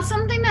 But I want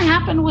something to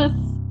happen with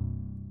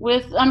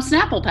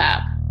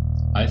Snapplepap.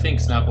 I think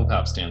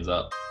Snapplepap stands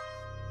up.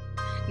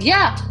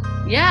 Yeah.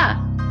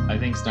 I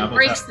think Snapplepap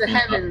Breaks the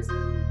heavens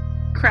and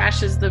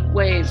crashes the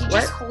waves. He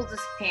What? just holds his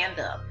hand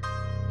up.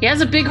 He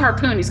has a big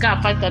harpoon. He's got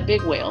to fight that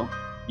big whale.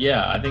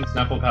 Yeah, I think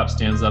Snapplepap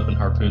stands up and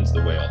harpoons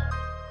the whale.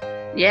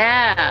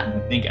 Yeah. I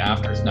think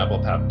after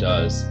Snapplepap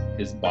does,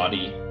 his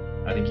body,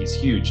 I think he's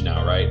huge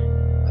now, right?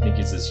 I think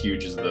he's as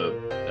huge as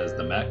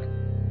the mech.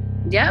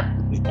 Yep.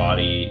 His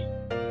body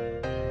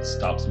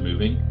stops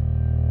moving,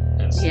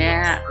 and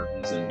Yeah.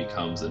 turns and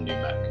becomes a new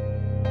mech.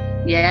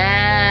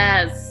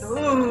 Yes.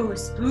 Ooh,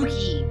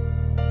 spooky.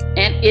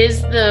 And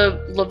is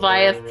the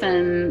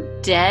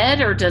Leviathan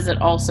dead, or does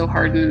it also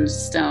harden into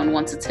stone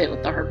once it's hit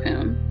with the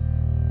harpoon?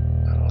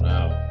 I don't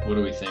know. What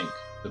do we think?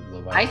 The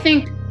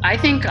Leviathan?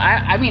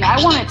 I mean,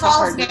 I want it It to falls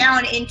harden.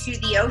 down into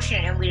the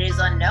ocean and it is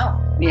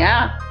unknown.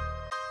 Yeah.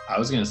 I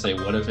was gonna say,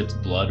 what if its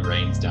blood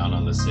rains down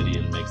on the city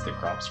and makes the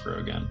crops grow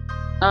again?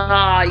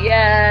 Ah,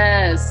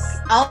 yes.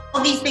 All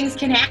these things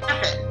can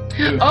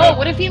happen. Oh,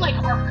 what if he like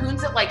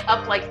harpoons it like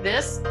up like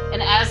this,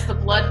 and as the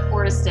blood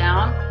pours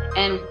down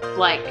and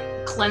like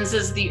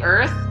cleanses the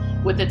earth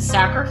with its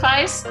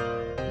sacrifice,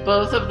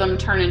 both of them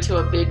turn into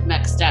a big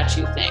mech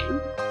statue thing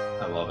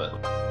I love it.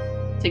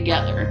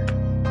 together.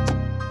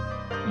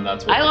 And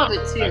that's what I love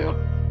it too.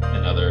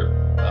 Another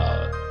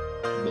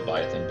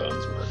Leviathan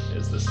bones work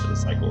is this the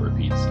cycle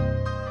repeats.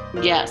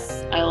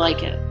 Yes, I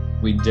like it.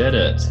 We did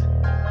it.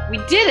 We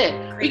did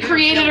it. We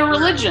created a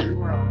religion.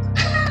 World.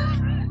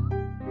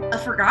 A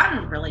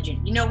forgotten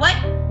religion. You know what?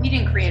 We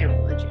didn't create a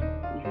religion.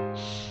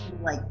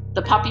 Like,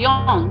 The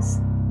Papillons.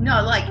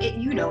 no, like it.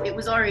 You know, it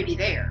was already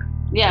there.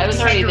 Yeah, it was We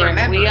just had already to there.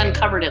 remember We it.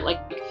 uncovered it like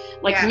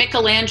Yeah.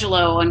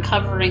 Michelangelo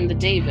uncovering the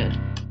David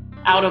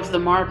out of the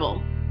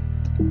marble.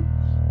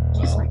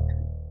 Just Well, like,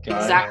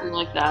 guys, Exactly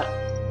like that.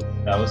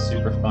 that was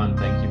super fun.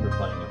 Thank you for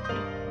playing with me.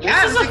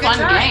 yeah, This is it was a good fun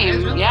time. It was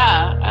game. really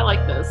Yeah, I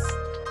like this.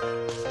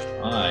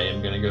 I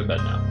am gonna go to bed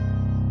now.